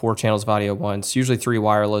to run 4 channels of audio at once, usually 3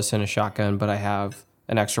 wireless and a shotgun, but I have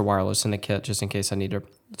an extra wireless in the kit just in case I need to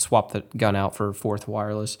swap the gun out for 4th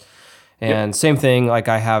wireless. And Same thing, like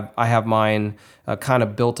I have mine kind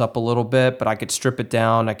of built up a little bit, but I could strip it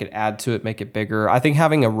down, I could add to it, make it bigger. I think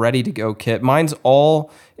having a ready-to-go kit, mine's all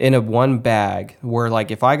in a one bag where like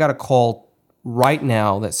if I got a call right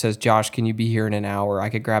now that says, Josh, can you be here in an hour? I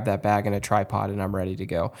could grab that bag and a tripod and I'm ready to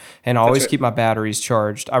go. And I always keep my batteries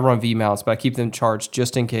charged. I run V-mounts, but I keep them charged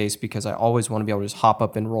just in case because I always want to be able to just hop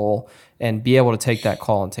up and roll and be able to take that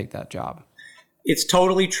call and take that job. It's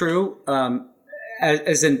totally true.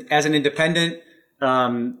 As an independent,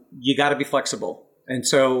 you got to be flexible. And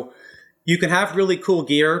so you can have really cool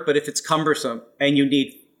gear, but if it's cumbersome and you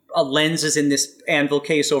need lenses in this anvil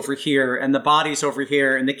case over here and the body's over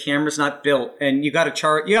here and the camera's not built and you got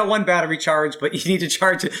one battery charge, but you need to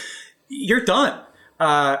charge it, you're done.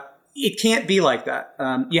 It can't be like that.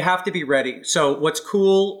 You have to be ready. So what's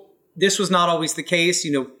cool, this was not always the case.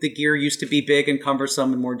 The gear used to be big and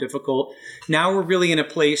cumbersome and more difficult. Now we're really in a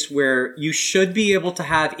place where you should be able to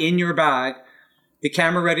have in your bag the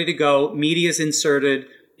camera ready to go, media's inserted.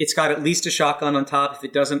 It's got at least a shotgun on top if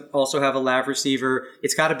it doesn't also have a lav receiver.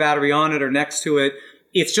 It's got a battery on it or next to it.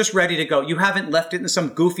 It's just ready to go. You haven't left it in some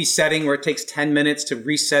goofy setting where it takes 10 minutes to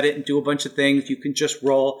reset it and do a bunch of things. You can just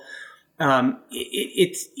roll.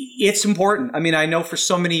 It's important. I mean, I know for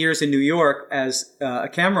so many years in New York as a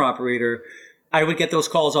camera operator, I would get those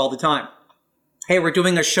calls all the time. Hey, we're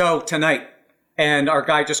doing a show tonight and our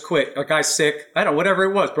guy just quit. Our guy's sick. I don't know, whatever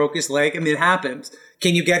it was, broke his leg. I mean, it happens.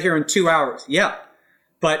 Can you get here in 2 hours? Yeah.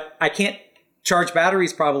 But I can't charge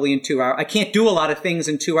batteries probably in 2 hours. I can't do a lot of things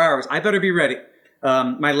in 2 hours. I better be ready.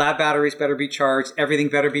 My lab batteries better be charged. Everything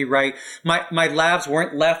better be right. My labs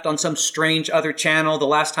weren't left on some strange other channel the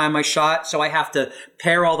last time I shot. So I have to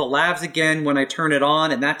pair all the labs again when I turn it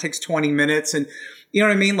on. And that takes 20 minutes. And you know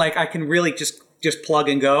what I mean? Like I can really just plug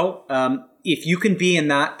and go. If you can be in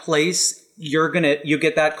that place, you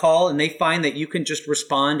get that call and they find that you can just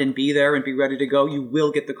respond and be there and be ready to go. You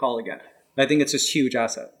will get the call again. I think it's a huge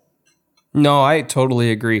asset. No, I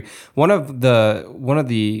totally agree. One of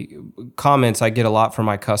the comments I get a lot from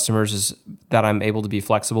my customers is that I'm able to be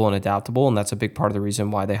flexible and adaptable, and that's a big part of the reason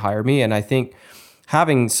why they hire me. And I think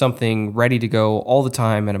having something ready to go all the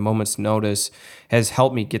time at a moment's notice has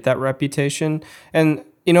helped me get that reputation. And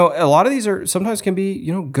a lot of these sometimes can be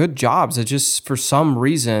good jobs that just for some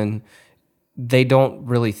reason they don't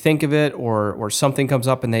really think of it or something comes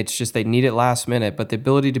up and they need it last minute. But the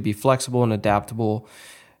ability to be flexible and adaptable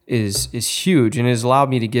is huge, and it has allowed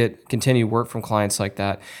me to continue work from clients like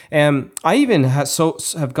that. And I even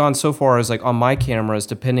have gone so far as like on my cameras,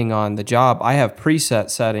 depending on the job, I have preset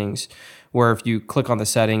settings where if you click on the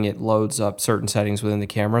setting, it loads up certain settings within the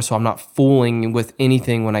camera. So I'm not fooling with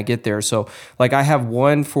anything when I get there. So like I have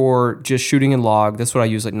one for just shooting in log. That's what I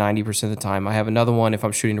use like 90% of the time. I have another one if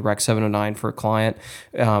I'm shooting to Rec 709 for a client,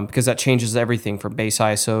 because that changes everything from base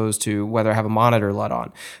ISOs to whether I have a monitor let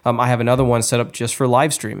on. I have another one set up just for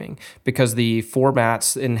live streaming because the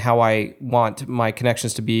formats and how I want my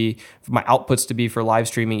connections to be, my outputs to be for live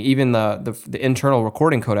streaming, even the internal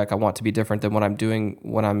recording codec I want to be different than what I'm doing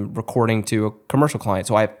when I'm recording to a commercial client.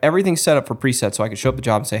 So I have everything set up for preset so I can show up the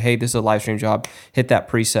job and say, hey, this is a live stream job, hit that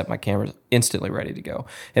preset, my camera's instantly ready to go.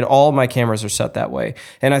 And all my cameras are set that way.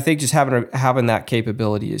 And I think just having that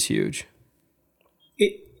capability is huge.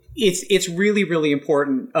 It's really, really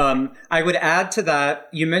important. I would add to that,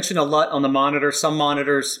 you mentioned a LUT on the monitor. Some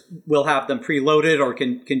monitors will have them preloaded or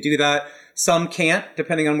can do that. Some can't,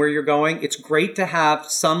 depending on where you're going. It's great to have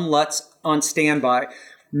some LUTs on standby.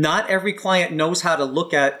 Not every client knows how to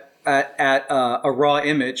look at a raw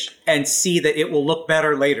image and see that it will look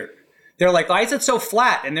better later. They're like, why is it so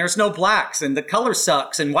flat and there's no blacks and the color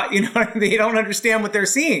sucks and what, they don't understand what they're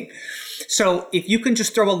seeing. So if you can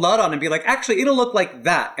just throw a LUT on and be like, actually, it'll look like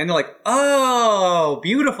that. And they're like, oh,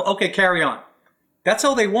 beautiful. Okay, carry on. That's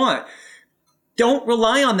all they want. Don't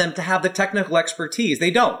rely on them to have the technical expertise.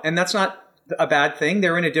 They don't. And that's not a bad thing.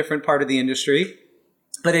 They're in a different part of the industry.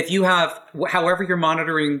 But if you have, however your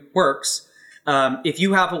monitoring works, If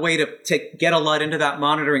you have a way to get a LUT into that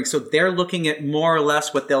monitoring, so they're looking at more or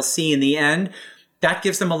less what they'll see in the end, that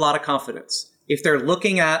gives them a lot of confidence. If they're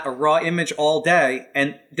looking at a raw image all day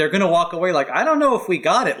and they're going to walk away like, I don't know if we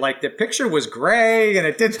got it. Like the picture was gray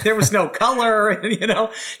and there was no color and,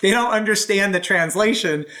 they don't understand the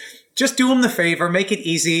translation. Just do them the favor, make it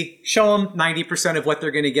easy, show them 90% of what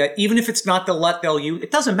they're going to get. Even if it's not the LUT they'll use,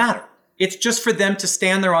 it doesn't matter. It's just for them to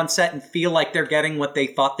stand there on set and feel like they're getting what they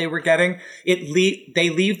thought they were getting. They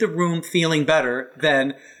leave the room feeling better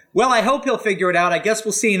than, well, I hope he'll figure it out. I guess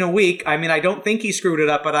we'll see in a week. I mean, I don't think he screwed it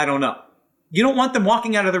up, but I don't know. You don't want them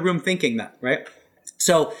walking out of the room thinking that, right?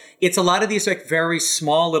 So it's a lot of these like very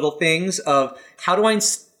small little things of how do I'm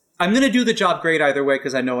going to do the job great either way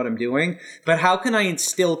because I know what I'm doing, but how can I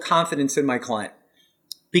instill confidence in my client?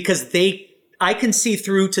 Because I can see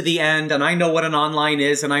through to the end and I know what an online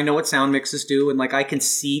is and I know what sound mixes do and like I can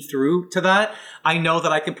see through to that. I know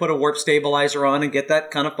that I can put a warp stabilizer on and get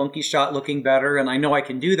that kind of funky shot looking better and I know I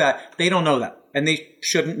can do that. They don't know that and they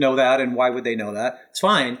shouldn't know that and why would they know that? It's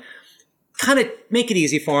fine. Kind of make it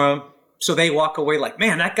easy for them so they walk away like,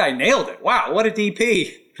 man, that guy nailed it. Wow, what a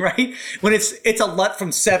DP, right? When it's a LUT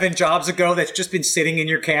from 7 jobs ago that's just been sitting in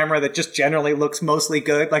your camera that just generally looks mostly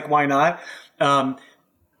good, like why not?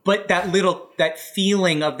 But that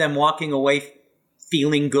feeling of them walking away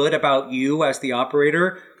feeling good about you as the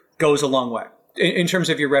operator goes a long way in terms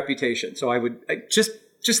of your reputation. So I would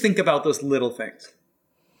just think about those little things.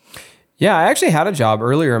 Yeah, I actually had a job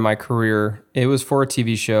earlier in my career. It was for a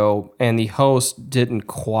TV show, and the host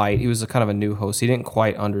he was a kind of a new host. He didn't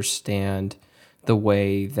quite understand the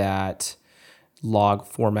way that log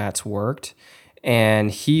formats worked.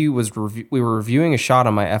 And we were reviewing a shot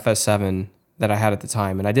on my FS7 that I had at the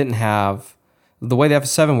time, and I didn't have the way the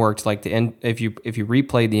FS7 worked. Like if you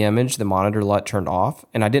replayed the image, the monitor LUT turned off,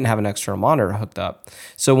 and I didn't have an external monitor hooked up.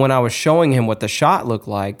 So when I was showing him what the shot looked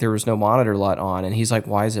like, there was no monitor LUT on, and he's like,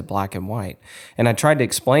 "Why is it black and white?" And I tried to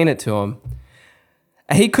explain it to him.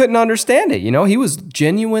 He couldn't understand it.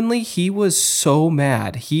 He was so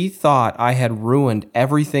mad. He thought I had ruined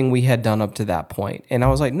everything we had done up to that point. And I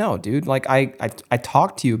was like, no, dude, like I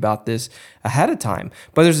talked to you about this ahead of time.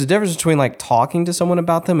 But there's a difference between like talking to someone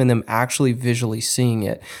about them and them actually visually seeing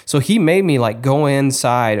it. So he made me like go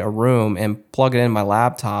inside a room and plug it in my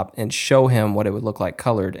laptop and show him what it would look like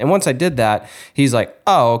colored. And once I did that, he's like,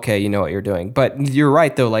 oh, okay, you know what you're doing. But you're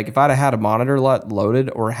right though. Like if I'd have had a monitor LUT loaded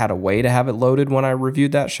or had a way to have it loaded when I reviewed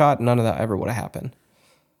that shot, none of that ever would have happened.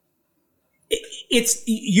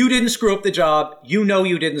 You didn't screw up the job. You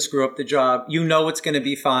didn't screw up the job. It's going to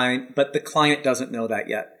be fine, but the client doesn't know that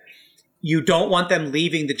yet. You don't want them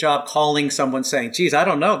leaving the job calling someone saying, geez, I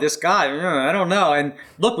don't know, this guy, I don't know. And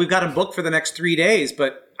look, we've got him booked for the next 3 days,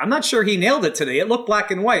 but I'm not sure he nailed it today. It looked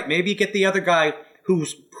black and white. Maybe get the other guy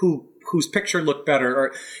whose picture looked better.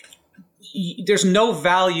 Or there's no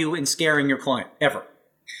value in scaring your client ever.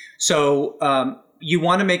 So you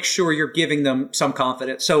want to make sure you're giving them some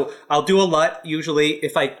confidence. So I'll do a LUT usually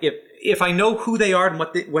if I know who they are and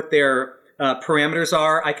what their parameters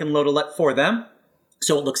are. I can load a LUT for them.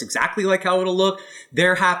 So it looks exactly like how it'll look.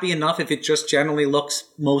 They're happy enough if it just generally looks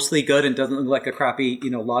mostly good and doesn't look like a crappy,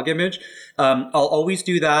 log image. I'll always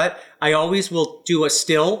do that. I always will do a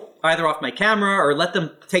still either off my camera or let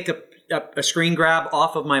them take a screen grab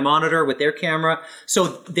off of my monitor with their camera. So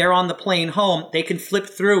they're on the plane home. They can flip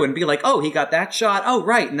through and be like, oh, he got that shot. Oh,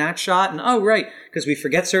 right. And that shot. And oh, right. Because we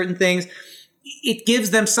forget certain things. It gives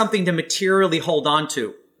them something to materially hold on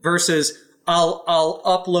to versus I'll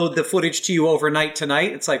upload the footage to you overnight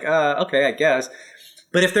tonight. It's like, okay, I guess.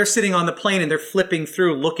 But if they're sitting on the plane and they're flipping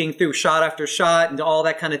through, looking through shot after shot and all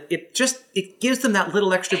that kind of, it gives them that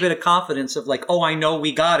little extra bit of confidence of like, oh, I know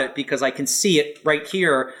we got it because I can see it right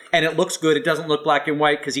here and it looks good. It doesn't look black and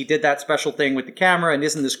white because he did that special thing with the camera and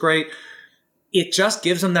isn't this great? It just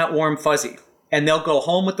gives them that warm fuzzy. And they'll go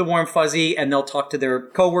home with the warm fuzzy and they'll talk to their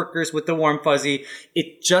coworkers with the warm fuzzy.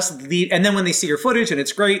 And then when they see your footage and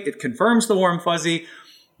it's great, it confirms the warm fuzzy.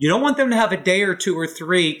 You don't want them to have a day or 2 or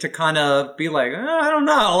 3 to kind of be like, I don't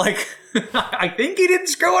know, like, I think he didn't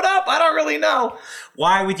screw it up. I don't really know.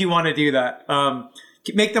 Why would you want to do that?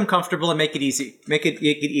 Make them comfortable and make it easy. Make it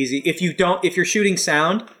easy. If you're shooting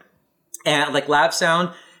sound, like lab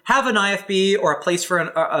sound, have an IFB or a place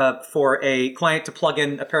for a client to plug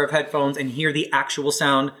in a pair of headphones and hear the actual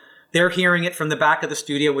sound. They're hearing it from the back of the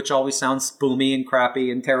studio, which always sounds boomy and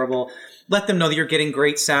crappy and terrible. Let them know that you're getting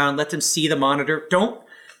great sound. Let them see the monitor. Don't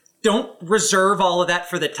reserve all of that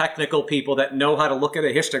for the technical people that know how to look at a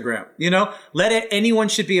histogram. Anyone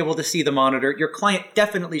should be able to see the monitor. Your client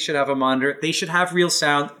definitely should have a monitor. They should have real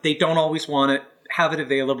sound. They don't always want it. Have it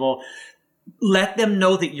available. Let them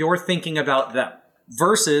know that you're thinking about them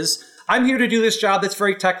versus I'm here to do this job that's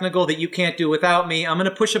very technical that you can't do without me. I'm going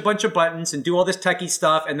to push a bunch of buttons and do all this techie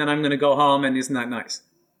stuff, and then I'm going to go home, and isn't that nice?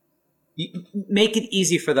 Make it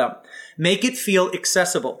easy for them. Make it feel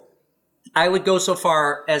accessible. I would go so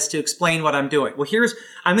far as to explain what I'm doing. Well,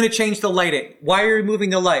 I'm going to change the lighting. Why are you removing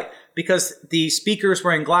the light? Because the speaker's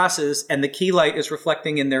wearing glasses and the key light is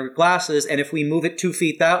reflecting in their glasses. And if we move it 2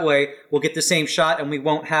 feet that way, we'll get the same shot and we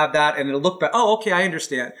won't have that and it'll look better. Oh, okay, I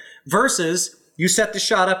understand. Versus you set the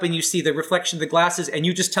shot up and you see the reflection of the glasses and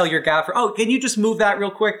you just tell your gaffer, oh, can you just move that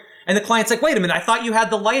real quick? And the client's like, wait a minute, I thought you had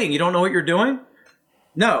the lighting. You don't know what you're doing?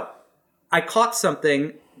 No, I caught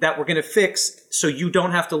something that we're going to fix so you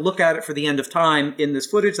don't have to look at it for the end of time in this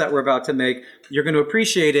footage that we're about to make. You're going to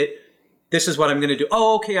appreciate it. This is what I'm going to do.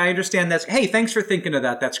 Oh, okay, I understand that. Hey, thanks for thinking of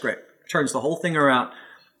that. That's great. Turns the whole thing around.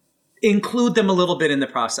 Include them a little bit in the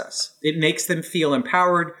process. It makes them feel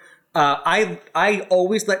empowered. I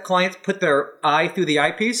always let clients put their eye through the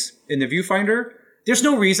eyepiece in the viewfinder. There's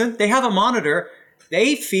no reason. They have a monitor.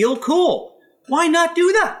 They feel cool. Why not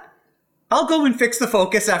do that? I'll go and fix the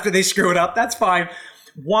focus after they screw it up. That's fine.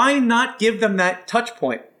 Why not give them that touch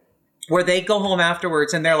point where they go home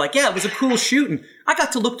afterwards and they're like, yeah, it was a cool shoot. And I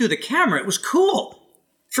got to look through the camera. It was cool.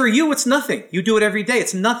 For you, it's nothing. You do it every day.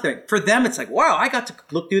 It's nothing. For them, it's like, wow, I got to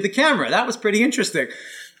look through the camera. That was pretty interesting.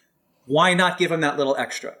 Why not give them that little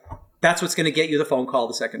extra? That's what's going to get you the phone call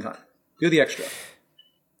the second time. Do the extra.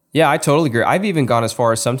 Yeah, I totally agree. I've even gone as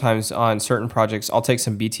far as sometimes on certain projects, I'll take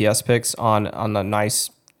some BTS pics on the nice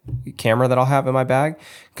camera that I'll have in my bag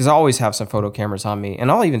because I always have some photo cameras on me, and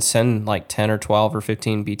I'll even send like 10 or 12 or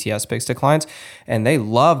 15 BTS pics to clients, and they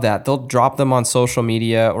love that. They'll drop them on social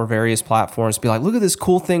media or various platforms, be like, look at this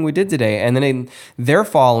cool thing we did today, and then their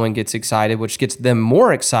following gets excited, which gets them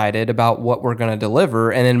more excited about what we're going to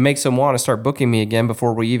deliver, and then makes them want to start booking me again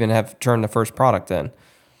before we even have turned the first product in.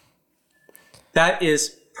 That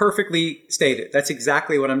is perfectly stated. That's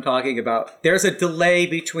exactly what I'm talking about. There's a delay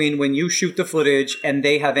between when you shoot the footage and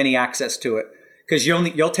they have any access to it. Because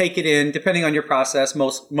you'll take it in, depending on your process,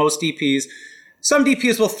 most DPs. Some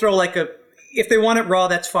DPs will throw if they want it raw,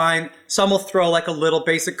 that's fine. Some will throw like a little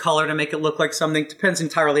basic color to make it look like something. Depends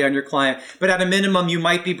entirely on your client. But at a minimum, you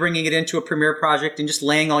might be bringing it into a Premiere project and just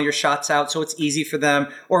laying all your shots out so it's easy for them,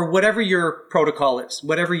 or whatever your protocol is,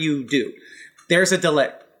 whatever you do. There's a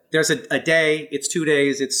delay. There's a day, it's 2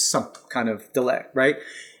 days, it's some kind of delay, right?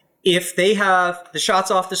 If they have the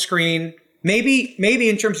shots off the screen, maybe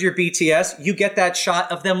in terms of your BTS, you get that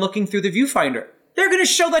shot of them looking through the viewfinder. They're going to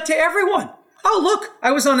show that to everyone. Oh, look,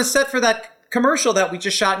 I was on a set for that commercial that we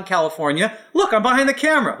just shot in California. Look, I'm behind the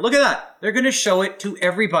camera. Look at that. They're going to show it to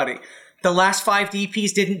everybody. The last 5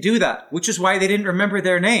 DPs didn't do that, which is why they didn't remember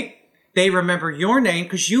their name. They remember your name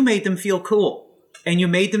because you made them feel cool and you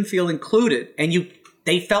made them feel included, and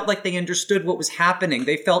they felt like they understood what was happening.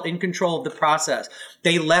 They felt in control of the process.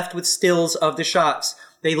 They left with stills of the shots.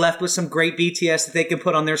 They left with some great BTS that they can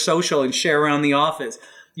put on their social and share around the office.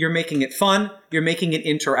 You're making it fun. You're making it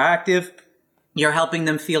interactive. You're helping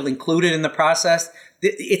them feel included in the process.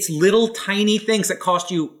 It's little tiny things that cost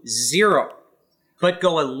you zero, but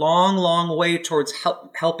go a long, long way towards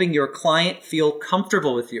helping your client feel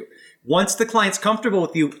comfortable with you. Once the client's comfortable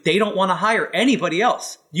with you, they don't want to hire anybody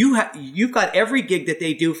else. You've got every gig that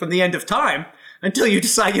they do from the end of time until you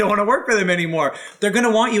decide you don't want to work for them anymore. They're going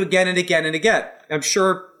to want you again and again and again. I'm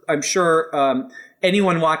sure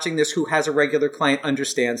anyone watching this who has a regular client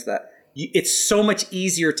understands that. It's so much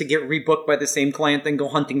easier to get rebooked by the same client than go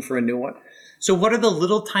hunting for a new one. So what are the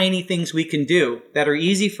little tiny things we can do that are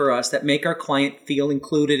easy for us that make our client feel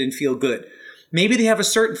included and feel good? Maybe they have a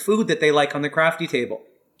certain food that they like on the crafty table.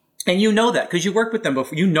 And you know that because you worked with them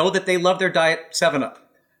before. You know that they love their Diet 7-Up.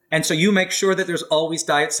 And so you make sure that there's always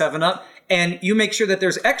Diet 7-Up. And you make sure that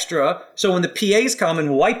there's extra. So when the PAs come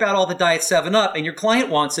and wipe out all the Diet 7-Up and your client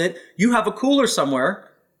wants it, you have a cooler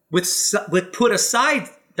somewhere with put aside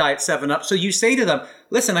Diet 7-Up. So you say to them,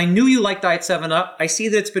 listen, I knew you like Diet 7-Up. I see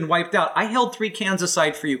that it's been wiped out. I held 3 cans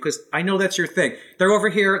aside for you because I know that's your thing. They're over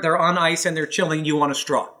here. They're on ice and they're chilling. You want a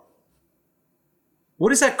straw. What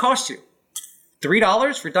does that cost you?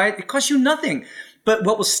 $3 for Diet? It costs you nothing. But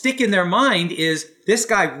what will stick in their mind is this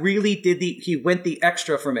guy really he went the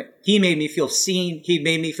extra for me. He made me feel seen. He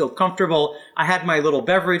made me feel comfortable. I had my little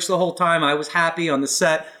beverage the whole time. I was happy on the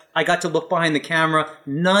set. I got to look behind the camera.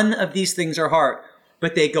 None of these things are hard,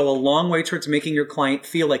 but they go a long way towards making your client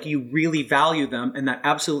feel like you really value them, and that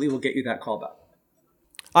absolutely will get you that call back.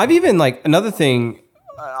 I've even another thing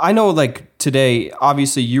I know, like today,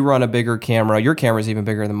 obviously you run a bigger camera. Your camera is even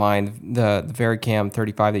bigger than mine. The VariCam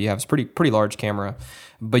 35 that you have is pretty large camera,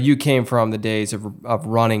 but you came from the days of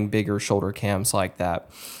running bigger shoulder cams like that.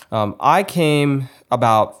 I came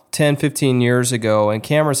about 10, 15 years ago, and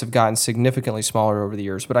cameras have gotten significantly smaller over the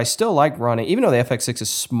years, but I still like running, even though the FX6 is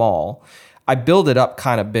small. I build it up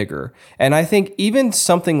kind of bigger. And I think even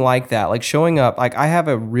something like that, like showing up, like I have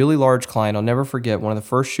a really large client. I'll never forget one of the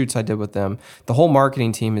first shoots I did with them. The whole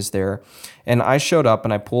marketing team is there. And I showed up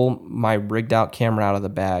and I pulled my rigged out camera out of the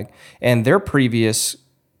bag. And their previous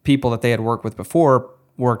people that they had worked with before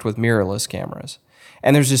worked with mirrorless cameras.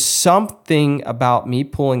 And there's just something about me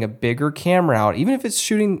pulling a bigger camera out, even if it's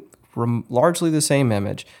shooting largely the same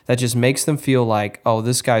image, that just makes them feel like, oh,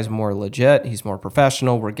 this guy's more legit, he's more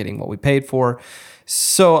professional, we're getting what we paid for.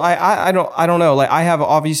 So I don't know. Like I have,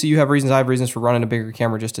 obviously you have reasons, I have reasons for running a bigger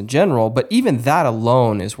camera just in general, but even that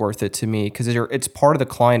alone is worth it to me because it's part of the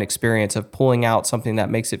client experience of pulling out something that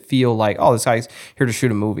makes it feel like, oh, this guy's here to shoot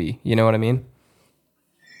a movie. You know what I mean?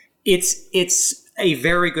 It's a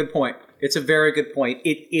very good point. It's a very good point.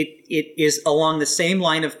 It is along the same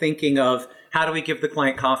line of thinking of, how do we give the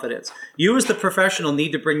client confidence? You as the professional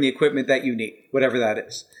need to bring the equipment that you need, whatever that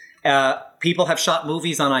is. People have shot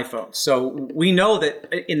movies on iPhones. So we know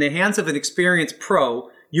that in the hands of an experienced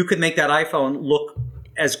pro, you could make that iPhone look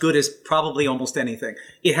as good as probably almost anything.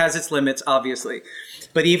 It has its limits, obviously.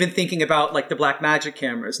 But even thinking about like the Blackmagic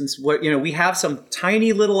cameras, and what, we have some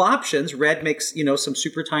tiny little options. Red makes, some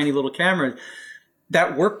super tiny little cameras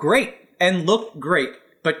that work great and look great.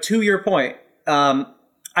 But to your point,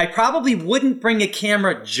 I probably wouldn't bring a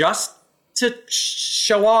camera just to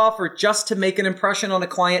show off or just to make an impression on a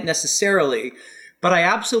client necessarily. But I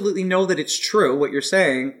absolutely know that it's true what you're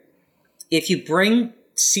saying. If you bring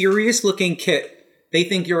serious looking kit, they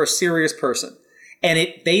think you're a serious person.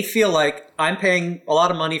 And they feel like I'm paying a lot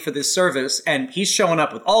of money for this service and he's showing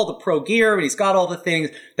up with all the pro gear and he's got all the things.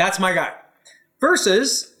 That's my guy.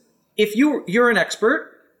 Versus if you're an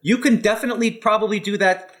expert, you can definitely probably do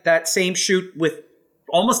that same shoot with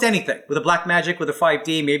almost anything, with a Blackmagic, with a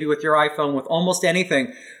 5D, maybe with your iPhone, with almost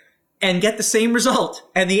anything, and get the same result.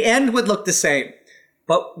 And the end would look the same.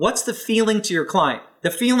 But what's the feeling to your client?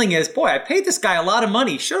 The feeling is, boy, I paid this guy a lot of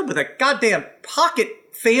money. Shoot with a goddamn pocket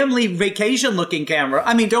family vacation looking camera.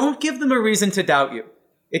 I mean, don't give them a reason to doubt you.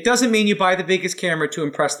 It doesn't mean you buy the biggest camera to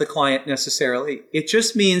impress the client necessarily. It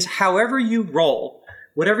just means however you roll,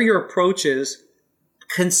 whatever your approach is,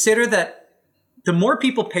 consider that the more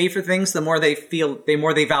people pay for things, the more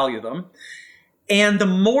they value them. And the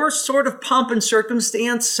more sort of pomp and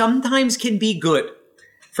circumstance sometimes can be good.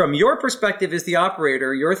 From your perspective as the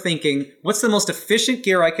operator, you're thinking, what's the most efficient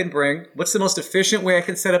gear I can bring? What's the most efficient way I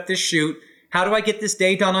can set up this shoot? How do I get this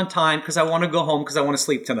day done on time? Because I want to go home because I want to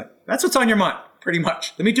sleep tonight. That's what's on your mind, pretty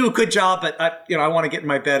much. Let me do a good job, but I want to get in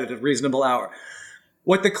my bed at a reasonable hour.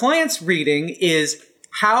 What the client's reading is,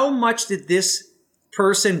 how much did this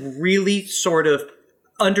person really sort of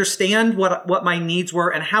understand what my needs were,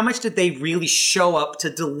 and how much did they really show up to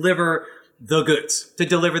deliver the goods, to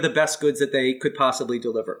deliver the best goods that they could possibly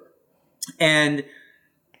deliver. And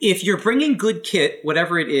if you're bringing good kit,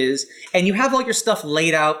 whatever it is, and you have all your stuff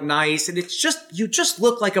laid out nice, and you just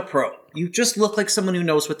look like a pro. You just look like someone who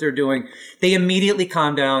knows what they're doing. They immediately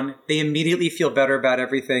calm down. They immediately feel better about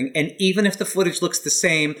everything. And even if the footage looks the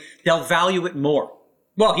same, they'll value it more.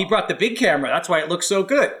 Well, he brought the big camera. That's why it looks so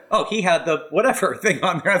good. Oh, he had the whatever thing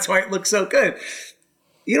on there. That's why it looks so good.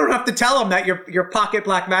 You don't have to tell them that your pocket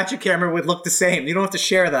Blackmagic camera would look the same. You don't have to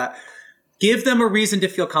share that. Give them a reason to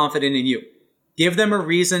feel confident in you. Give them a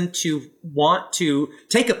reason to want to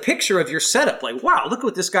take a picture of your setup. Like, wow, look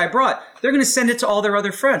what this guy brought. They're going to send it to all their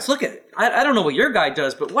other friends. Look at it. I don't know what your guy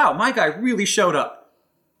does, but wow, my guy really showed up.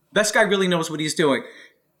 This guy really knows what he's doing.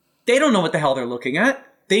 They don't know what the hell they're looking at.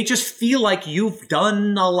 They just feel like you've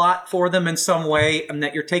done a lot for them in some way and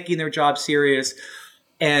that you're taking their job serious.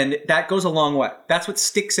 And that goes a long way. That's what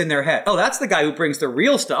sticks in their head. Oh, that's the guy who brings the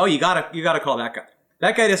real stuff. Oh, you gotta call that guy.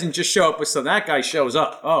 That guy doesn't just show up with some. That guy shows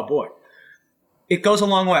up. Oh boy. It goes a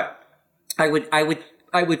long way. I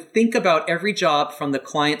would think about every job from the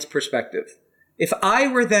client's perspective. If I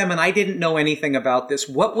were them and I didn't know anything about this,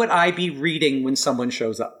 what would I be reading when someone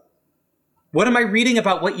shows up? What am I reading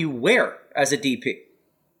about what you wear as a DP?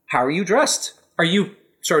 How are you dressed? Are you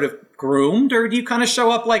sort of groomed, or do you kind of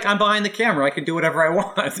show up like, I'm behind the camera, I can do whatever I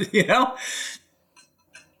want, you know?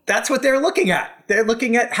 That's what they're looking at. They're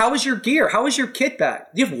looking at, how is your gear? How is your kit bag?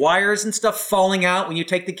 Do you have wires and stuff falling out when you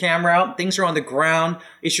take the camera out? Things are on the ground.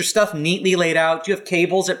 Is your stuff neatly laid out? Do you have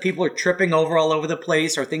cables that people are tripping over all over the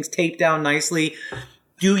place? Are things taped down nicely?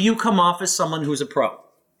 Do you come off as someone who's a pro?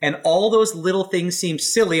 And all those little things seem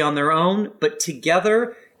silly on their own, but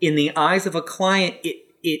together in the eyes of a client,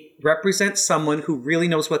 it represents someone who really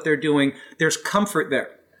knows what they're doing. There's comfort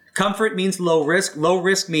there. Comfort means low risk. Low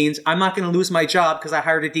risk means I'm not going to lose my job because I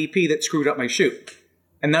hired a DP that screwed up my shoot.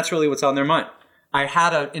 And that's really what's on their mind. I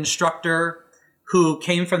had an instructor who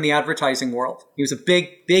came from the advertising world. He was a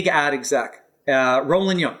big ad exec.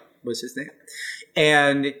 Roland Young was his name.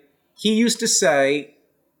 And he used to say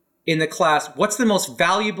in the class, what's the most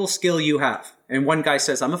valuable skill you have? And one guy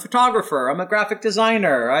says, I'm a photographer. I'm a graphic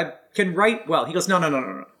designer. I can write well. He goes, no.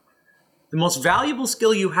 The most valuable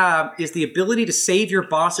skill you have is the ability to save your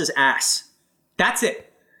boss's ass. That's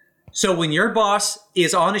it. So when your boss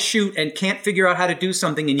is on a shoot and can't figure out how to do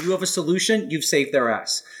something and you have a solution, you've saved their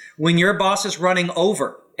ass. When your boss is running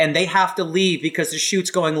over and they have to leave because the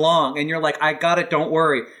shoot's going long and you're like, I got it, don't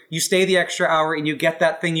worry. You stay the extra hour and you get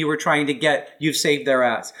that thing you were trying to get, you've saved their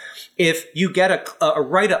ass. If you get a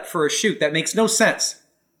write-up for a shoot that makes no sense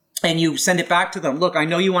and you send it back to them, look, I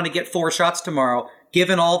know you want to get 4 shots tomorrow.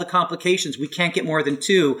 Given all the complications, we can't get more than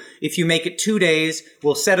 2. If you make it 2 days,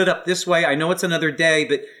 we'll set it up this way. I know it's another day,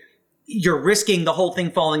 but you're risking the whole thing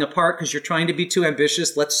falling apart because you're trying to be too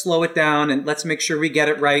ambitious. Let's slow it down and let's make sure we get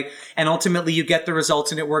it right. And ultimately you get the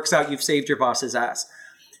results and it works out. You've saved your boss's ass.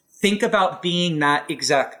 Think about being that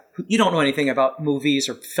exec. You don't know anything about movies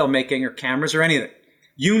or filmmaking or cameras or anything.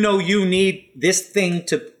 You know you need this thing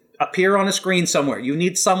to appear on a screen somewhere. You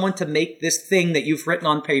need someone to make this thing that you've written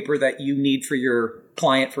on paper that you need for your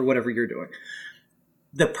client for whatever you're doing.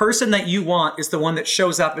 The person that you want is the one that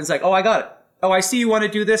shows up and is like, oh, I got it. Oh, I see you want to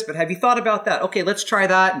do this, but have you thought about that? Okay, let's try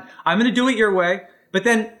that. And I'm going to do it your way, but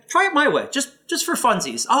then try it my way, just for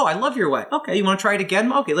funsies. Oh, I love your way. Okay, you want to try it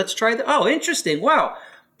again? Okay, let's try that. Oh, interesting. Wow.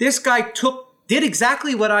 This guy did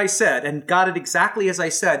exactly what I said and got it exactly as I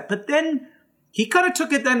said, but then he kind of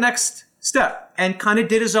took it the next step and kind of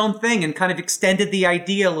did his own thing and kind of extended the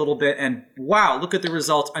idea a little bit. And wow, look at the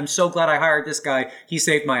results. I'm so glad I hired this guy. He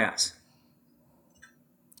saved my ass.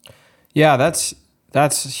 Yeah, that's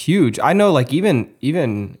huge. I know, like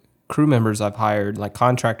even crew members I've hired, like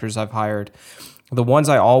contractors I've hired, the ones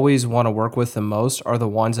I always want to work with the most are the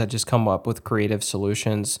ones that just come up with creative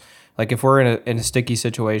solutions. Like if we're in a sticky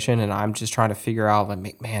situation and I'm just trying to figure out,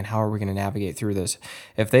 like, man, how are we going to navigate through this?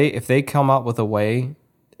 If they come up with a way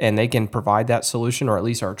and they can provide that solution, or at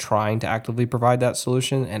least are trying to actively provide that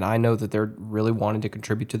solution, and I know that they're really wanting to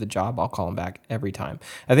contribute to the job, I'll call them back every time.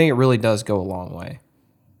 I think it really does go a long way.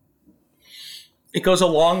 It goes a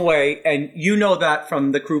long way, and you know that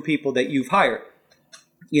from the crew people that you've hired.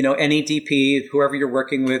 You know, any DP, whoever you're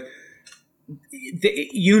working with,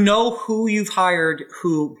 you know who you've hired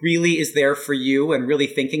who really is there for you and really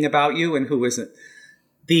thinking about you and who isn't.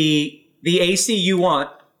 The AC you want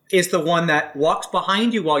is the one that walks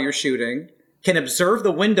behind you while you're shooting, can observe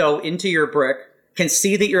the window into your brick, can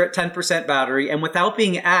see that you're at 10% battery, and without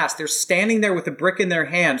being asked, they're standing there with a brick in their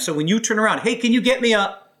hand. So when you turn around, hey, can you get me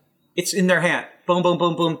up? It's in their hand. Boom, boom,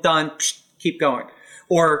 boom, boom, done. Psh, keep going.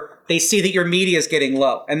 Or they see that your media is getting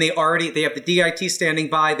low and they have the DIT standing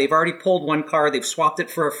by. They've already pulled one car. They've swapped it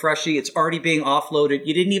for a freshie. It's already being offloaded.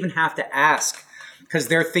 You didn't even have to ask because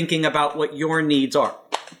they're thinking about what your needs are.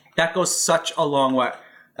 That goes such a long way.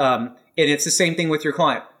 And it's the same thing with your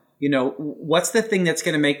client. You know, what's the thing that's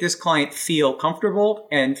going to make this client feel comfortable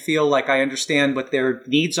and feel like I understand what their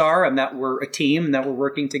needs are and that we're a team and that we're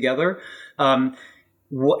working together?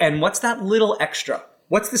 And what's that little extra?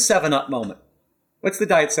 What's the 7-Up moment? What's the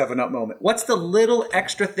Diet 7-Up moment? What's the little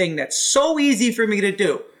extra thing that's so easy for me to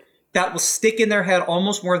do that will stick in their head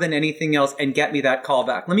almost more than anything else and get me that call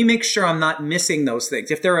back? Let me make sure I'm not missing those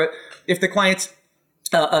things. If the client's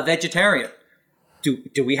a vegetarian,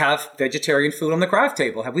 do we have vegetarian food on the craft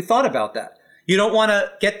table? Have we thought about that? You don't want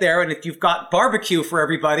to get there and if you've got barbecue for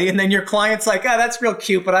everybody and then your client's like, that's real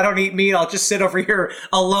cute, but I don't eat meat. I'll just sit over here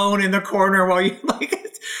alone in the corner while you like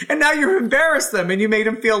it. And now you embarrassed them and you made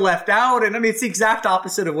them feel left out. And I mean, it's the exact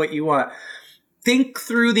opposite of what you want. Think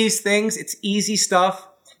through these things. It's easy stuff,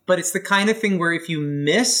 but it's the kind of thing where if you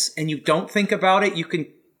miss and you don't think about it, you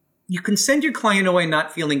can send your client away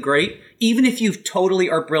not feeling great. Even if you totally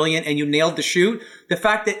are brilliant and you nailed the shoot, the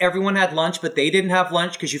fact that everyone had lunch, but they didn't have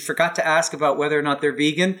lunch because you forgot to ask about whether or not they're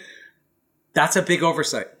vegan, that's a big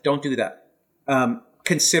oversight. Don't do that.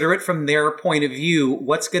 Consider it from their point of view,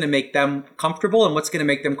 what's going to make them comfortable and what's going to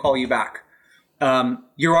make them call you back.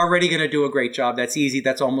 You're already going to do a great job. That's easy.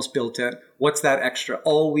 That's almost built in. What's that extra?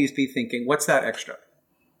 Always be thinking, what's that extra?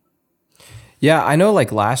 Yeah, I know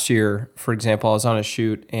like last year, for example, I was on a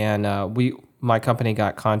shoot and my company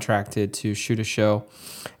got contracted to shoot a show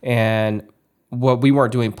and we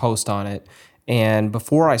weren't doing post on it. And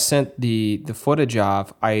before I sent the footage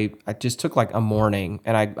off, I just took like a morning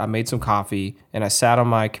and I made some coffee and I sat on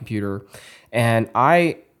my computer and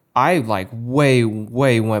I like way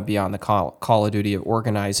went beyond the Call of Duty of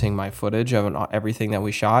organizing my footage of everything that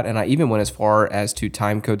we shot. And I even went as far as to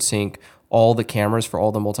time code sync all the cameras for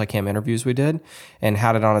all the multicam interviews we did and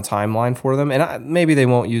had it on a timeline for them. And maybe they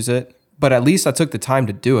won't use it, but at least I took the time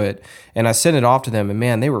to do it, and I sent it off to them. And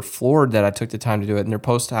man, they were floored that I took the time to do it. And their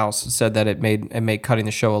post house said that it made cutting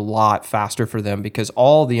the show a lot faster for them because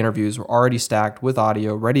all the interviews were already stacked with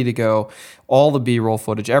audio, ready to go. All the B-roll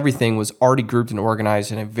footage, everything was already grouped and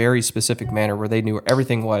organized in a very specific manner where they knew where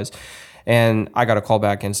everything was. And I got a call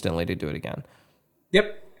back instantly to do it again.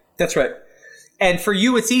 Yep, that's right. And for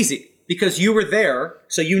you, it's easy, because you were there,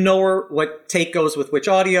 so you know what take goes with which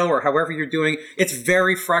audio or however you're doing. It's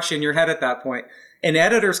very fresh in your head at that point. An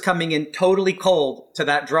editor's coming in totally cold to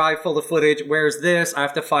that drive full of footage. Where's this? I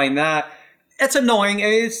have to find that. It's annoying.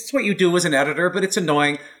 It's what you do as an editor, but it's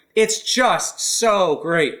annoying. It's just so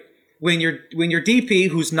great when your DP,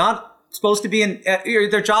 who's not supposed to be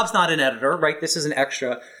their job's not an editor, right? This is an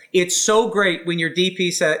extra. It's so great when your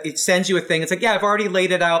DP it sends you a thing. It's like, yeah, I've already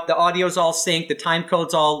laid it out. The audio's all synced. The time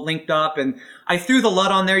code's all linked up. And I threw the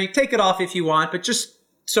LUT on there. You take it off if you want, but just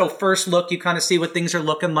so first look, you kind of see what things are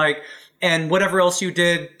looking like. And whatever else you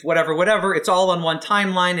did, whatever, it's all on one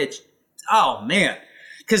timeline. It's, oh man.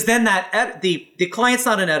 Because then the client's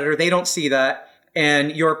not an editor. They don't see that.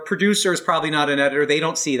 And your producer is probably not an editor. They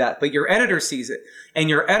don't see that, but your editor sees it. And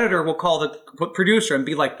your editor will call the producer and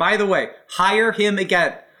be like, by the way, hire him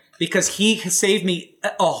again, because he has saved me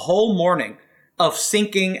a whole morning of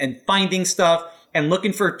syncing and finding stuff and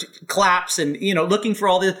looking for claps and, looking for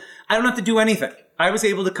all this. I don't have to do anything. I was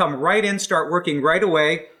able to come right in, start working right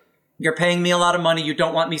away. You're paying me a lot of money. You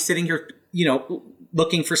don't want me sitting here,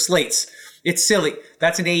 looking for slates. It's silly.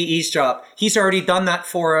 That's an AE's job. He's already done that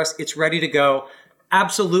for us. It's ready to go.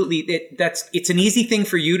 Absolutely. It's an easy thing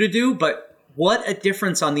for you to do, but what a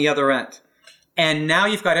difference on the other end. And now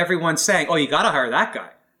you've got everyone saying, oh, you got to hire that guy.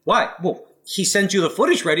 Why? Well, he sends you the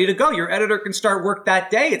footage ready to go. Your editor can start work that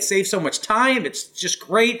day. It saves so much time. It's just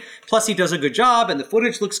great. Plus, he does a good job and the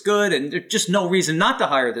footage looks good. And there's just no reason not to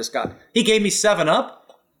hire this guy. He gave me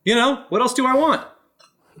 7-Up. What else do I want?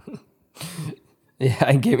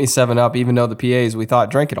 Yeah, he gave me 7-Up, even though the PAs, we thought,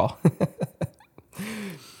 drank it all.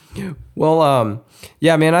 Well,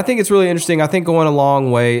 yeah, man, I think it's really interesting. I think going a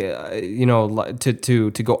long way,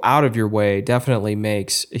 to go out of your way definitely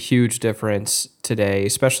makes a huge difference today,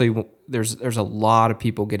 especially there's a lot of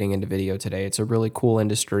people getting into video today. It's a really cool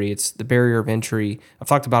industry. It's the barrier of entry, I've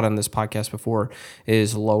talked about it on this podcast before,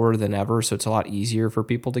 is lower than ever. So it's a lot easier for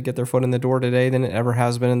people to get their foot in the door today than it ever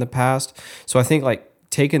has been in the past. So I think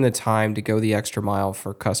taking the time to go the extra mile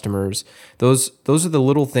for customers, those are the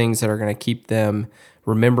little things that are going to keep them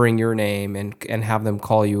remembering your name and have them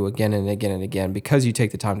call you again and again and again because you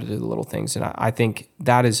take the time to do the little things. And I think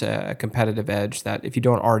that is a competitive edge that if you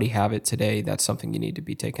don't already have it today, that's something you need to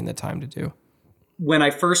be taking the time to do. When I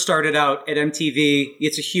first started out at MTV,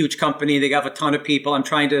 it's a huge company. They have a ton of people. I'm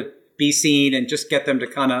trying to be seen and just get them to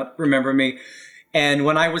kind of remember me. And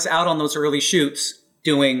when I was out on those early shoots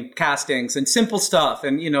doing castings and simple stuff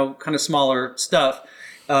and, kind of smaller stuff,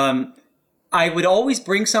 I would always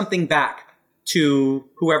bring something back to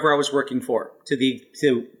whoever I was working for,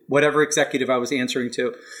 to whatever executive I was answering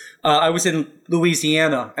to. I was in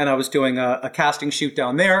Louisiana and I was doing a casting shoot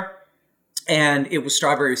down there, and it was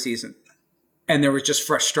strawberry season. And there was just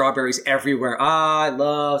fresh strawberries everywhere. I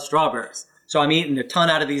love strawberries. So I'm eating a ton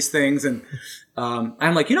out of these things. And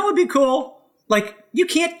I'm like, what would be cool? You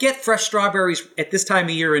can't get fresh strawberries at this time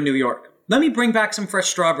of year in New York. Let me bring back some fresh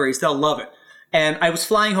strawberries. They'll love it. And I was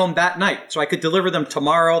flying home that night, so I could deliver them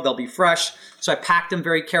tomorrow. They'll be fresh. So I packed them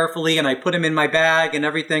very carefully, and I put them in my bag and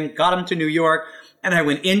everything, got them to New York, and I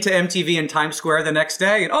went into MTV in Times Square the next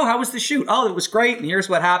day. And, how was the shoot? Oh, it was great, and here's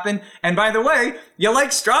what happened. And by the way, you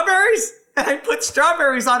like strawberries? And I put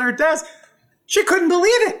strawberries on her desk. She couldn't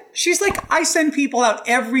believe it. She's like, I send people out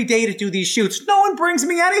every day to do these shoots. No one brings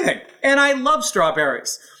me anything. And I love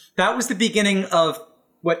strawberries. That was the beginning of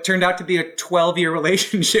what turned out to be a 12-year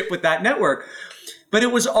relationship with that network. But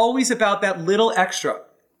it was always about that little extra.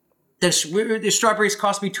 The strawberries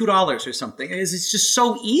cost me $2 or something. It's just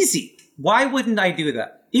so easy. Why wouldn't I do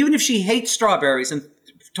that? Even if she hates strawberries and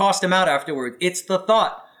tossed them out afterward, it's the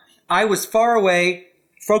thought. I was far away,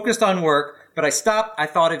 focused on work, but I stopped. I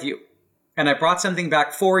thought of you. And I brought something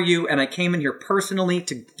back for you, and I came in here personally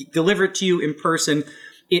to deliver it to you in person.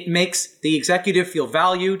 It makes the executive feel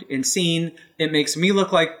valued and seen. It makes me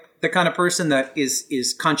look like the kind of person that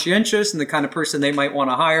is conscientious and the kind of person they might want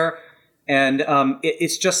to hire. And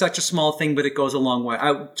it's just such a small thing, but it goes a long way.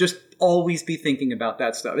 I would just always be thinking about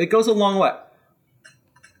that stuff. It goes a long way.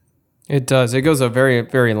 It does. It goes a very,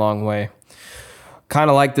 very long way. Kind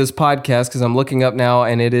of like this podcast, because I'm looking up now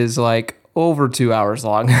and it is like over 2 hours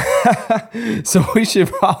long. So we should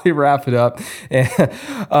probably wrap it up.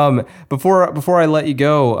 Before I let you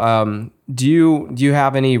go, do you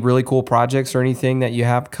have any really cool projects or anything that you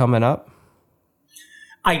have coming up?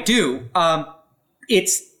 I do. How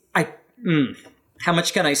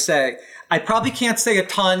much can I say? I probably can't say a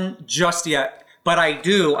ton just yet, but I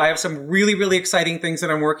do. I have some really, really exciting things that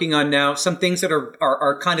I'm working on now. Some things that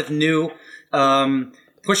are kind of new,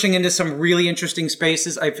 pushing into some really interesting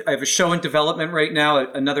spaces. I have a show in development right now,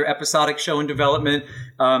 another episodic show in development.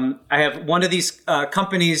 I have one of these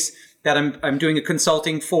companies that I'm doing a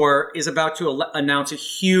consulting for is about to announce a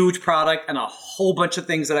huge product, and a whole bunch of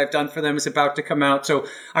things that I've done for them is about to come out. So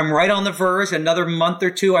I'm right on the verge. Another month or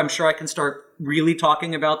two, I'm sure I can start really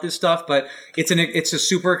talking about this stuff. But it's a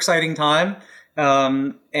super exciting time,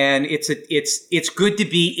 and it's good to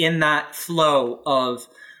be in that flow of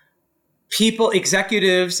people,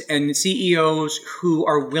 executives, and CEOs who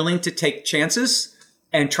are willing to take chances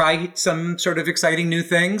and try some sort of exciting new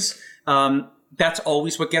things. That's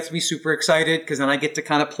always what gets me super excited, because then I get to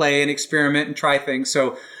kind of play and experiment and try things.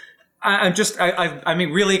 So I'm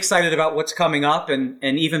really excited about what's coming up, and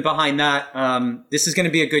even behind that, this is going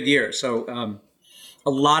to be a good year. So a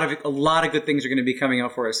lot of good things are going to be coming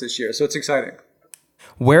out for us this year. So it's exciting.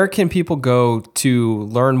 Where can people go to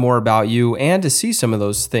learn more about you and to see some of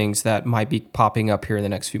those things that might be popping up here in the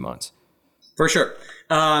next few months? For sure.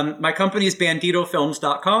 My company is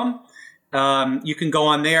banditofilms.com. You can go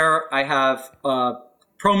on there. I have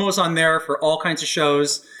promos on there for all kinds of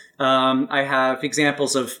shows. I have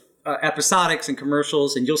examples of episodics and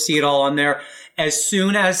commercials, and you'll see it all on there. As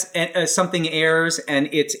soon as something airs and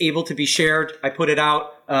it's able to be shared, I put it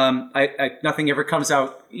out. Nothing ever comes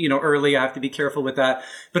out, early. I have to be careful with that.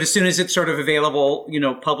 But as soon as it's sort of available,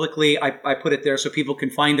 publicly, I put it there so people can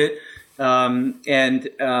find it.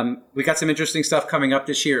 We got some interesting stuff coming up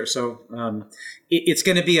this year. So it's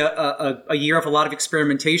going to be a year of a lot of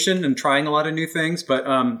experimentation and trying a lot of new things. But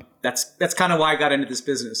that's kind of why I got into this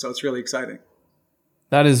business. So it's really exciting.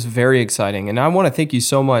 That is very exciting. And I want to thank you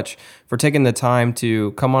so much for taking the time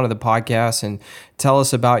to come onto the podcast and tell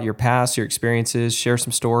us about your past, your experiences, share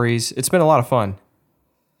some stories. It's been a lot of fun.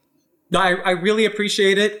 No, I really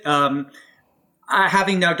appreciate it.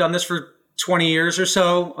 Having now done this for 20 years or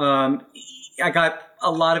so, I got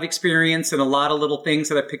a lot of experience and a lot of little things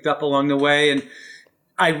that I picked up along the way. And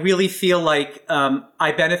I really feel like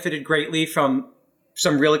I benefited greatly from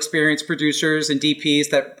some real experienced producers and DPs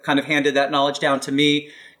that kind of handed that knowledge down to me.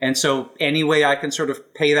 And so any way I can sort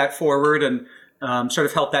of pay that forward and sort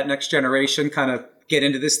of help that next generation kind of get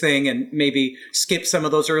into this thing and maybe skip some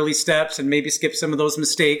of those early steps and maybe skip some of those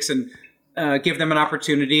mistakes and give them an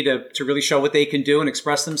opportunity to really show what they can do and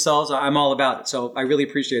express themselves, I'm all about it. So I really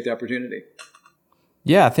appreciate the opportunity.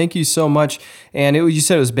 Yeah, thank you so much. And you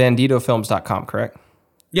said it was banditofilms.com, correct?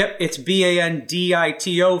 Yep, it's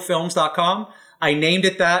BANDITO films.com. I named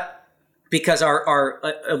it that because our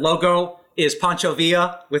logo is Pancho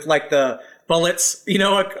Villa with like the bullets,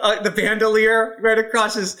 the bandolier right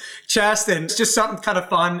across his chest. And it's just something kind of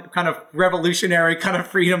fun, kind of revolutionary, kind of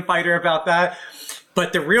freedom fighter about that.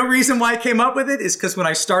 But the real reason why I came up with it is because when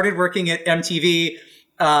I started working at MTV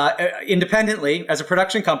independently as a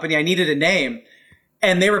production company, I needed a name.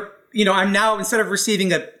 And they were, I'm now, instead of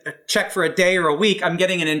receiving a check for a day or a week, I'm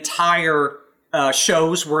getting an entire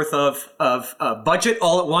show's worth of budget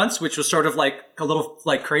all at once, which was sort of like a little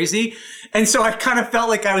like crazy. And so I kind of felt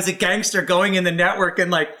like I was a gangster going in the network and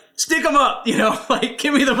like, stick them up, like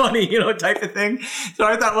give me the money, type of thing. So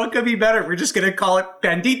I thought, what could be better? We're just going to call it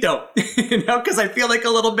Bandito, because I feel like a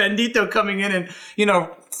little Bandito coming in and,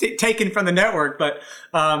 taken from the network. But,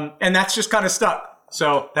 and that's just kind of stuck.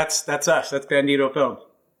 So that's us. That's Bandito Films.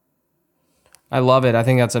 I love it. I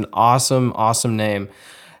think that's an awesome, awesome name.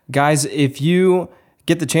 Guys, if you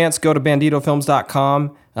get the chance, go to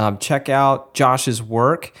banditofilms.com. Check out Josh's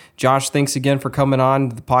work. Josh, thanks again for coming on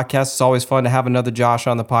the podcast. It's always fun to have another Josh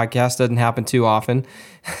on the podcast. Doesn't happen too often.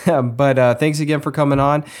 But thanks again for coming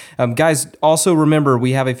on. Guys, also remember,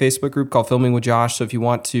 we have a Facebook group called Filming with Josh. So if you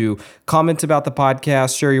want to comment about the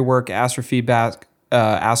podcast, share your work, ask for feedback,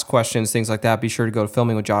 ask questions, things like that, be sure to go to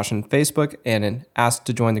Filming with Josh on Facebook and ask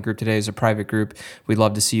to join the group today as a private group. We'd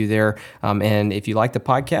love to see you there. And if you like the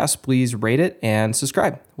podcast, please rate it and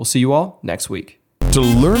subscribe. We'll see you all next week. To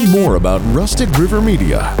learn more about Rustic River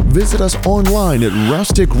Media, visit us online at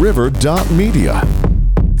rusticriver.media.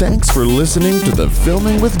 Thanks for listening to the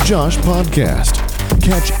Filming with Josh podcast.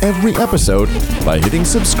 Catch every episode by hitting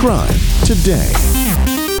subscribe today.